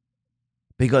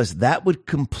 because that would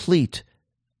complete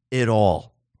it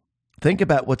all. Think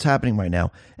about what's happening right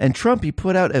now. And Trump, he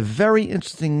put out a very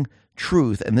interesting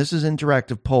truth, and this is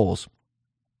interactive polls.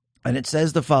 And it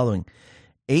says the following: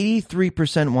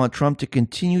 83% want Trump to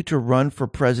continue to run for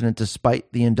president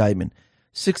despite the indictment.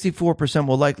 64%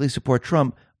 will likely support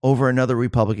Trump over another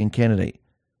Republican candidate.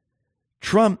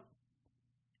 Trump,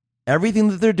 everything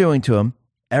that they're doing to him,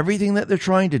 everything that they're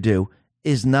trying to do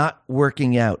is not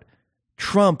working out.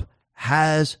 Trump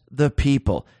has the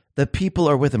people. The people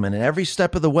are with him. And in every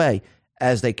step of the way,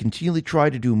 as they continually try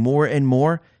to do more and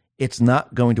more, it's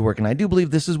not going to work. And I do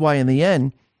believe this is why, in the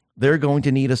end, they're going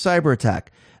to need a cyber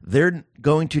attack. They're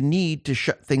going to need to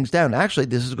shut things down. Actually,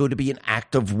 this is going to be an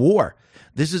act of war.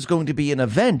 This is going to be an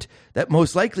event that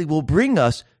most likely will bring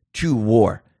us to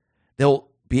war. They'll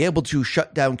be able to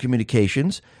shut down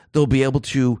communications. They'll be able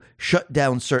to shut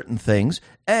down certain things,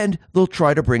 and they'll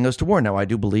try to bring us to war. Now, I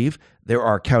do believe there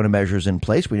are countermeasures in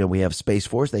place. We know we have Space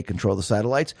Force. They control the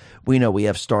satellites. We know we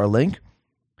have Starlink.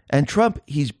 And Trump,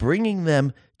 he's bringing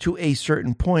them to a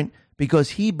certain point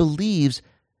because he believes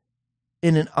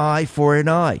in an eye for an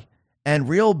eye. And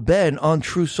Real Ben on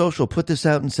True Social put this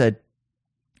out and said,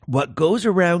 what goes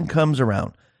around comes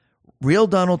around. Real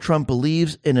Donald Trump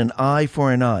believes in an eye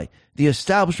for an eye. The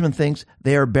establishment thinks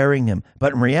they are burying him,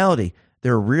 but in reality,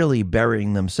 they're really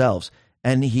burying themselves.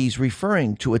 And he's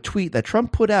referring to a tweet that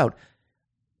Trump put out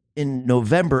in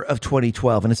November of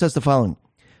 2012. And it says the following: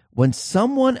 when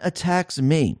someone attacks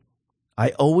me, I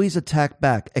always attack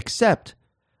back, except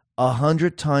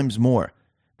 100 times more.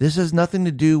 This has nothing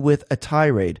to do with a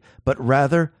tirade, but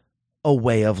rather a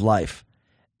way of life.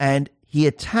 And he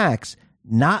attacks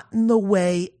not in the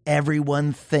way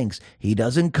everyone thinks. He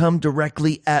doesn't come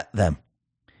directly at them.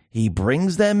 He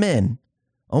brings them in,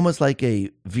 almost like a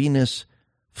Venus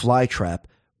flytrap,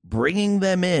 bringing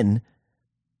them in,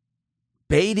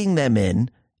 baiting them in,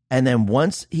 and then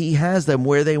once he has them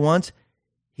where they want,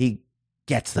 he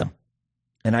gets them.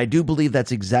 And I do believe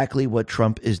that's exactly what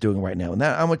Trump is doing right now. And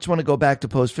I just want to go back to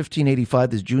post 1585,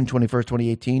 this June 21st,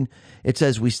 2018. It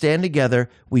says, we stand together,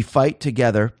 we fight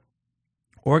together.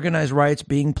 Organized riots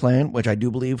being planned, which I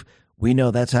do believe we know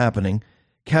that's happening.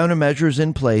 Countermeasures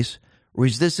in place.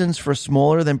 Resistance for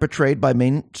smaller than portrayed by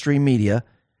mainstream media.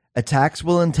 Attacks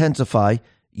will intensify.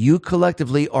 You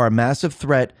collectively are a massive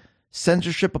threat.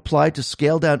 Censorship applied to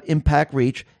scale down impact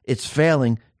reach. It's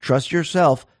failing. Trust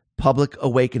yourself. Public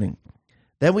awakening.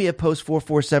 Then we have post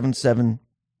 4477.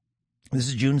 This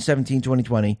is June 17,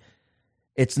 2020.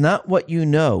 It's not what you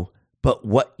know, but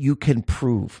what you can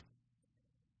prove.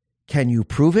 Can you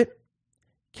prove it?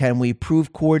 Can we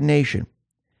prove coordination?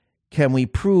 Can we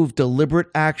prove deliberate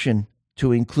action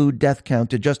to include death count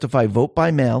to justify vote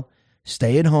by mail,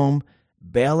 stay at home,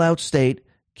 bail out state,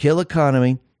 kill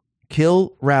economy,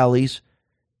 kill rallies,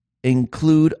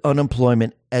 include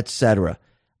unemployment, etc.?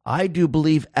 I do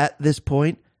believe at this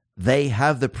point they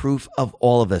have the proof of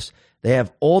all of this. They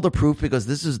have all the proof because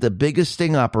this is the biggest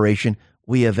sting operation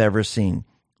we have ever seen.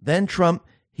 Then Trump,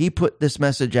 he put this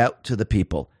message out to the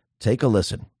people. Take a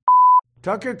listen.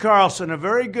 Tucker Carlson, a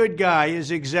very good guy, is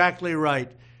exactly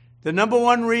right. The number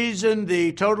one reason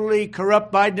the totally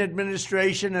corrupt Biden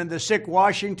administration and the sick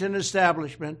Washington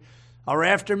establishment are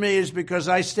after me is because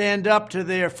I stand up to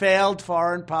their failed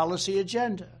foreign policy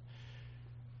agenda.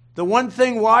 The one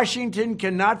thing Washington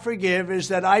cannot forgive is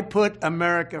that I put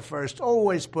America first,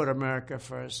 always put America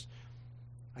first.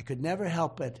 I could never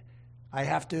help it. I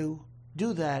have to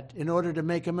do that in order to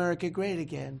make America great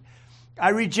again. I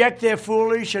reject their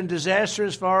foolish and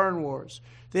disastrous foreign wars,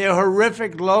 their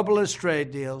horrific globalist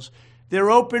trade deals, their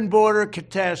open border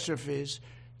catastrophes,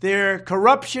 their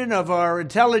corruption of our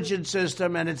intelligence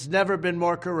system, and it's never been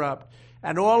more corrupt,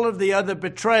 and all of the other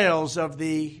betrayals of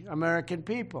the American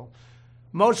people.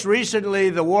 Most recently,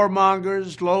 the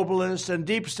warmongers, globalists, and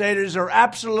deep staters are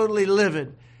absolutely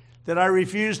livid that I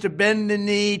refuse to bend the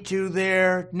knee to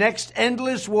their next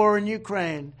endless war in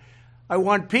Ukraine. I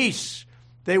want peace.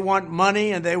 They want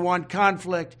money and they want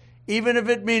conflict, even if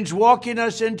it means walking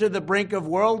us into the brink of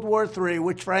World War III,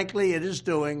 which frankly it is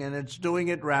doing, and it's doing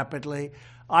it rapidly.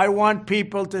 I want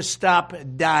people to stop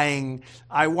dying.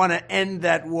 I want to end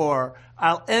that war.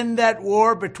 I'll end that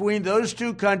war between those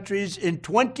two countries in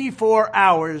 24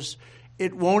 hours.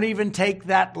 It won't even take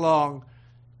that long.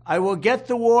 I will get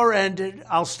the war ended.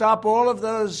 I'll stop all of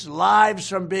those lives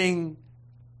from being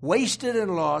wasted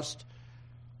and lost.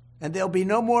 And there'll be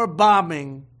no more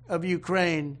bombing of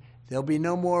Ukraine. There'll be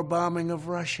no more bombing of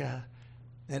Russia.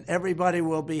 And everybody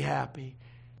will be happy.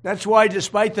 That's why,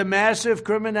 despite the massive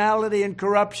criminality and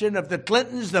corruption of the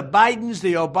Clintons, the Bidens,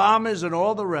 the Obamas, and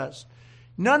all the rest,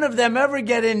 none of them ever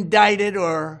get indicted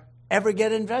or ever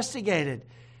get investigated.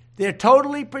 They're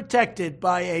totally protected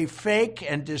by a fake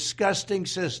and disgusting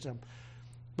system.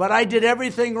 But I did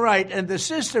everything right, and the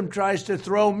system tries to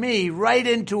throw me right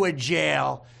into a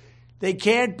jail. They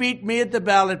can't beat me at the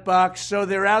ballot box, so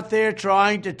they're out there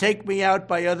trying to take me out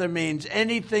by other means,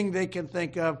 anything they can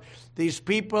think of. These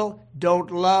people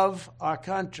don't love our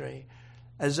country.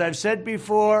 As I've said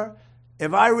before,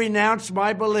 if I renounced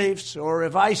my beliefs or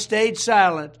if I stayed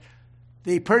silent,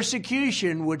 the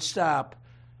persecution would stop.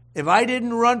 If I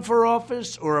didn't run for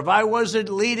office or if I wasn't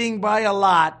leading by a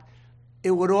lot,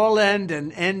 it would all end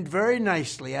and end very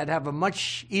nicely. I'd have a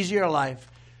much easier life.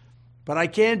 But I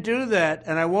can't do that,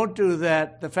 and I won't do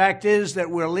that. The fact is that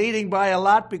we're leading by a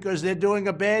lot because they're doing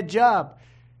a bad job.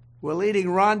 We're leading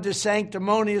Ron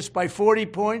DeSanctimonious by 40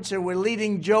 points, and we're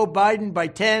leading Joe Biden by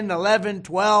 10, 11,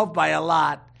 12, by a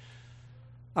lot.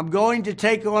 I'm going to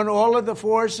take on all of the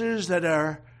forces that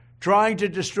are trying to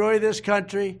destroy this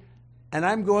country, and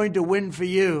I'm going to win for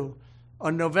you.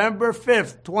 On November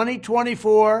 5th,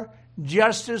 2024,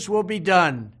 justice will be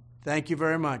done. Thank you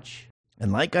very much.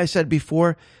 And like I said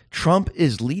before, Trump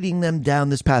is leading them down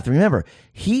this path. Remember,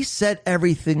 he set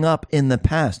everything up in the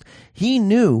past. He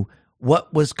knew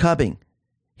what was coming.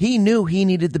 He knew he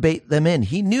needed to bait them in.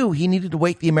 He knew he needed to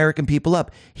wake the American people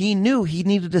up. He knew he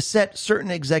needed to set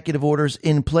certain executive orders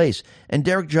in place. And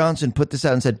Derek Johnson put this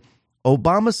out and said,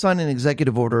 Obama signed an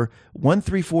executive order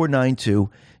 13492,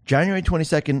 January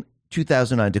 22nd,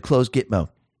 2009, to close Gitmo.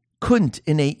 Couldn't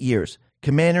in 8 years.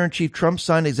 Commander-in-Chief Trump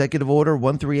signed Executive Order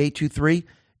 13823,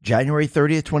 January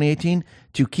 30th, 2018,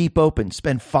 to keep open,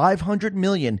 spend $500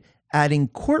 million adding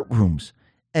courtrooms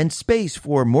and space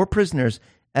for more prisoners.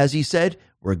 As he said,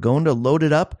 we're going to load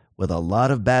it up with a lot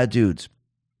of bad dudes.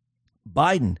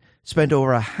 Biden spent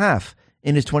over a half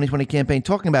in his 2020 campaign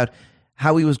talking about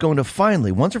how he was going to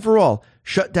finally, once and for all,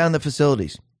 shut down the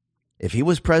facilities. If he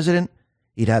was president,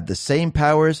 he'd have the same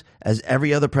powers as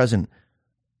every other president.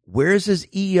 Where's his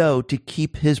EO to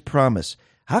keep his promise?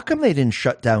 How come they didn't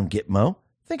shut down Gitmo?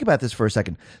 Think about this for a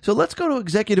second. So let's go to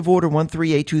Executive Order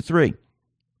 13823.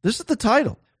 This is the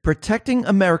title: Protecting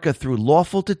America Through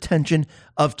Lawful Detention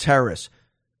of Terrorists.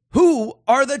 Who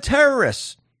are the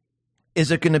terrorists?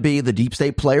 Is it going to be the deep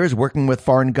state players working with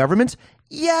foreign governments?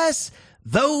 Yes,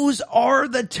 those are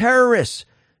the terrorists.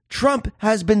 Trump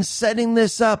has been setting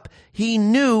this up. He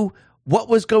knew what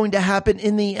was going to happen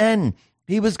in the end.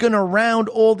 He was going to round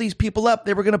all these people up.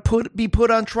 They were going to be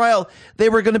put on trial. They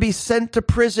were going to be sent to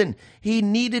prison. He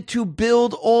needed to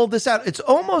build all this out. It's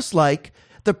almost like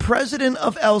the president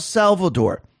of El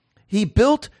Salvador. He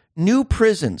built new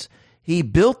prisons. He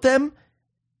built them,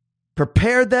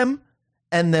 prepared them,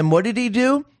 and then what did he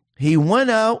do? He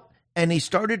went out and he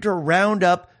started to round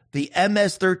up the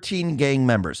MS-13 gang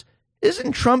members.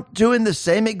 Isn't Trump doing the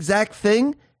same exact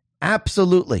thing?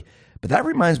 Absolutely. But that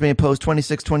reminds me of Post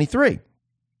 2623.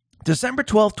 December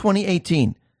 12,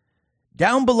 2018.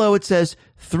 Down below it says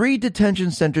 3 detention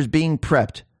centers being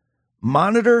prepped.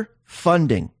 Monitor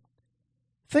funding.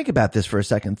 Think about this for a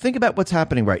second. Think about what's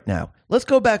happening right now. Let's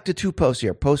go back to 2 posts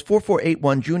here. Post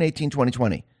 4481, June 18,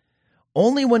 2020.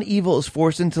 Only when evil is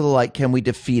forced into the light can we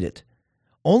defeat it.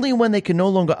 Only when they can no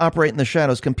longer operate in the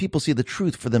shadows can people see the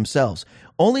truth for themselves.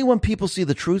 Only when people see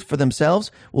the truth for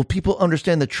themselves will people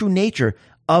understand the true nature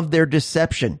of their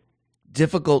deception.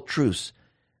 Difficult truths.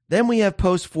 Then we have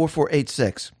post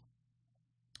 4486.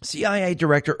 CIA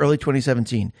Director, early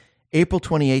 2017. April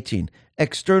 2018.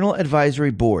 External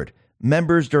Advisory Board.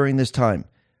 Members during this time.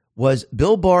 Was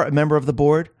Bill Barr a member of the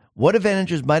board? What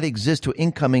advantages might exist to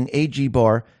incoming AG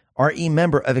Barr, RE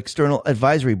member of External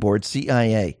Advisory Board,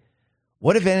 CIA?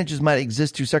 What advantages might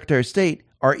exist to Secretary of State,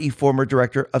 RE former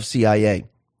director of CIA?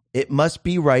 It must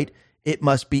be right. It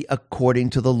must be according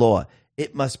to the law.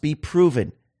 It must be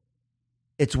proven.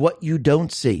 It's what you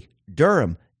don't see.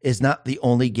 Durham is not the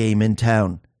only game in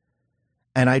town.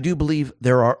 And I do believe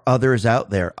there are others out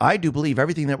there. I do believe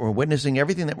everything that we're witnessing,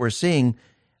 everything that we're seeing,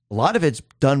 a lot of it's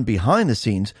done behind the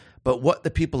scenes, but what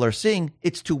the people are seeing,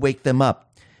 it's to wake them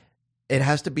up. It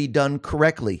has to be done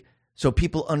correctly so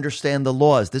people understand the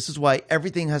laws. This is why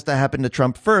everything has to happen to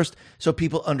Trump first, so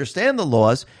people understand the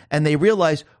laws and they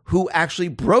realize who actually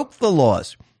broke the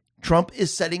laws. Trump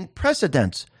is setting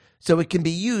precedents so it can be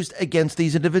used against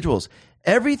these individuals.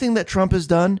 Everything that Trump has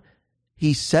done,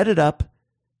 he set it up.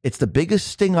 It's the biggest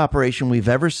sting operation we've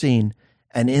ever seen.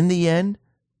 And in the end,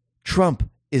 Trump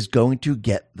is going to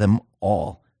get them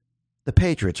all. The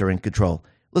Patriots are in control.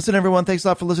 Listen, everyone, thanks a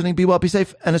lot for listening. Be well, be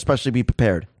safe, and especially be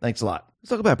prepared. Thanks a lot. Let's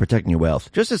talk about protecting your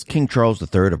wealth. Just as King Charles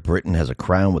III of Britain has a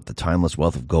crown with the timeless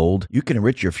wealth of gold, you can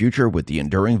enrich your future with the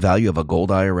enduring value of a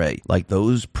gold IRA. Like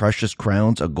those precious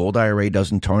crowns, a gold IRA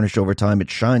doesn't tarnish over time.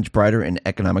 It shines brighter in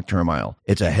economic turmoil.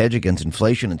 It's a hedge against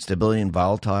inflation and stability in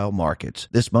volatile markets.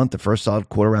 This month, the first solid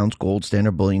quarter-ounce gold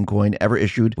standard bullion coin ever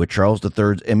issued with Charles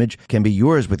III's image can be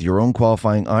yours with your own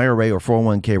qualifying IRA or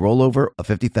 401k rollover of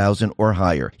 $50,000 or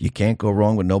higher. You can't go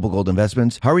wrong with Noble Gold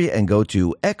Investments. Hurry and go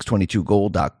to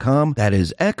x22gold.com. That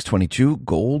is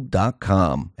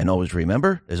x22gold.com. And always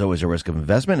remember, there's always a risk of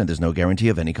investment and there's no guarantee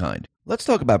of any kind. Let's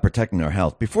talk about protecting our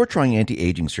health. Before trying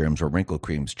anti-aging serums or wrinkle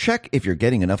creams, check if you're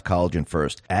getting enough collagen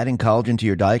first. Adding collagen to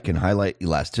your diet can highlight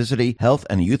elasticity, health,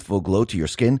 and a youthful glow to your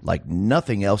skin like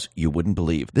nothing else you wouldn't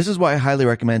believe. This is why I highly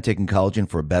recommend taking collagen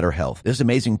for better health. This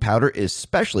amazing powder is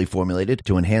specially formulated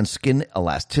to enhance skin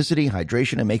elasticity,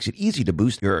 hydration, and makes it easy to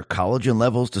boost your collagen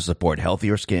levels to support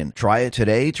healthier skin. Try it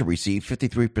today to receive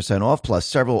 53% off plus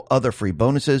several other free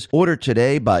bonuses. Order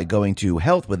today by going to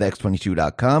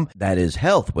healthwithx22.com. That is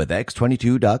healthwithx22.com.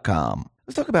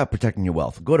 Let's talk about protecting your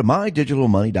wealth. Go to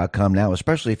mydigitalmoney.com now,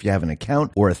 especially if you have an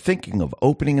account or are thinking of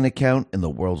opening an account in the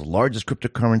world's largest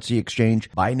cryptocurrency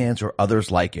exchange, Binance or others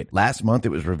like it. Last month, it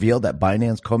was revealed that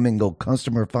Binance commingled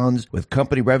customer funds with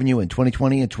company revenue in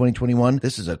 2020 and 2021.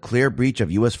 This is a clear breach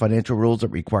of U.S. financial rules that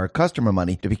require customer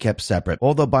money to be kept separate.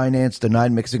 Although Binance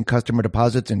denied mixing customer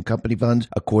deposits and company funds,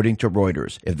 according to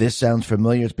Reuters. If this sounds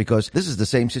familiar, it's because this is the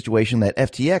same situation that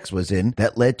FTX was in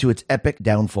that led to its epic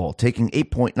downfall, taking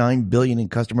 $8.9 billion in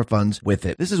customer funds with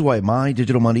it. This is why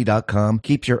mydigitalmoney.com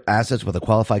keeps your assets with a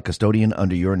qualified custodian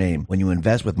under your name. When you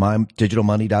invest with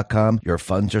mydigitalmoney.com, your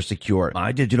funds are secure.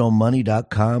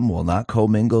 Mydigitalmoney.com will not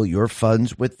commingle your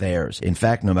funds with theirs. In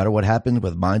fact, no matter what happens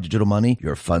with MyDigitalMoney,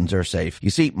 your funds are safe. You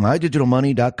see,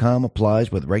 mydigitalmoney.com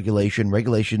applies with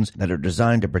regulations that are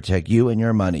designed to protect you and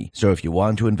your money. So if you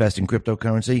want to invest in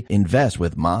cryptocurrency, invest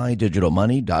with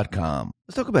mydigitalmoney.com.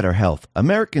 Let's talk about our health.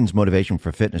 Americans' motivation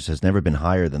for fitness has never been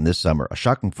higher than this summer. A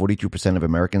shocking 42% of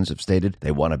Americans have stated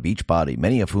they want a beach body,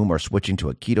 many of whom are switching to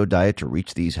a keto diet to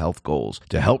reach these health goals.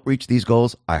 To help reach these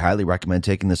goals, I highly recommend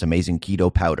taking this amazing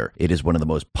keto powder. It is one of the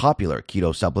most popular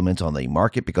keto supplements on the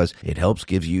market because it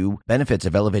gives you benefits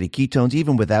of elevated ketones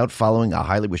even without following a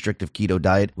highly restrictive keto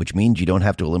diet, which means you don't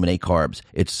have to eliminate carbs.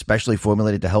 It's specially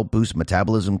formulated to help boost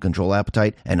metabolism, control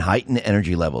appetite, and heighten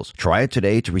energy levels. Try it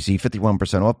today to receive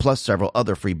 51% off plus several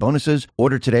other free bonuses.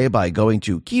 Order today by going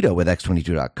to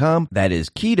ketowithx22.com. That is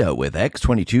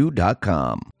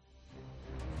ketowithx22.com.